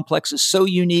C complex is so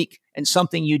unique and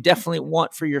something you definitely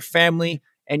want for your family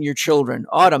and your children.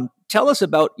 Autumn, tell us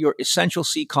about your Essential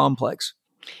C complex.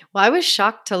 Well, I was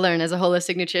shocked to learn as a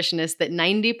holistic nutritionist that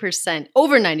 90%,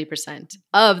 over 90%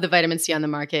 of the vitamin C on the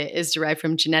market is derived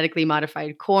from genetically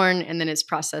modified corn, and then it's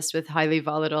processed with highly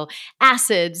volatile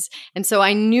acids. And so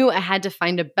I knew I had to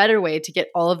find a better way to get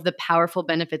all of the powerful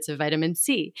benefits of vitamin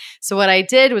C. So what I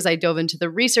did was I dove into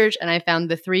the research and I found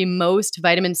the 3 most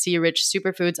vitamin C rich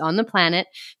superfoods on the planet.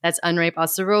 That's unripe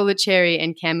acerola cherry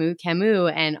and camu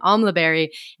camu and amla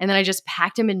berry. And then I just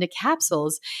packed them into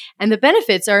capsules. And the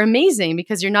benefits are amazing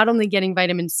because you're not only getting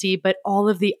vitamin C, but all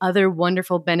of the other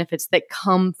wonderful benefits that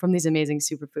come from these amazing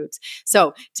superfoods.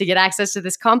 So to get access to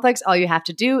this complex, all you have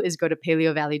to do is go to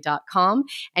paleovalley.com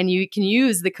and you can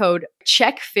use the code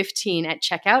CHEK15 at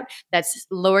checkout. That's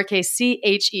lowercase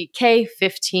CHEK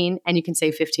 15, and you can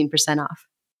save 15% off.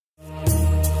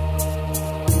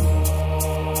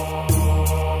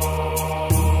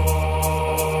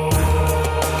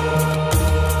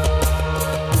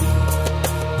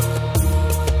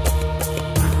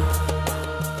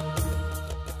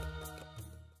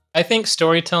 I think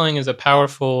storytelling is a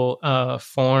powerful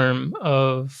form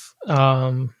of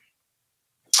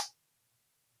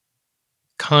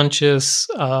conscious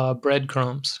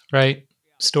breadcrumbs, right?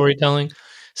 Storytelling.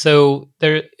 So,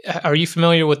 are you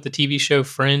familiar with the TV show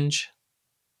Fringe?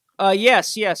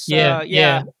 Yes.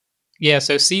 Yeah.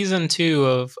 So season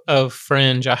 2 of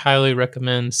Fringe, I highly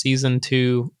recommend season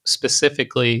 2,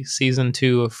 specifically season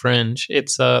 2 of Fringe.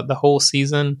 It's the whole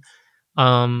season.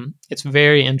 It's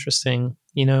very interesting,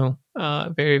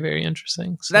 very, very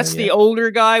interesting. So that's the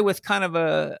older guy with kind of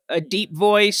a deep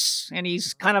voice, and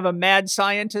he's kind of a mad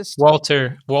scientist.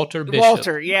 Walter Bishop.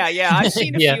 Walter, yeah. I've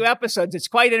seen a few episodes. It's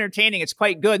quite entertaining. It's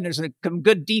quite good, and there's some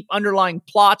good, deep underlying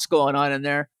plots going on in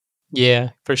there.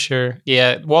 Yeah, for sure.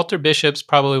 Yeah, Walter Bishop's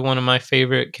probably one of my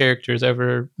favorite characters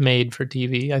ever made for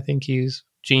TV. I think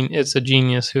it's a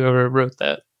genius whoever wrote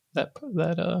that up.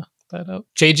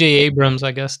 J.J. Abrams,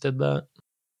 I guess, did that.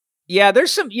 Yeah,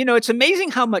 there's some, it's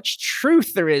amazing how much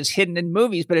truth there is hidden in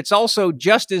movies, but it's also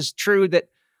just as true that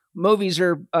movies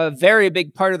are a very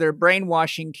big part of their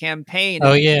brainwashing campaign.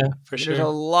 Oh, yeah, for sure. There's a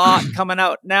lot coming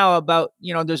out now about,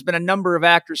 there's been a number of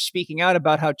actors speaking out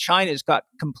about how China's got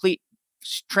complete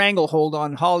stranglehold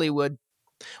on Hollywood.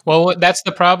 Well, that's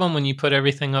the problem when you put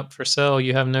everything up for sale.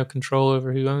 You have no control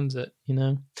over who owns it.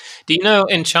 Do you know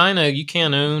in China you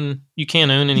can't own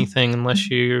anything unless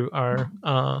you are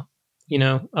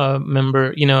a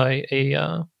member,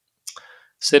 a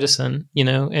citizen.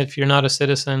 If you're not a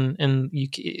citizen, and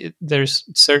there's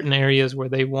certain areas where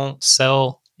they won't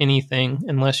sell anything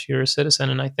unless you're a citizen.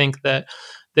 And I think that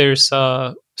there's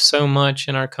so much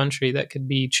in our country that could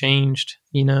be changed.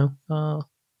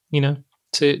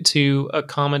 To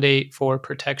accommodate for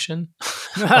protection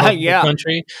of the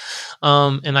country.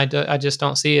 And I just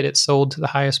don't see it. It's sold to the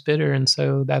highest bidder. And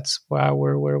so that's why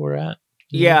we're where we're at.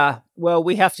 Yeah. Well,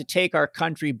 we have to take our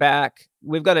country back.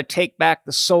 We've got to take back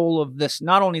the soul of this,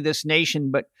 not only this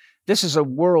nation, but this is a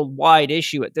worldwide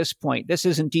issue at this point. This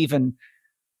isn't even,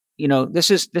 this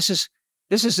is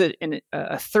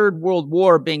a third world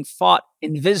war being fought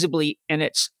invisibly, and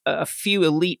it's a few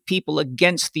elite people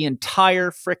against the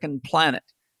entire frickin' planet.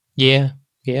 Yeah,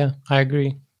 I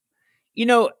agree.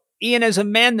 Ian, as a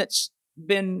man that's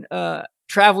been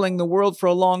traveling the world for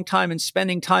a long time and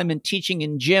spending time and teaching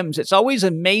in gyms, it's always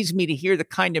amazed me to hear the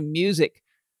kind of music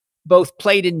both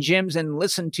played in gyms and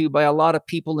listened to by a lot of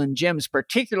people in gyms,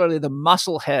 particularly the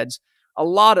muscle heads. A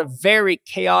lot of very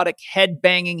chaotic,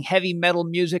 head-banging, heavy metal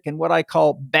music and what I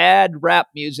call bad rap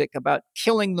music about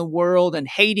killing the world and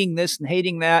hating this and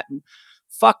hating that and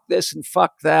fuck this and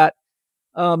fuck that.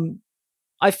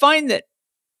 I find that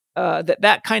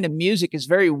that kind of music is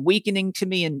very weakening to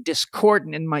me and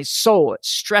discordant in my soul. It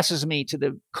stresses me to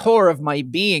the core of my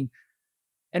being.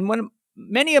 And when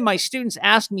many of my students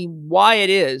ask me why it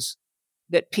is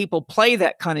that people play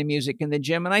that kind of music in the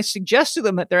gym, and I suggest to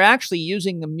them that they're actually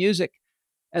using the music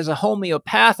as a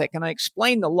homeopathic, and I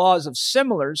explain the laws of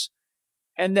similars,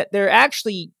 and that they're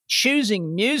actually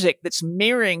choosing music that's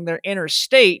mirroring their inner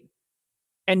state.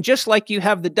 And just like you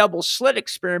have the double slit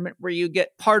experiment where you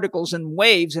get particles and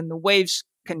the waves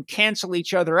can cancel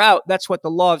each other out, that's what the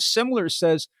law of similars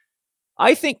says.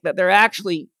 I think that they're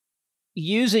actually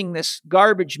using this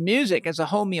garbage music as a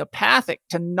homeopathic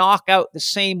to knock out the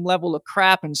same level of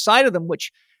crap inside of them,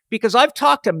 because I've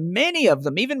talked to many of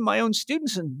them, even my own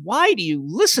students, and why do you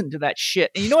listen to that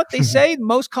shit? And you know what they say? The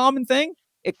most common thing?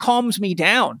 It calms me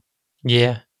down.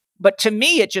 Yeah. But to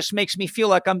me, it just makes me feel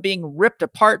like I'm being ripped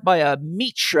apart by a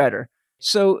meat shredder.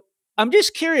 So I'm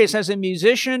just curious, as a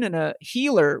musician and a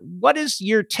healer, what is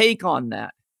your take on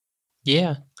that?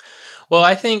 Yeah. Well,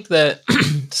 I think that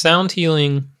sound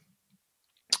healing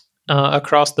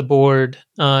across the board,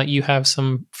 you have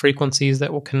some frequencies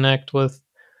that will connect with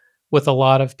a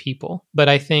lot of people. But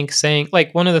I think saying,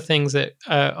 like, one of the things that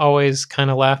I always kind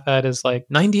of laugh at is like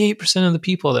 98% of the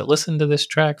people that listened to this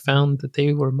track found that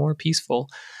they were more peaceful.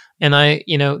 And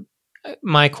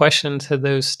my question to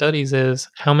those studies is,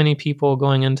 how many people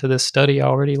going into this study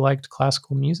already liked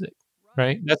classical music?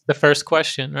 Right? That's the first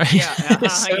question, right? Yeah,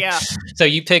 so, yeah. so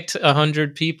you picked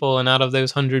 100 people, and out of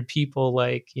those 100 people,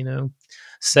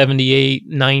 78,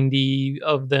 90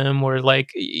 of them were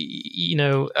like,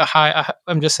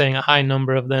 I'm just saying a high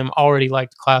number of them already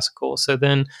liked classical. So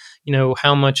then,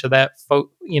 how much of that,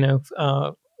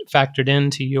 factored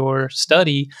into your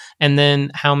study, and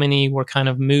then how many were kind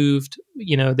of moved,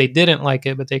 they didn't like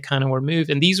it, but they kind of were moved.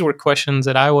 And these were questions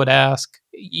that I would ask,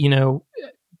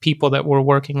 people that we're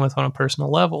working with on a personal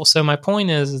level. So my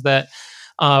point is that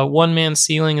one man's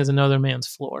ceiling is another man's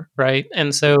floor, right?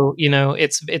 And so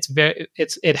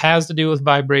it has to do with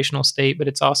vibrational state, but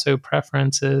it's also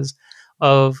preferences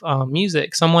of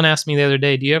music. Someone asked me the other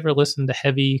day, "Do you ever listen to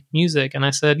heavy music?" And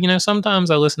I said, sometimes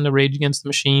I listen to Rage Against the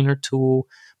Machine or Tool,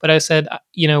 but I said,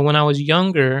 when I was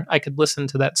younger, I could listen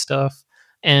to that stuff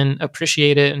and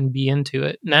appreciate it and be into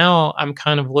it. Now I'm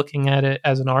kind of looking at it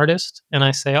as an artist, and I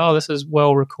say, "Oh, this is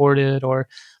well recorded," or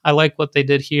 "I like what they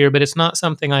did here," but it's not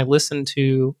something I listen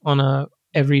to on a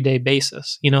everyday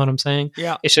basis. You know what I'm saying?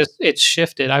 Yeah. It's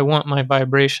shifted. I want my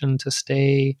vibration to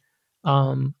stay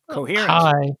Coherent.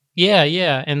 high. Yeah,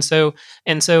 yeah. And so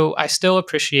I still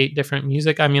appreciate different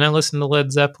music. I mean, I listen to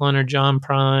Led Zeppelin or John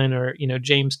Prine or,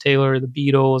 James Taylor or the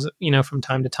Beatles, from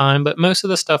time to time, but most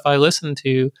of the stuff I listen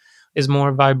to is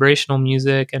more vibrational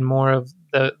music and more of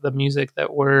the music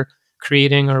that we're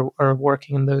creating or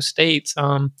working in those states.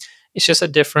 It's just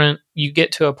you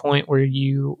get to a point where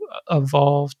you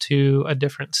evolve to a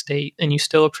different state and you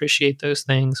still appreciate those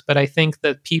things. But I think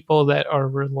that people that are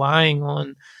relying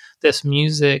on this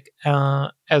music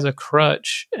as a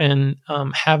crutch and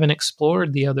haven't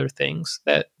explored the other things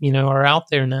that, are out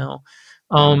there now.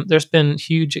 There's been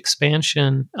huge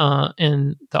expansion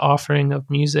in the offering of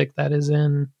music that is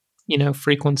in,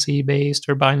 frequency based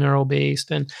or binaural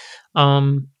based. And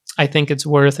I think it's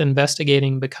worth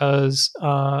investigating because,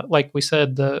 like we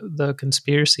said, the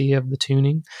conspiracy of the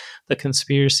tuning, the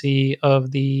conspiracy of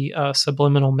the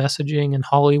subliminal messaging in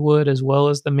Hollywood, as well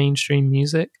as the mainstream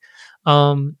music.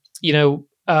 I'll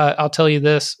tell you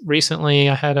this. Recently,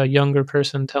 I had a younger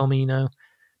person tell me,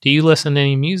 "Do you listen to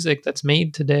any music that's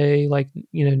made today, like,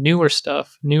 newer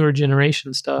stuff, newer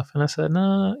generation stuff?" And I said,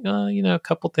 "No, a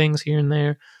couple things here and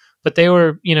there." But they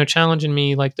were, challenging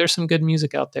me, like, "There's some good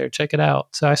music out there. Check it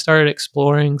out." So I started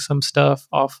exploring some stuff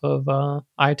off of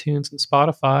iTunes and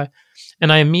Spotify.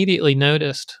 And I immediately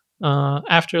noticed,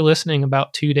 after listening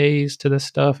about 2 days to this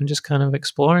stuff and just kind of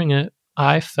exploring it,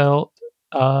 I felt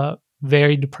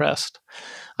very depressed.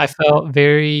 I felt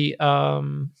very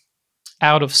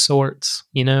out of sorts,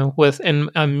 and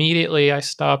immediately I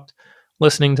stopped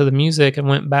listening to the music and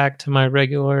went back to my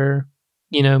regular,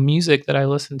 music that I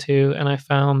listened to. And I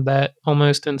found that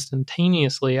almost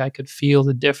instantaneously I could feel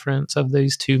the difference of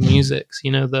these two musics,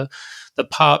 the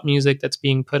pop music that's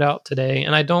being put out today.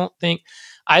 And I don't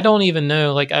even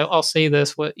know, like, I'll say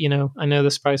this, I know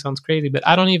this probably sounds crazy, but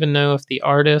I don't even know if the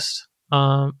artist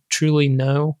truly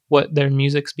know what their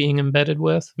music's being embedded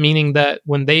with, meaning that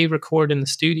when they record in the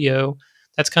studio,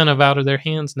 that's kind of out of their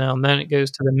hands now. And then it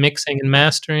goes to the mixing and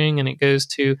mastering, and it goes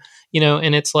to,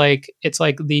 and it's like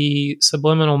the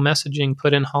subliminal messaging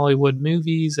put in Hollywood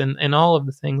movies and all of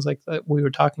the things like that we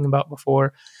were talking about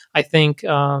before. I think,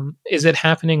 is it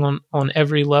happening on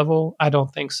every level? I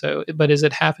don't think so. But is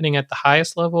it happening at the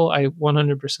highest level? I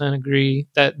 100% agree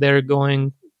that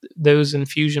those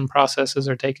infusion processes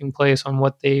are taking place on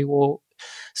what they will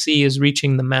see as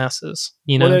reaching the masses.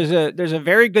 Well, there's a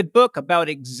very good book about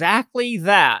exactly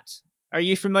that. Are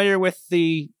you familiar with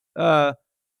the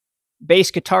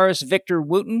bass guitarist Victor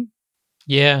Wooten?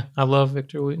 Yeah, I love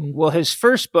Victor Wooten. Well, his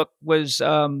first book was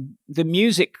The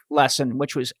Music Lesson,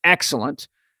 which was excellent.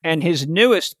 And his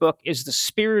newest book is The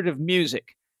Spirit of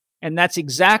Music. And that's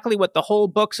exactly what the whole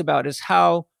book's about, is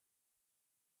how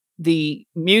the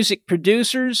music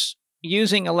producers,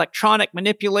 using electronic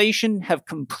manipulation, have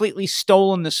completely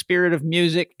stolen the spirit of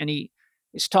music. And he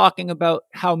is talking about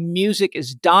how music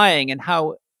is dying and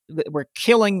how we're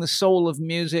killing the soul of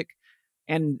music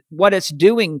and what it's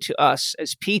doing to us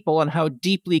as people, and how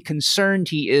deeply concerned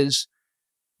he is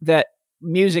that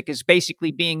music is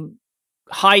basically being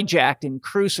hijacked and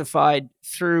crucified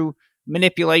through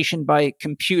manipulation by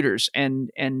computers and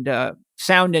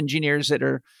sound engineers that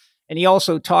are. And he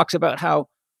also talks about how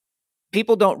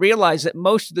people don't realize that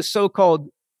most of the so-called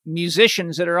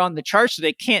musicians that are on the charts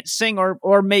today can't sing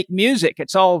or make music.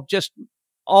 It's all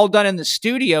done in the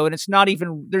studio, and it's not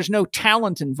even, there's no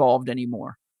talent involved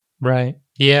anymore. Right.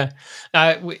 Yeah.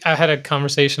 I had a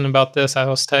conversation about this. I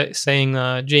was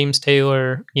saying James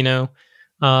Taylor,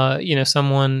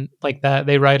 someone like that,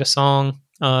 they write a song,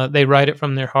 they write it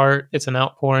from their heart. It's an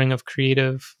outpouring of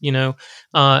creative,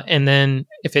 and then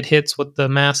if it hits with the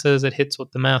masses, it hits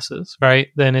with the masses, right?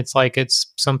 Then it's like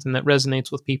it's something that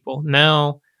resonates with people.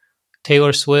 Now,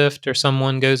 Taylor Swift or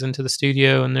someone goes into the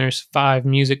studio and there's 5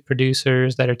 music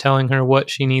producers that are telling her what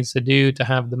she needs to do to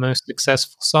have the most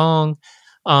successful song.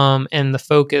 And the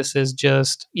focus is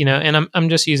just, and I'm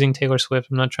just using Taylor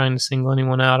Swift. I'm not trying to single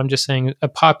anyone out. I'm just saying a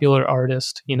popular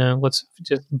artist, let's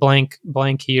just blank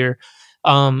here.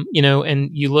 And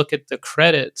you look at the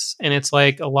credits and it's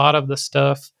like a lot of the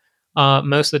stuff,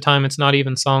 most of the time it's not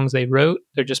even songs they wrote.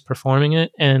 They're just performing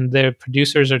it, and their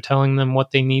producers are telling them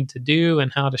what they need to do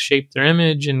and how to shape their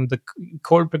image and the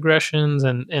chord progressions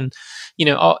and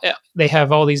they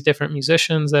have all these different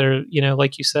musicians that are,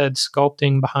 like you said,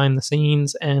 sculpting behind the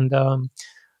scenes. And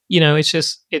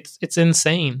it's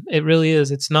insane. It really is.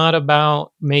 It's not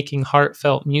about making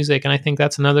heartfelt music. And I think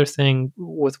that's another thing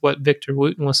with what Victor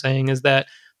Wooten was saying, is that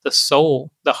the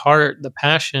soul, the heart, the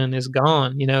passion is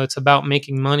gone. It's about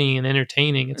making money and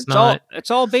entertaining. It's not. It's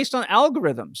all based on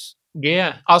algorithms.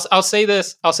 Yeah. I'll say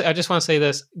this. I just want to say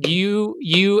this.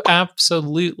 You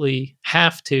absolutely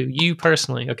have to, you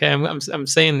personally. Okay. I'm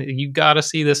saying that you got to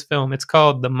see this film. It's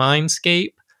called The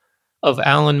Mindscape of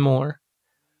Alan Moore.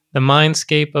 The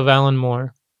Mindscape of Alan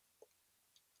Moore.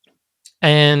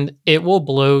 And it will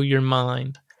blow your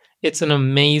mind. It's an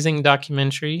amazing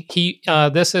documentary.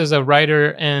 This is a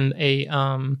writer and a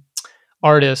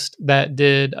artist that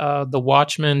did The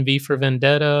Watchmen, V for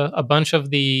Vendetta, a bunch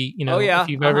of the, if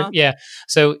you've ever,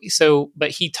 but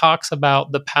he talks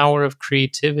about the power of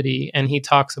creativity, and he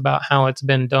talks about how it's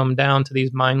been dumbed down to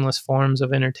these mindless forms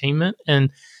of entertainment.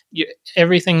 And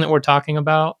everything that we're talking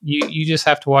about, you just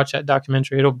have to watch that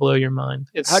documentary. It'll blow your mind.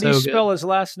 It's How do you so spell good. his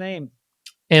last name?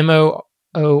 Moore.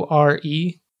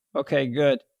 Okay,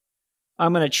 good.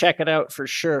 I'm going to check it out for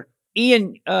sure.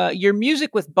 Ian, your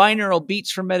music with binaural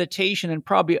beats for meditation, and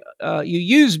probably you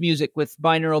use music with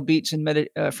binaural beats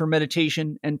for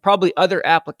meditation and probably other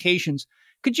applications.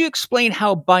 Could you explain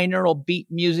how binaural beat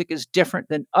music is different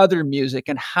than other music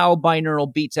and how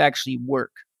binaural beats actually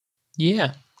work?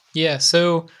 Yeah.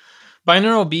 So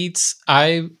binaural beats,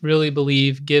 I really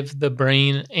believe, give the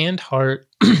brain and heart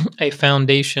a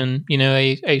foundation,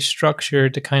 a structure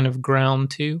to kind of ground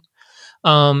to.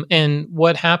 And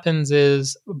what happens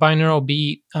is binaural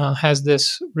beat has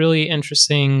this really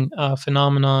interesting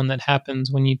phenomenon that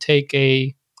happens when you take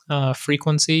a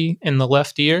frequency in the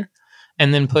left ear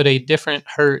and then put a different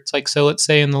hertz. Like, so let's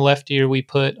say in the left ear we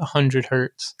put 100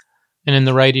 hertz, and in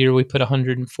the right ear we put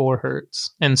 104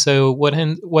 hertz. And so what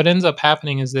ends up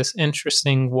happening is this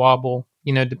interesting wobble,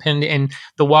 and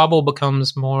the wobble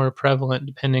becomes more prevalent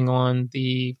depending on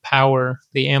the power,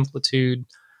 the amplitude,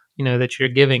 that you're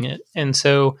giving it. And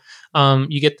so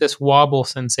you get this wobble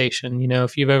sensation.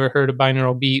 If you've ever heard a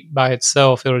binaural beat by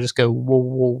itself, it'll just go whoa,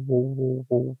 whoa, whoa,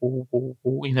 whoa, whoa, whoa,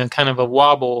 whoa, kind of a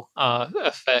wobble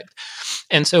effect.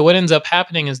 And so what ends up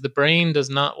happening is the brain does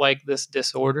not like this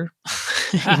disorder.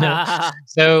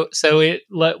 So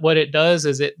what it does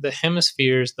is the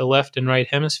hemispheres, the left and right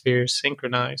hemispheres,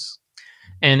 synchronize.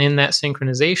 And in that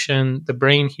synchronization, the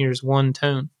brain hears one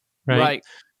tone, right?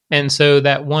 And so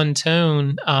that one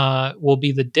tone will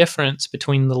be the difference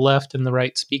between the left and the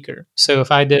right speaker. So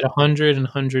if I did 100 and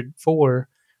 104,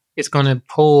 it's going to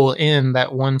pull in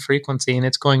that one frequency, and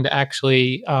it's going to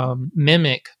actually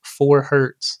mimic 4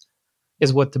 hertz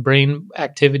is what the brain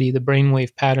activity, the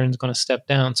brainwave pattern is going to step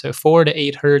down. So 4 to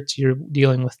 8 hertz, you're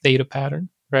dealing with theta pattern,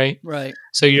 right? Right.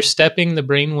 So you're stepping the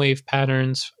brainwave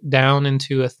patterns down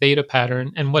into a theta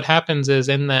pattern. And what happens is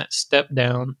in that step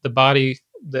down, the body,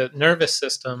 the nervous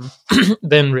system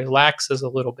then relaxes a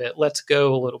little bit, lets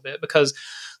go a little bit, because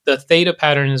the theta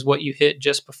pattern is what you hit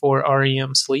just before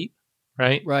REM sleep,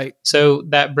 right? Right. So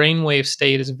that brainwave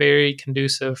state is very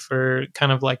conducive for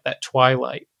kind of like that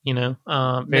twilight,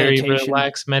 very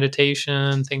relaxed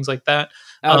meditation, things like that.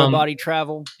 Out of body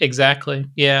travel. Exactly.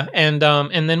 Yeah. And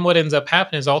then what ends up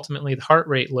happening is ultimately the heart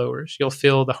rate lowers. You'll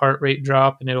feel the heart rate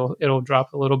drop, and it'll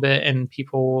drop a little bit, and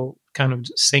people will kind of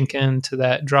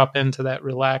drop into that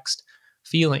relaxed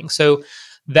feeling. So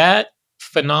that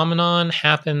phenomenon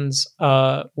happens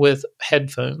with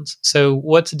headphones. So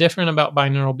what's different about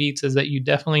binaural beats is that you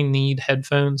definitely need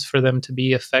headphones for them to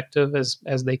be effective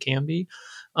as they can be.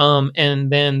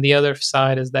 And then the other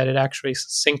side is that it actually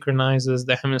synchronizes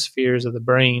the hemispheres of the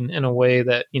brain in a way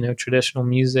that, traditional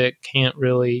music can't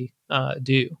really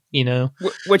do,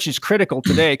 Which is critical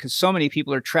today because so many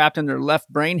people are trapped in their left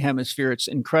brain hemisphere. It's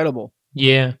incredible.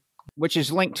 Yeah. Which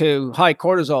is linked to high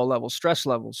cortisol levels, stress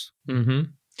levels. Mm-hmm.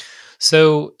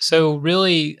 So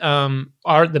really,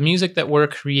 the music that we're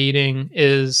creating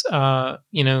is,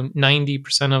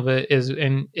 90% of it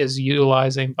is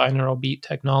utilizing binaural beat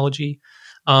technology.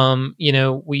 The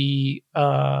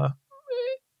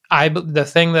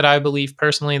thing that I believe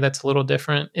personally that's a little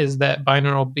different is that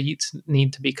binaural beats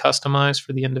need to be customized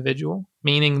for the individual,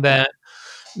 meaning that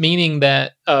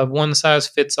one size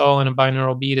fits all in a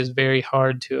binaural beat is very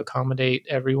hard to accommodate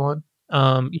everyone.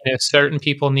 Certain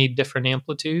people need different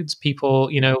amplitudes. People,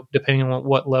 depending on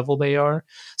what level they are.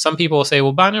 Some people will say,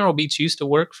 well, binaural beats used to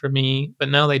work for me, but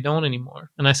now they don't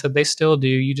anymore. And I said, they still do.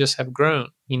 You just have grown.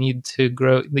 You need to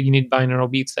grow. You need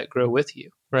binaural beats that grow with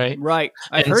you. Right. Right.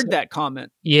 I've heard that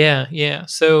comment. Yeah. Yeah.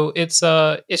 So it's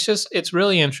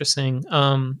really interesting.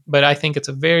 But I think it's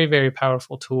a very, very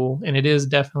powerful tool, and it is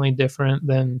definitely different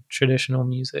than traditional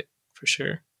music for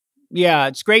sure. Yeah,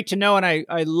 it's great to know. And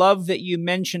I love that you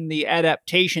mentioned the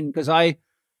adaptation because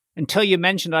until you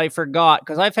mentioned it, I forgot,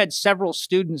 because I've had several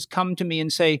students come to me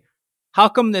and say, how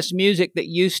come this music that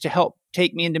used to help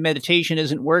take me into meditation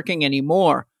isn't working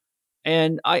anymore?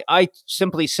 And I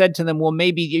simply said to them, well,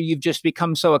 maybe you've just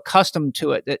become so accustomed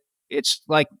to it that it's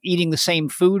like eating the same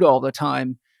food all the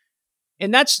time.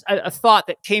 And that's a thought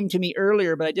that came to me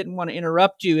earlier, but I didn't want to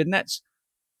interrupt you. And that's,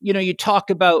 you talk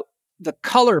about the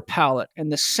color palette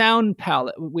and the sound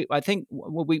palette. I think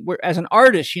we're as an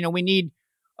artist, we need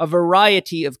a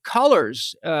variety of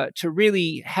colors to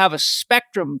really have a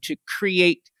spectrum to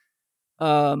create,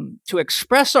 to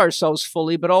express ourselves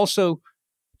fully, but also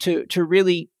to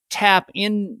really tap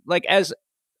in, like as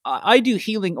I do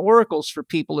healing oracles for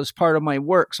people as part of my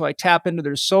work. So I tap into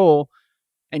their soul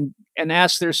and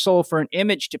ask their soul for an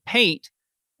image to paint.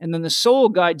 And then the soul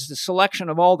guides the selection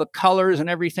of all the colors and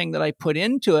everything that I put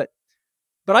into it.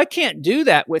 But I can't do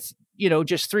that with,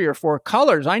 just 3 or 4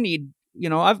 colors. I need,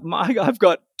 I've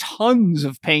got tons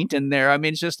of paint in there. I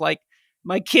mean, it's just like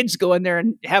my kids go in there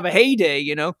and have a heyday,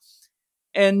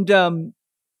 And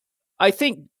I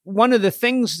think one of the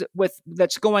things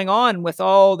that's going on with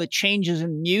all the changes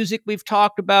in music we've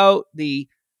talked about, the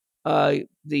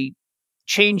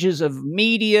changes of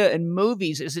media and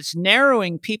movies, is it's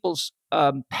narrowing people's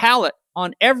palette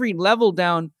on every level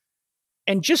down.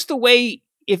 And just the way,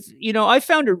 I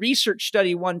found a research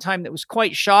study one time that was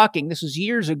quite shocking. This was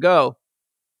years ago.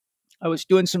 I was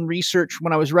doing some research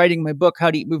when I was writing my book,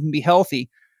 How to Eat, Move, and Be Healthy.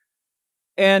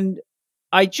 And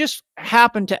I just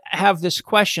happened to have this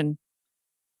question: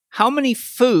 how many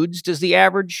foods does the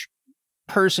average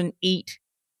person eat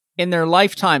in their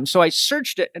lifetime? So I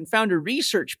searched it and found a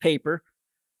research paper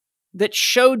that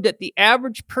showed that the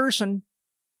average person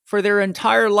for their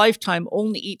entire lifetime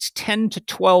only eats 10 to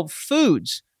 12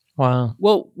 foods. Wow.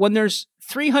 Well, when there's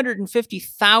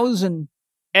 350,000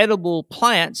 edible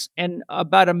plants and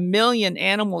about 1 million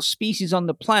animal species on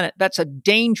the planet, that's a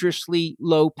dangerously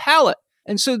low palate.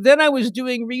 And so then I was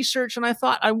doing research and I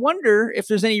thought, I wonder if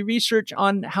there's any research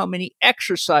on how many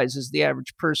exercises the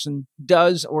average person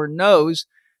does or knows.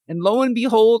 And lo and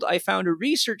behold, I found a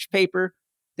research paper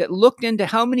that looked into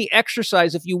how many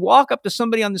exercises. If you walk up to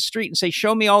somebody on the street and say,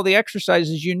 show me all the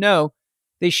exercises you know,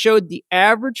 they showed the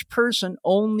average person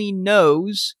only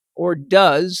knows or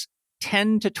does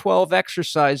 10 to 12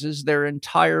 exercises their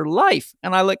entire life.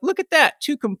 And I look at that.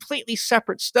 2 completely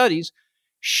separate studies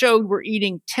showed we're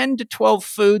eating 10 to 12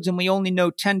 foods and we only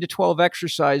know 10 to 12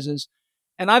 exercises.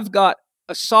 And I've got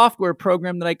a software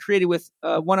program that I created with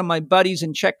one of my buddies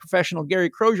in Chek professional, Gary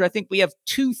Crozier. I think we have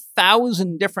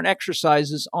 2,000 different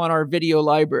exercises on our video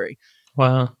library.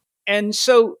 Wow. And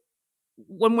so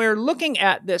when we're looking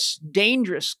at this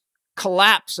dangerous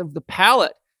collapse of the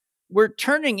palate, we're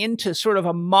turning into sort of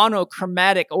a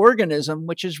monochromatic organism,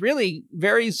 which is really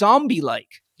very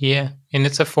zombie-like. Yeah. And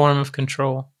it's a form of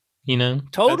control.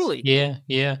 Totally.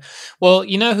 Yeah. Well,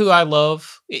 who I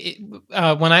love?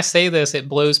 When I say this, it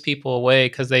blows people away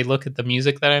because they look at the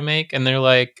music that I make and they're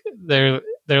like,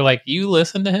 you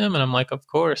listen to him? And I'm like, of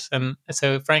course. And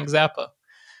so Frank Zappa.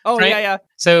 Oh, yeah.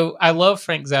 So I love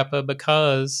Frank Zappa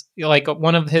because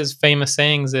one of his famous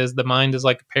sayings is the mind is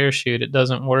like a parachute. It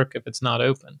doesn't work if it's not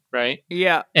open. Right.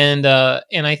 Yeah. And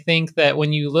I think that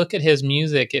when you look at his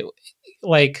music, it,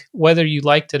 whether you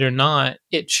liked it or not,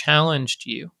 it challenged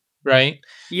you. right? It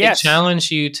Yes.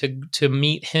 challenged you to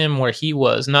meet him where he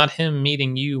was, not him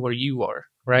meeting you where you are,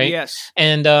 right? Yes.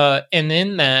 And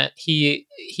in that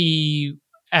he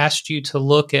asked you to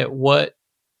look at what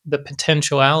the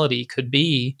potentiality could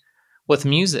be with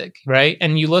music, right?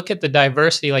 And you look at the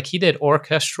diversity, like he did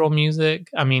orchestral music.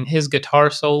 I mean, his guitar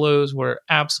solos were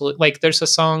absolute. Like there's a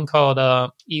song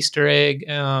called Easter Egg,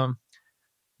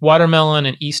 Watermelon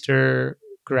and Easter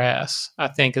Grass, I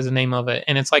think is the name of it.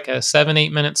 And it's like a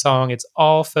 7-8 minute song. It's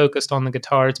all focused on the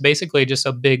guitar. It's basically just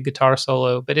a big guitar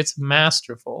solo, but it's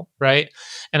masterful, right?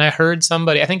 And I heard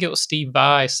somebody, I think it was Steve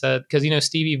Vai said, because,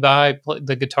 Stevie Vai,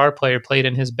 the guitar player, played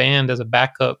in his band as a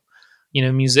backup,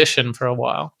 musician for a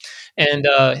while. And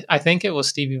I think it was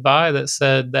Stevie Vai that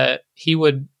said that he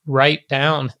would write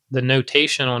down the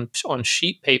notation on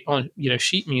sheet paper, on,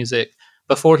 sheet music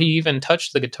before he even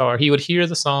touched the guitar. He would hear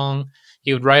the song,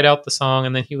 he would write out the song,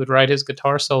 and then he would write his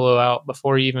guitar solo out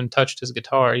before he even touched his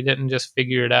guitar. He didn't just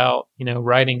figure it out,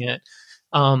 writing it.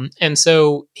 And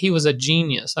so he was a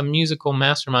genius, a musical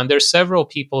mastermind. There's several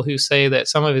people who say that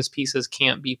some of his pieces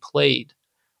can't be played.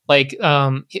 Like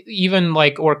even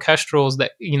like orchestras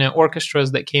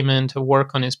that came in to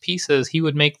work on his pieces, he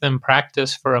would make them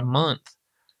practice for a month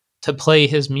to play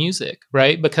his music,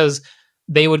 right? Because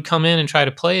they would come in and try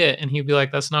to play it, and he'd be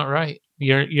like, "That's not right.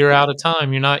 You're out of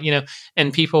time. You're not."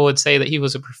 And people would say that he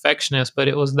was a perfectionist, but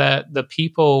it was that the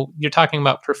people, you're talking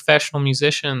about professional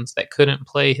musicians that couldn't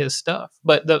play his stuff.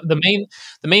 But the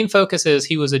main focus is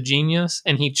he was a genius,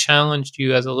 and he challenged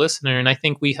you as a listener. And I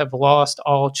think we have lost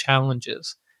all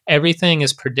challenges. Everything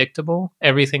is predictable.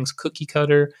 Everything's cookie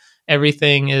cutter.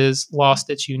 Everything is lost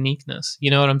its uniqueness. You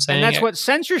know what I'm saying? And that's what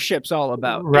censorship's all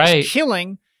about. Right.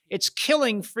 It's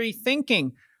killing free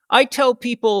thinking. I tell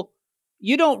people,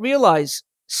 you don't realize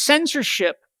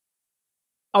censorship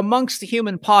amongst the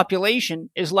human population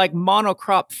is like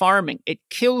monocrop farming. It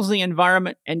kills the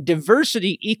environment, and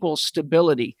diversity equals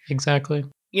stability. Exactly.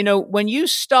 When you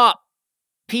stop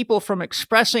people from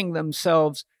expressing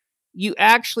themselves, you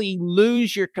actually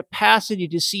lose your capacity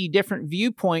to see different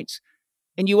viewpoints.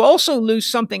 And you also lose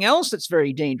something else that's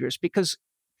very dangerous, because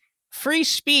free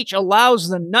speech allows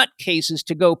the nutcases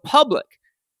to go public.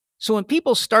 So when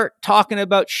people start talking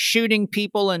about shooting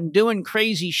people and doing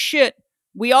crazy shit,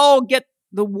 we all get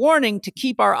the warning to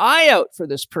keep our eye out for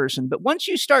this person. But once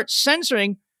you start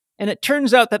censoring, and it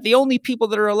turns out that the only people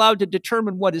that are allowed to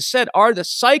determine what is said are the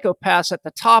psychopaths at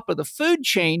the top of the food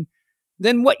chain,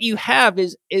 then what you have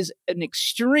is an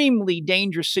extremely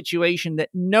dangerous situation that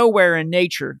nowhere in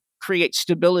nature creates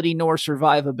stability nor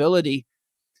survivability.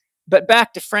 But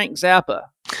back to Frank Zappa.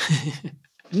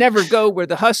 Never go where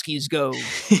the Huskies go.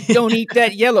 Don't eat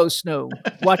that yellow snow.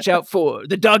 Watch out for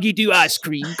the doggy do ice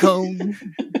cream cone.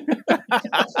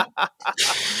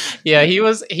 Yeah, he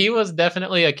was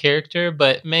definitely a character,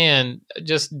 but man,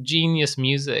 just genius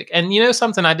music. And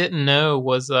something I didn't know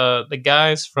was the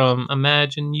guys from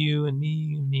Imagine You and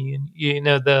Me and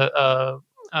the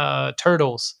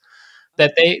Turtles,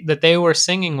 that they were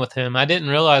singing with him. I didn't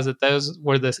realize that those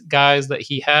were the guys that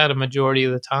he had a majority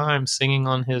of the time singing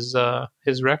on his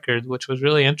record, which was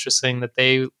really interesting that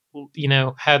they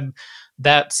had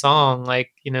that song,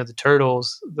 like the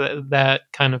Turtles, that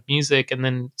kind of music, and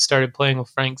then started playing with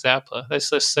Frank Zappa. That's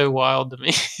just so wild to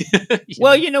me.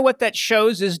 Well, what that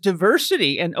shows is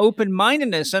diversity and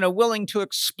open-mindedness and a willing to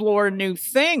explore new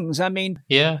things. I mean,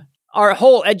 yeah, our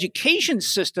whole education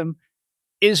system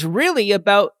is really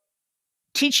about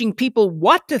teaching people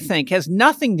what to think, has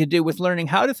nothing to do with learning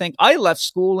how to think. I left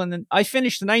school and then I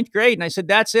finished the 9th grade and I said,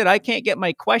 that's it. I can't get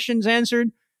my questions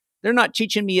answered. They're not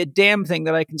teaching me a damn thing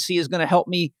that I can see is going to help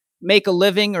me make a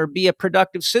living or be a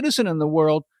productive citizen in the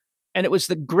world. And it was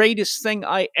the greatest thing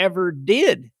I ever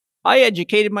did. I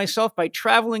educated myself by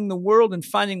traveling the world and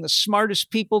finding the smartest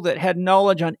people that had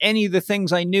knowledge on any of the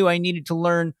things I knew I needed to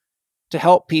learn to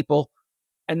help people.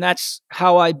 And that's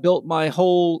how I built my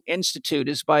whole institute,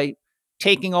 is by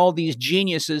taking all these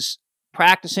geniuses,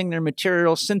 practicing their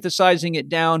material, synthesizing it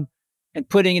down, and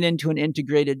putting it into an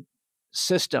integrated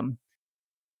system.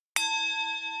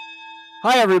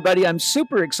 Hi, everybody. I'm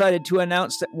super excited to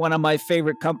announce that one of my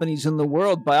favorite companies in the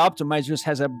world, Bioptimizers,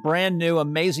 has a brand new,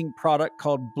 amazing product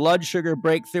called Blood Sugar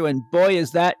Breakthrough, and boy,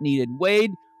 is that needed. Wade,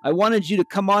 I wanted you to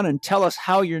come on and tell us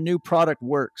how your new product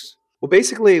works. Well,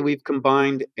 basically, we've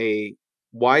combined a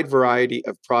wide variety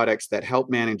of products that help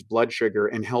manage blood sugar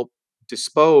and help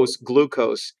dispose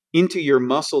glucose into your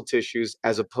muscle tissues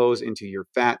as opposed into your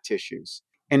fat tissues.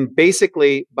 And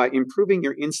basically, by improving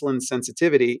your insulin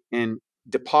sensitivity and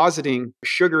depositing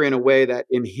sugar in a way that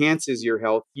enhances your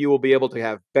health, you will be able to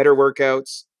have better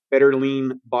workouts, better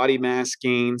lean body mass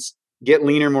gains, get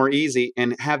leaner more easy,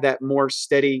 and have that more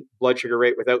steady blood sugar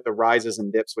rate without the rises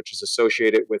and dips, which is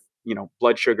associated with,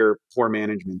 blood sugar poor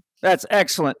management. That's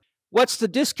excellent. What's the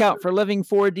discount for Living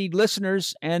 4D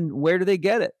listeners, and where do they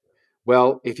get it?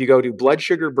 Well, if you go to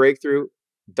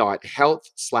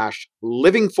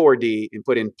bloodsugarbreakthrough.health/living4D and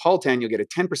put in Paul 10, you'll get a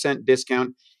 10%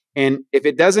 discount. And if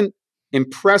it doesn't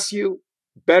impress you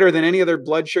better than any other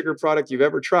blood sugar product you've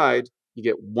ever tried, you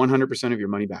get 100% of your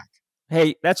money back.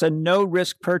 Hey, that's a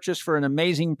no-risk purchase for an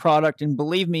amazing product. And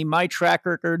believe me, my track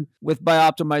record with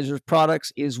Bioptimizer's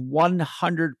products is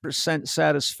 100%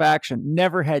 satisfaction.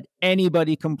 Never had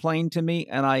anybody complain to me,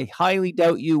 and I highly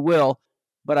doubt you will,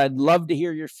 but I'd love to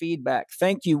hear your feedback.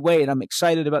 Thank you, Wade. I'm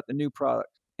excited about the new product.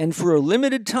 And for a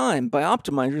limited time,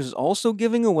 Bioptimizers is also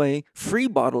giving away free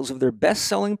bottles of their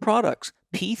best-selling products,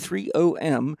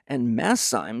 P3OM and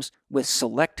Masszymes, with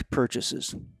select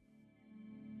purchases.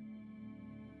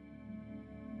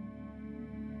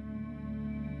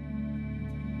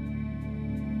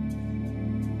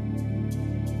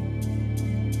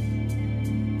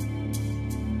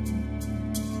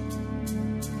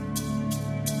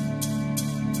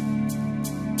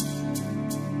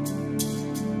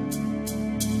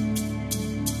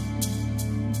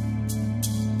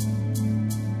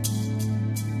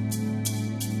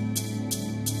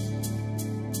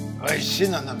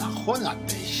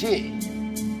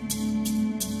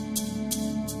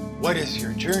 What is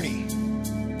your journey,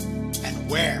 and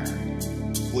where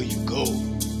will you go?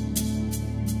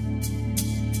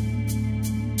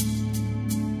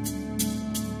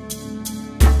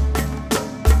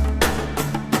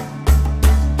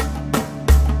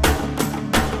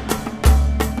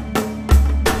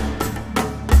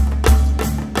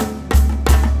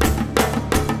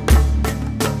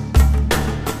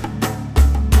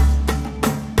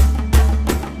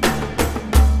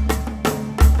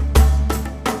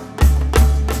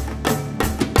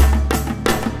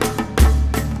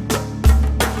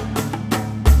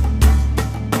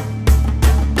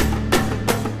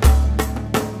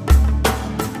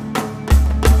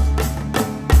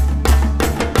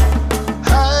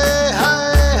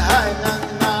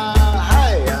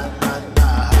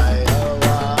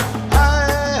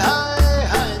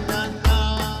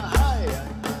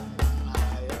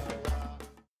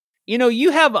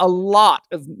 You have a lot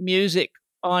of music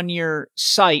on your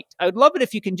site. I would love it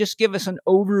if you can just give us an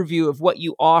overview of what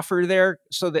you offer there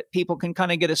so that people can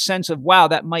kind of get a sense of, wow,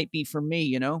 that might be for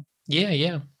me,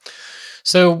 Yeah.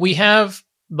 So we have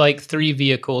like 3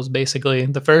 vehicles, basically.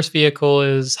 The first vehicle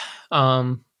is,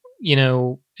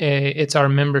 it's our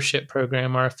membership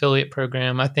program, our affiliate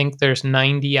program. I think there's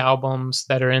 90 albums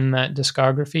that are in that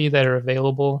discography that are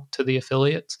available to the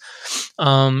affiliates.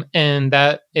 And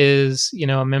that is,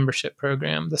 a membership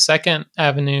program. The second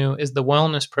avenue is the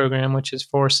wellness program, which is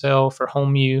for sale for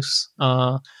home use,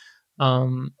 for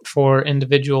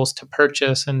individuals to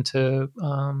purchase and to,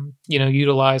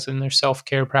 utilize in their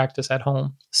self-care practice at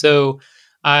home. So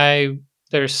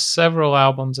there's several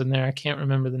albums in there. I can't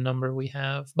remember the number we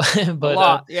have, but a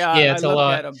lot. it's a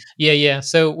lot. Yeah.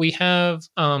 So we have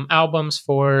albums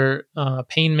for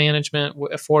pain management,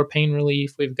 for pain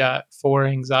relief. We've got for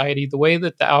anxiety. The way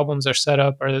that the albums are set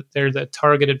up are that they're the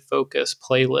targeted focus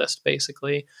playlist,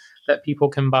 basically, that people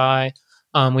can buy.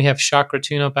 We have Chakra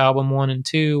Tune-Up album 1 and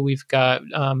 2. We've got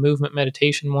Movement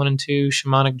Meditation 1 and 2,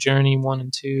 Shamanic Journey 1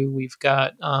 and 2. We've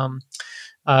got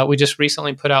we just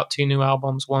recently put out 2 new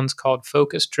albums. One's called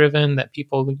Focus Driven that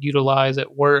people utilize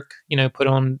at work, put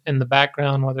on in the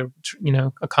background while they're,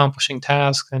 accomplishing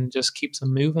tasks and just keeps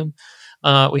them moving.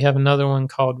 We have another one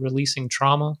called Releasing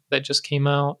Trauma that just came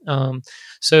out.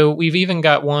 So we've even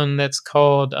got one that's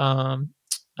called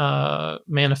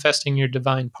Manifesting Your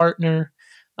Divine Partner.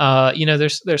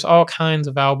 There's all kinds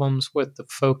of albums with the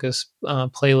focus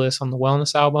playlist on the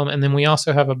wellness album. And then we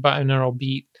also have a binaural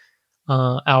beat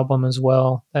album as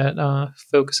well that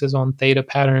focuses on theta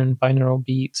pattern binaural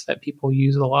beats that people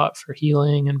use a lot for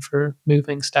healing and for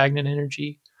moving stagnant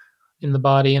energy in the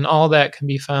body. And all that can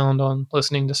be found on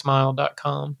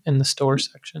listeningtosmile.com in the store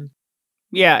section.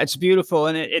 Yeah, it's beautiful.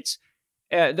 And it's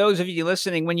those of you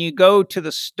listening, when you go to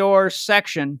the store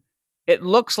section, it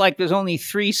looks like there's only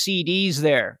 3 CDs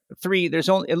there.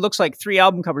 It looks like 3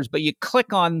 album covers, but you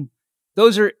click on,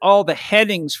 those are all the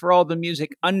headings for all the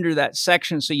music under that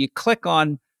section. So you click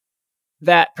on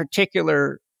that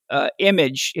particular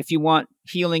image if you want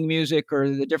healing music or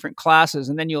the different classes,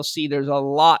 and then you'll see there's a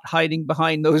lot hiding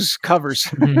behind those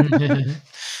covers.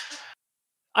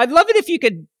 I'd love it if you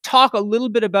could talk a little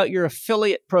bit about your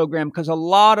affiliate program, because a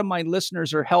lot of my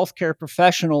listeners are healthcare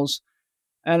professionals,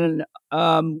 and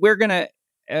we're going to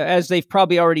as they've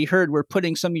probably already heard, we're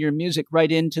putting some of your music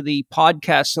right into the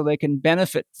podcast so they can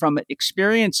benefit from it,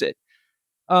 experience it.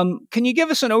 Can you give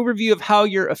us an overview of how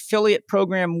your affiliate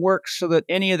program works so that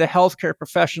any of the healthcare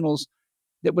professionals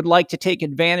that would like to take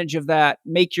advantage of that,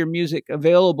 make your music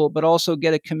available, but also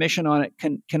get a commission on it,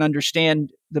 can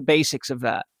understand the basics of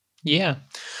that? Yeah.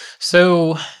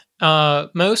 So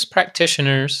most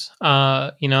practitioners,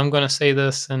 I'm going to say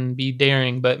this and be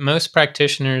daring, but most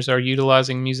practitioners are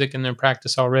utilizing music in their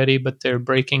practice already, but they're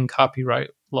breaking copyright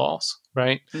laws,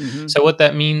 right? Mm-hmm. So what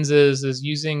that means is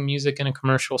using music in a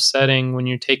commercial setting when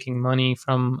you're taking money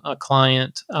from a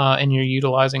client and you're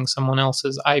utilizing someone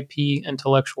else's IP,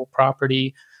 intellectual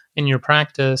property, in your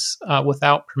practice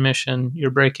without permission,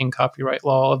 you're breaking copyright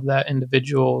law of that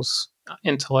individual's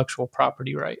intellectual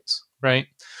property rights, right?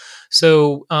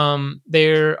 So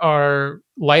there are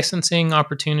licensing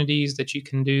opportunities that you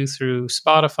can do through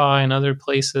Spotify and other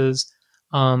places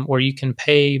where you can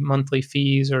pay monthly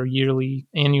fees or yearly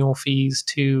annual fees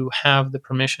to have the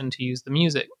permission to use the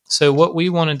music. So what we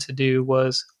wanted to do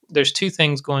was there's two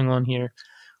things going on here.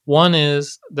 One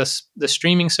is the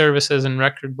streaming services and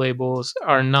record labels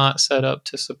are not set up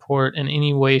to support in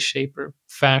any way, shape, or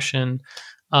fashion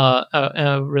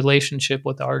a relationship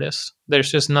with artists.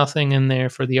 There's just nothing in there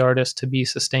for the artist to be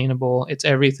sustainable. It's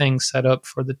everything set up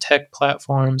for the tech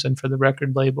platforms and for the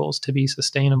record labels to be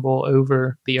sustainable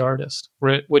over the artist,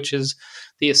 which is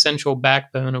the essential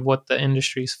backbone of what the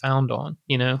industry's found on,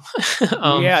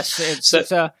 Yes,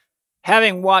 it's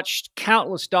having watched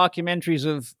countless documentaries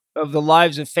of the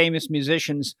lives of famous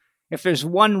musicians, if there's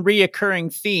one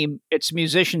reoccurring theme, it's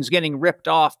musicians getting ripped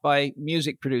off by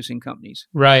music producing companies.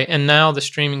 Right. And now the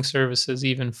streaming services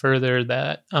even further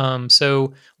that.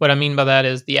 So what I mean by that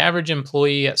is the average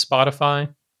employee at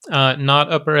Spotify,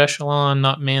 not upper echelon,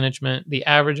 not management, the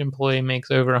average employee makes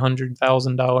over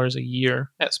 $100,000 a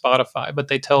year at Spotify, but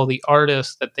they tell the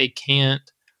artists that they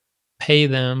can't pay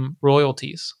them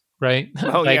royalties, right?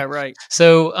 Oh, yeah, right.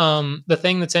 So the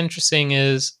thing that's interesting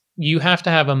is you have to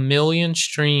have 1 million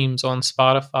streams on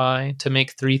Spotify to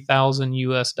make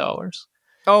 $3,000.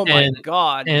 Oh my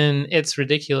God. And it's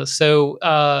ridiculous. So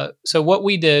what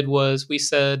we did was we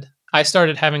said, I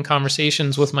started having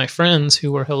conversations with my friends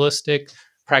who were holistic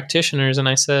practitioners, and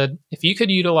I said, if you could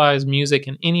utilize music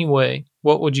in any way,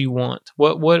 what would you want?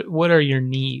 What are your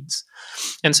needs?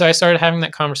 And so I started having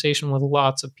that conversation with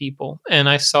lots of people, and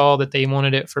I saw that they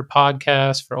wanted it for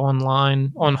podcasts, for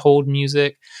online, on hold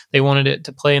music. They wanted it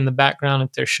to play in the background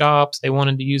at their shops. They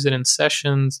wanted to use it in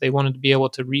sessions. They wanted to be able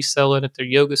to resell it at their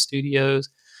yoga studios.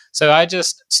 So I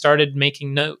just started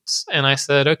making notes, and I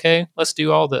said, okay, let's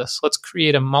do all this. Let's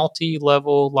create a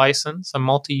multi-level license, a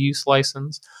multi-use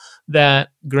license that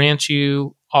grants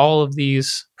you all of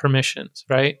these permissions,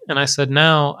 right? And I said,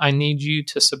 now I need you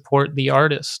to support the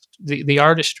artist, the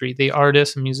artistry, the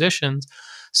artists and musicians.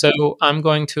 So I'm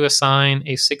going to assign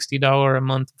a $60 a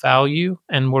month value,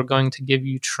 and we're going to give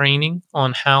you training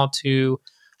on how to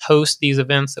host these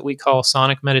events that we call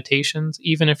sonic meditations.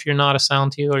 Even if you're not a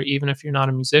sound healer, even if you're not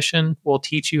a musician, we'll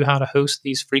teach you how to host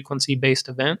these frequency-based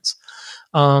events.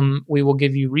 We will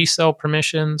give you resale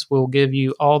permissions. We'll give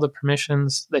you all the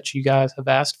permissions that you guys have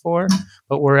asked for,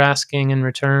 but we're asking in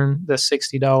return the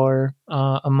 $60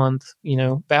 a month,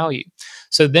 value.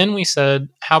 So then we said,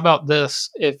 how about this?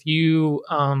 If you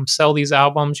sell these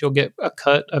albums, you'll get a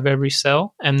cut of every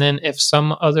sale. And then if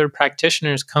some other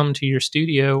practitioners come to your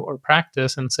studio or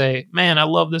practice and say, man, I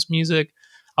love this music,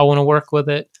 I want to work with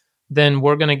it, then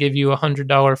we're going to give you a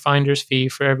 $100 finder's fee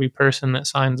for every person that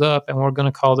signs up, and we're going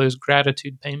to call those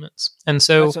gratitude payments. And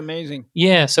so that's amazing.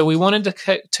 Yeah, so we wanted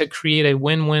to create a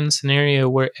win-win scenario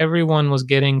where everyone was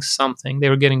getting something. They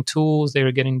were getting tools, they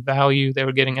were getting value, they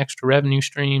were getting extra revenue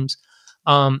streams.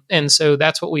 And so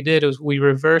that's what we did, is we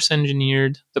reverse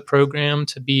engineered the program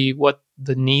to be what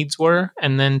the needs were,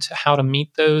 and then to how to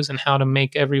meet those and how to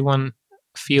make everyone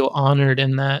feel honored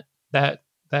in that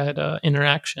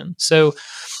interaction. So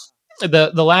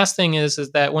the last thing is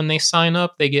that when they sign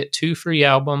up, they get 2 free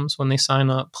albums when they sign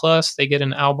up. Plus, they get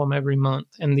an album every month,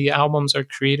 and the albums are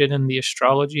created in the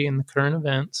astrology and the current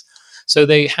events. So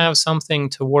they have something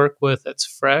to work with that's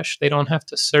fresh. They don't have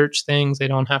to search things. They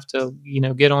don't have to,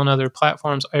 get on other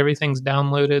platforms. Everything's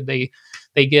downloaded.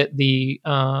 They get the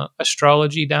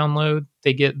astrology download.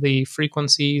 They get the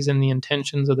frequencies and the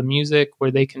intentions of the music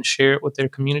where they can share it with their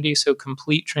community. So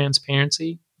complete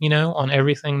transparency, on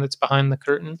everything that's behind the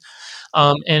curtain,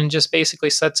 and just basically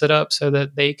sets it up so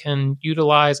that they can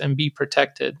utilize and be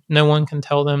protected. No one can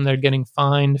tell them they're getting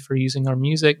fined for using our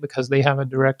music because they have a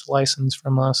direct license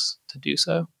from us to do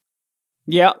so.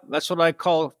 Yeah, that's what I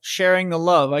call sharing the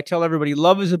love. I tell everybody,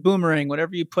 love is a boomerang.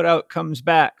 Whatever you put out comes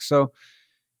back. So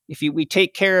we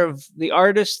take care of the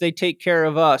artists, they take care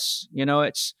of us.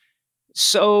 It's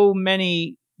so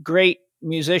many great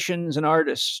musicians and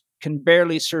artists can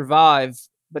barely survive,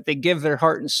 but they give their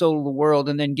heart and soul to the world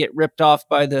and then get ripped off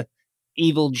by the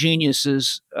evil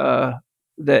geniuses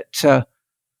that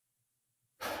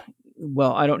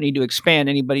well, I don't need to expand.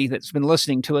 Anybody that's been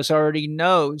listening to us already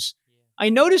knows. I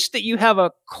noticed that you have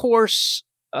a course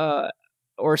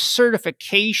or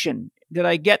certification. Did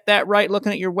I get that right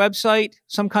looking at your website?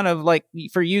 Some kind of like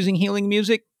for using healing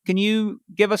music? Can you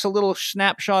give us a little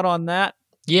snapshot on that?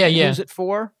 Yeah, yeah. Who's it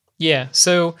for? Yeah.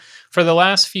 So for the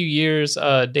last few years,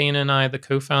 Dana and I, the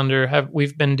co-founder,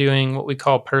 we've been doing what we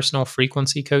call personal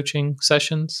frequency coaching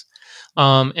sessions.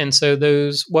 And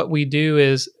so what we do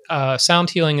is sound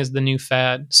healing is the new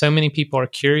fad. So many people are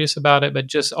curious about it, but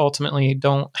just ultimately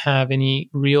don't have any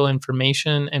real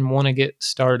information and want to get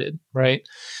started, right?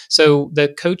 So the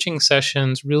coaching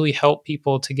sessions really help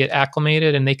people to get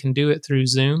acclimated, and they can do it through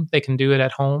Zoom. They can do it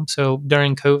at home. So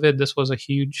during COVID, this was a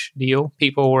huge deal.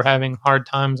 People were having hard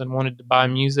times and wanted to buy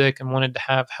music and wanted to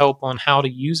have help on how to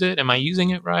use it. Am I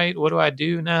using it right? What do I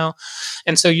do now?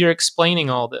 And so you're explaining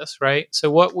all this, right?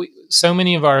 So so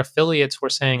many of our affiliates were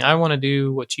saying, I want to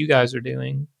do what you guys are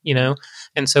doing,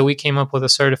 and so we came up with a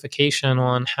certification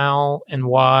on how and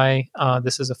why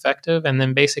this is effective. And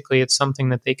then basically it's something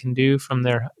that they can do from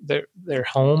their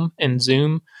home and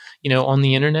Zoom, on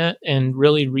the internet, and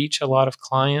really reach a lot of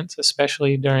clients,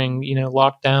 especially during,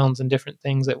 lockdowns and different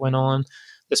things that went on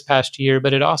this past year.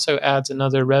 But it also adds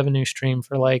another revenue stream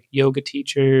for like yoga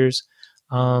teachers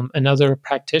and other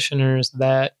practitioners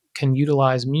that can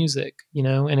utilize music,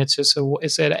 and it's just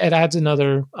it adds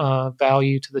another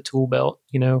value to the tool belt,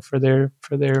 for their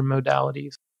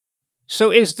modalities.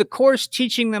 So is the course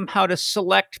teaching them how to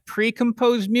select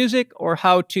pre-composed music or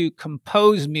how to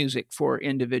compose music for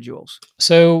individuals?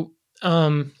 So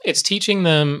it's teaching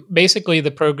them, basically the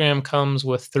program comes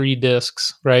with 3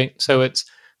 discs, right? So it's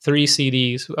 3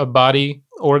 CDs, body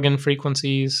organ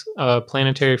frequencies,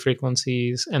 planetary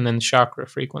frequencies, and then chakra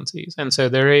frequencies. And so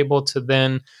they're able to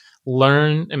then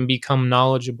learn and become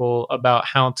knowledgeable about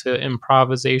how to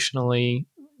improvisationally,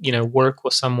 work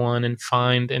with someone and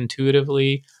find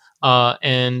intuitively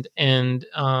and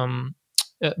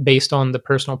based on the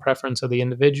personal preference of the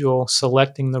individual,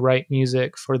 selecting the right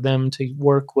music for them to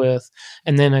work with,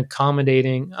 and then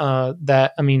accommodating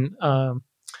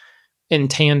in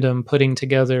tandem, putting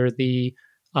together the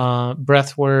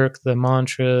breath work, the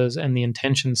mantras, and the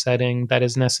intention setting that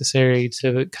is necessary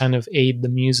to kind of aid the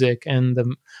music and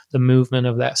the movement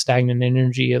of that stagnant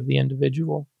energy of the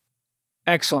individual.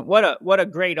 Excellent. What a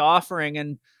great offering,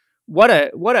 and what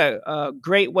a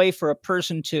great way for a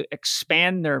person to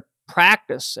expand their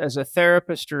practice as a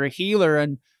therapist or a healer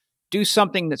and do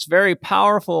something that's very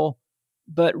powerful,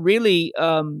 but really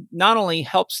not only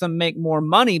helps them make more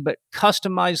money, but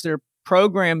customize their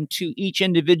program to each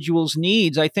individual's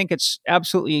needs. I think it's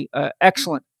absolutely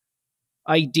excellent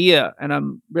idea, and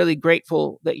I'm really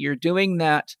grateful that you're doing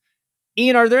that.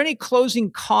 Ian, are there any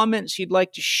closing comments you'd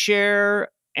like to share?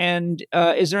 And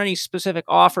is there any specific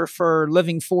offer for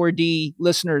Living 4D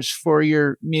listeners for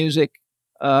your music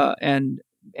and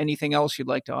anything else you'd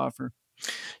like to offer?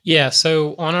 Yeah,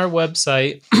 so on our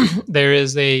website, there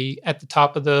is at the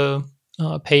top of the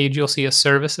page, you'll see a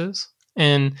services.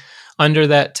 And under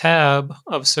that tab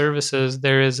of services,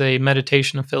 there is a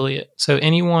meditation affiliate. So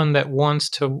anyone that wants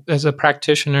to, as a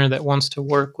practitioner that wants to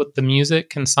work with the music,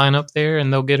 can sign up there,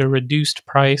 and they'll get a reduced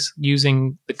price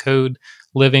using the code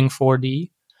Living4D.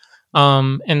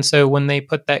 And so when they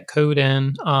put that code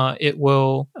in, it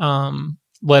will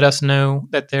let us know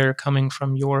that they're coming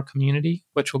from your community,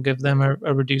 which will give them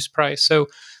a reduced price. So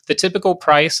the typical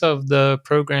price of the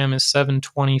program is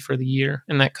 $720 for the year,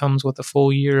 and that comes with a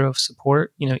full year of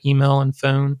support, email and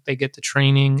phone. They get the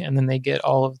training, and then they get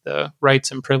all of the rights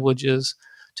and privileges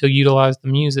to utilize the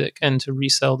music and to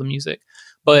resell the music.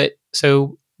 But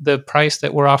so the price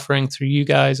that we're offering through you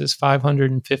guys is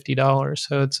 $550.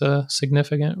 So it's a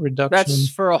significant reduction. That's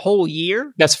for a whole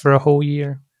year? That's for a whole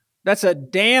year. That's a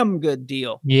damn good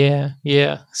deal. Yeah,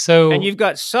 yeah. So, and you've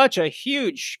got such a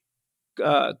huge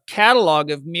catalog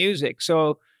of music.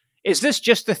 So is this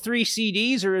just the 3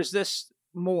 CDs, or is this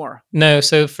more? No.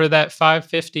 So for that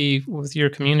 $550 with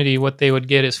your community, what they would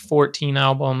get is 14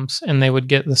 albums, and they would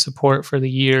get the support for the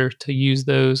year to use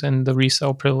those and the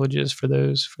resale privileges for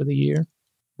those for the year.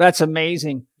 That's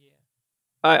amazing.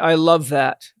 I love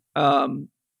that.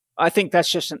 I think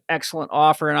that's just an excellent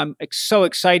offer, and I'm so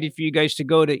excited for you guys to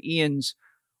go to Ian's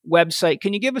website.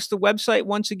 Can you give us the website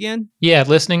once again? Yeah,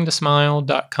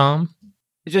 listeningtosmile.com. I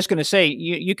was just going to say,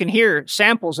 you can hear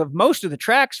samples of most of the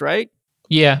tracks, right?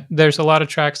 Yeah, there's a lot of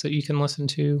tracks that you can listen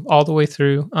to all the way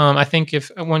through. I think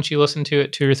if once you listen to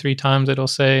it 2 or 3 times, it'll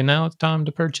say now it's time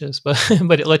to purchase, but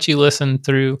but it lets you listen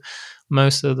through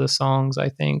most of the songs. I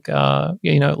think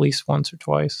at least once or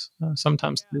twice,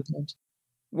 sometimes 3 times.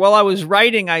 While I was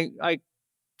writing, I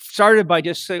started by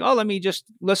just saying, "Oh, let me just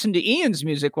listen to Ian's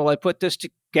music while I put this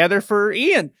together for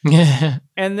Ian." Yeah,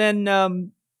 And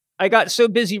then I got so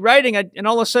busy writing, and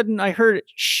all of a sudden I heard it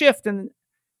shift, and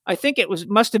I think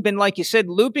must have been, like you said,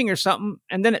 looping or something,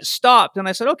 and then it stopped, and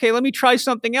I said, "Okay, let me try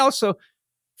something else." So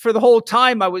for the whole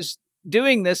time I was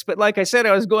doing this, but like I said,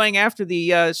 I was going after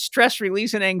the stress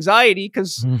release and anxiety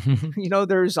because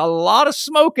there's a lot of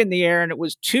smoke in the air, and it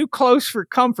was too close for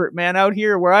comfort, man. Out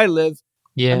here where I live,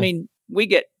 yeah. I mean,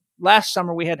 last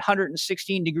summer we had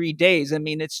 116-degree days. I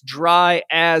mean, it's dry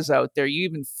as out there. You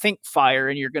even think fire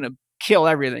and you're going to kill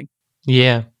everything.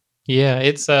 Yeah.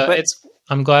 It's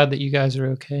I'm glad that you guys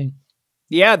are okay.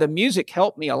 Yeah, the music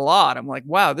helped me a lot. I'm like,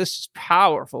 wow, this is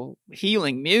powerful,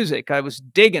 healing music. I was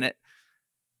digging it.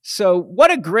 So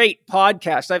what a great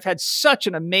podcast. I've had such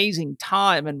an amazing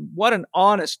time, and what an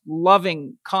honest,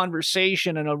 loving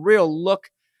conversation, and a real look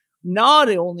not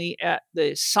only at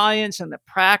the science and the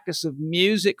practice of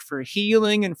music for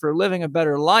healing and for living a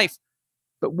better life,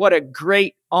 but what a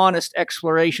great, honest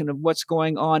exploration of what's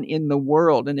going on in the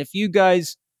world. And if you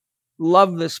guys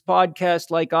love this podcast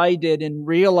like I did and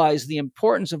realize the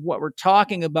importance of what we're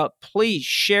talking about, please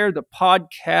share the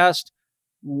podcast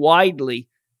widely.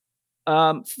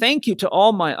 Thank you to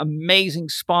all my amazing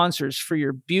sponsors for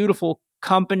your beautiful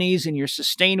companies and your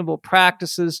sustainable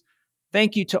practices.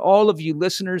 Thank you to all of you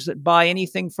listeners that buy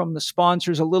anything from the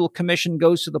sponsors. A little commission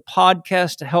goes to the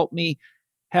podcast to help me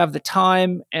have the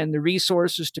time and the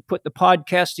resources to put the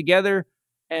podcast together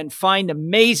and find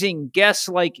amazing guests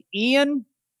like Ian.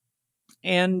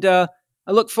 And I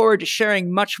look forward to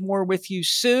sharing much more with you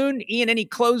soon. Ian, any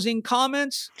closing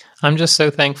comments? I'm just so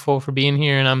thankful for being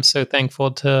here, and I'm so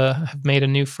thankful to have made a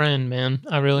new friend, man.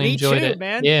 I really enjoyed it.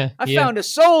 Man. Yeah. I found a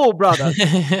soul brother.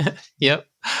 Yep.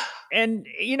 And,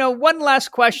 one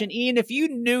last question, Ian, if you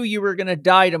knew you were going to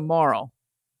die tomorrow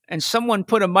and someone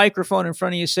put a microphone in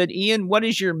front of you and said, Ian, what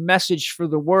is your message for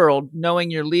the world knowing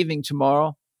you're leaving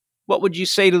tomorrow? What would you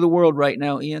say to the world right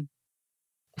now, Ian?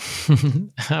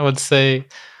 I would say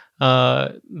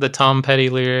the Tom Petty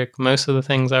lyric, most of the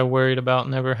things I worried about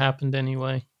never happened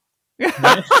anyway.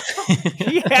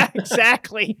 Yeah,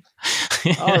 exactly.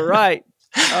 All right.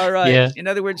 Yeah. In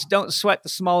other words, don't sweat the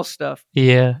small stuff.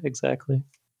 Yeah, exactly.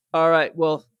 All right.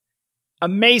 Well,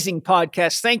 amazing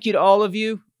podcast. Thank you to all of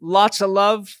you. Lots of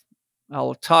love.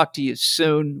 I'll talk to you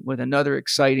soon with another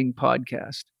exciting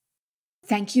podcast.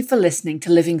 Thank you for listening to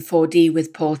Living 4D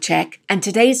with Paul Chek and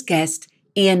today's guest,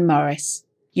 Ian Morris.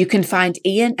 You can find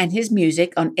Ian and his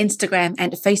music on Instagram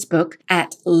and Facebook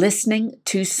at Listening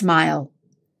to Smile.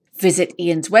 Visit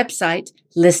Ian's website,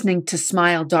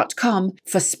 listeningtosmile.com,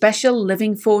 for special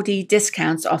Living 4D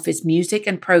discounts off his music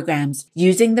and programs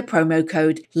using the promo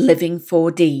code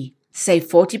Living4D. Save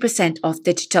 40% off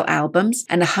digital albums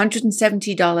and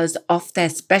 $170 off their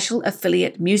special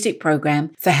affiliate music program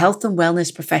for health and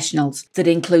wellness professionals that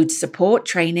includes support,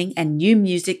 training, and new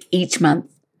music each month.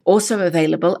 Also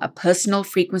available are personal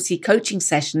frequency coaching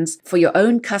sessions for your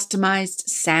own customized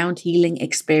sound healing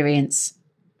experience.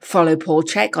 Follow Paul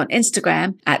Chek on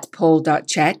Instagram at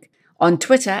paul.chek, on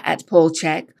Twitter at Paul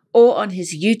Chek, or on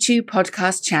his YouTube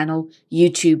podcast channel,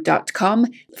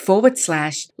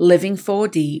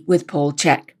 youtube.com/living4D with Paul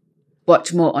Chek.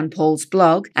 Watch more on Paul's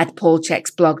blog at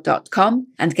paulcheksblog.com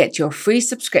and get your free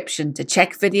subscription to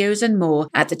Chek videos and more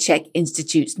at the Chek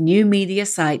Institute's new media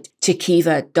site,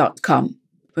 chekiva.com.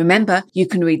 Remember, you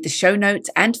can read the show notes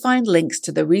and find links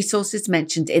to the resources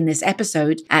mentioned in this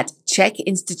episode at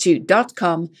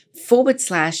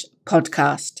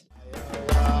chekinstitute.com/podcast.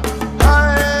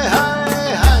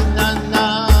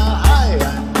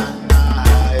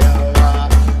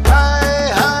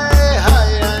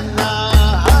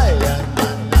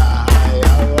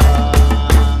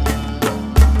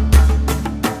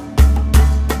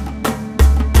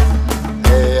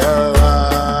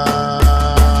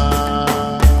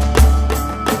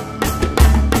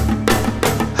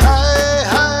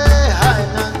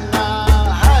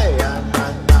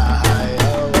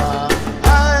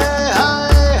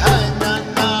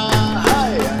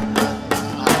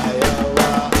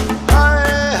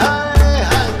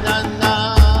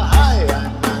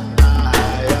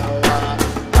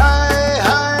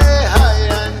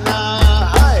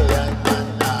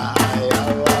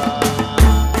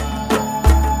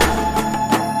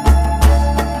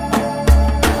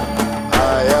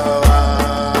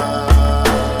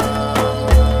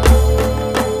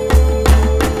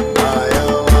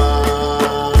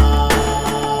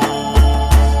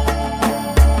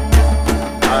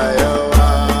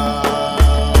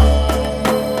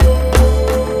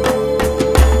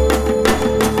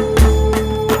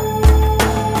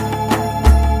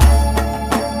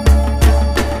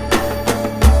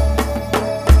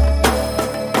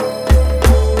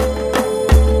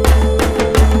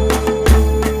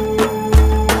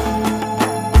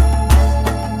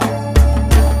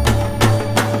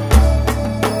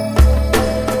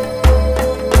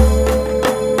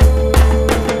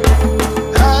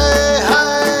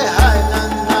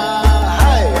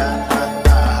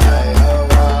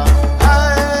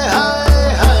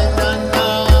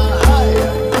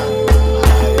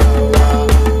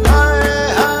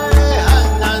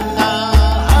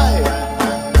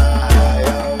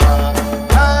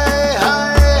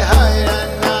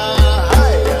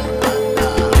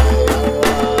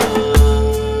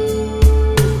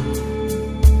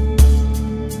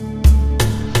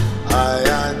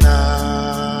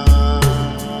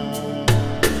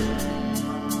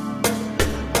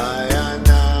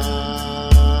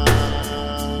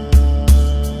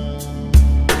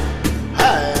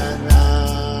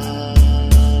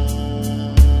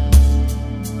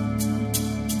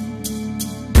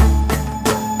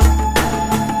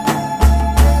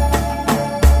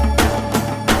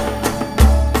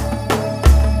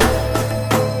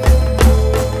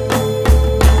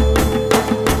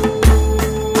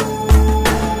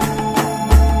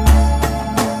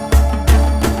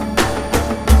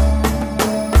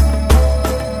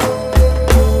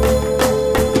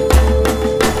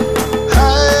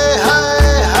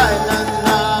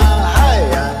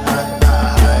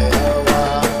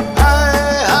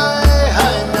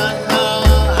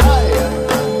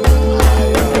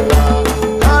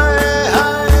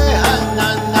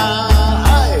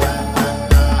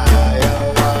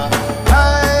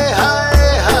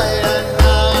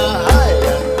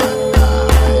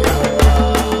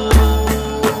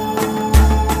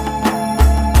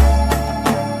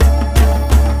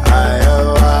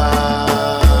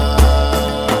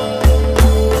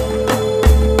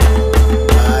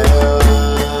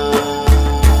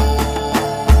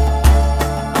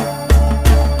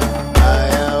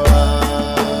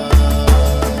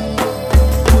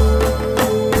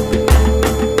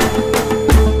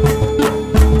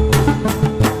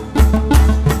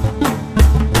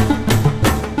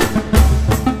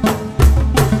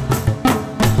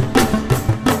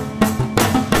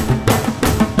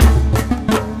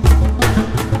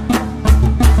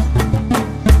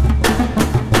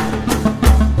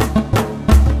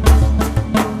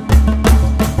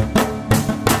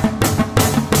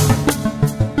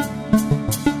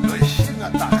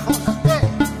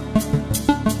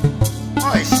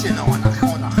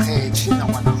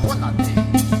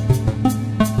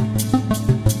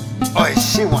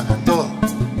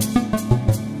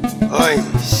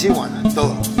 sí bueno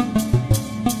todo.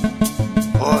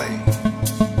 Hoy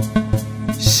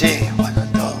sí bueno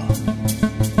todo.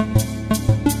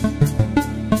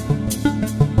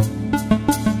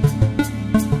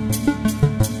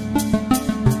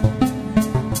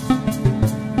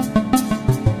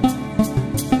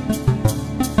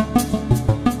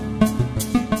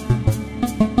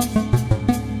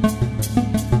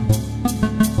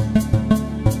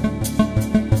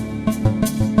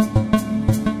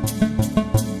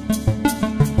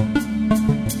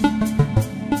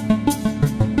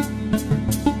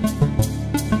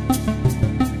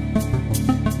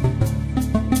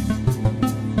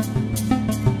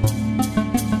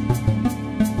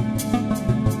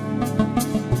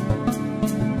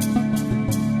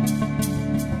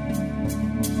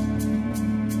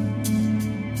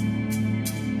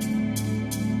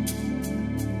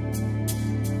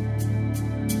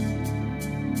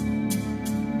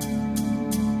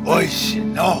 Hoy si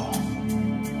no.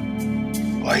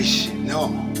 Hoy si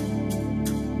no.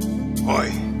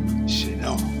 Hoy si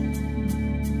no.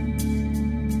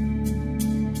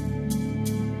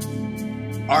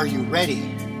 Are you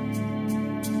ready?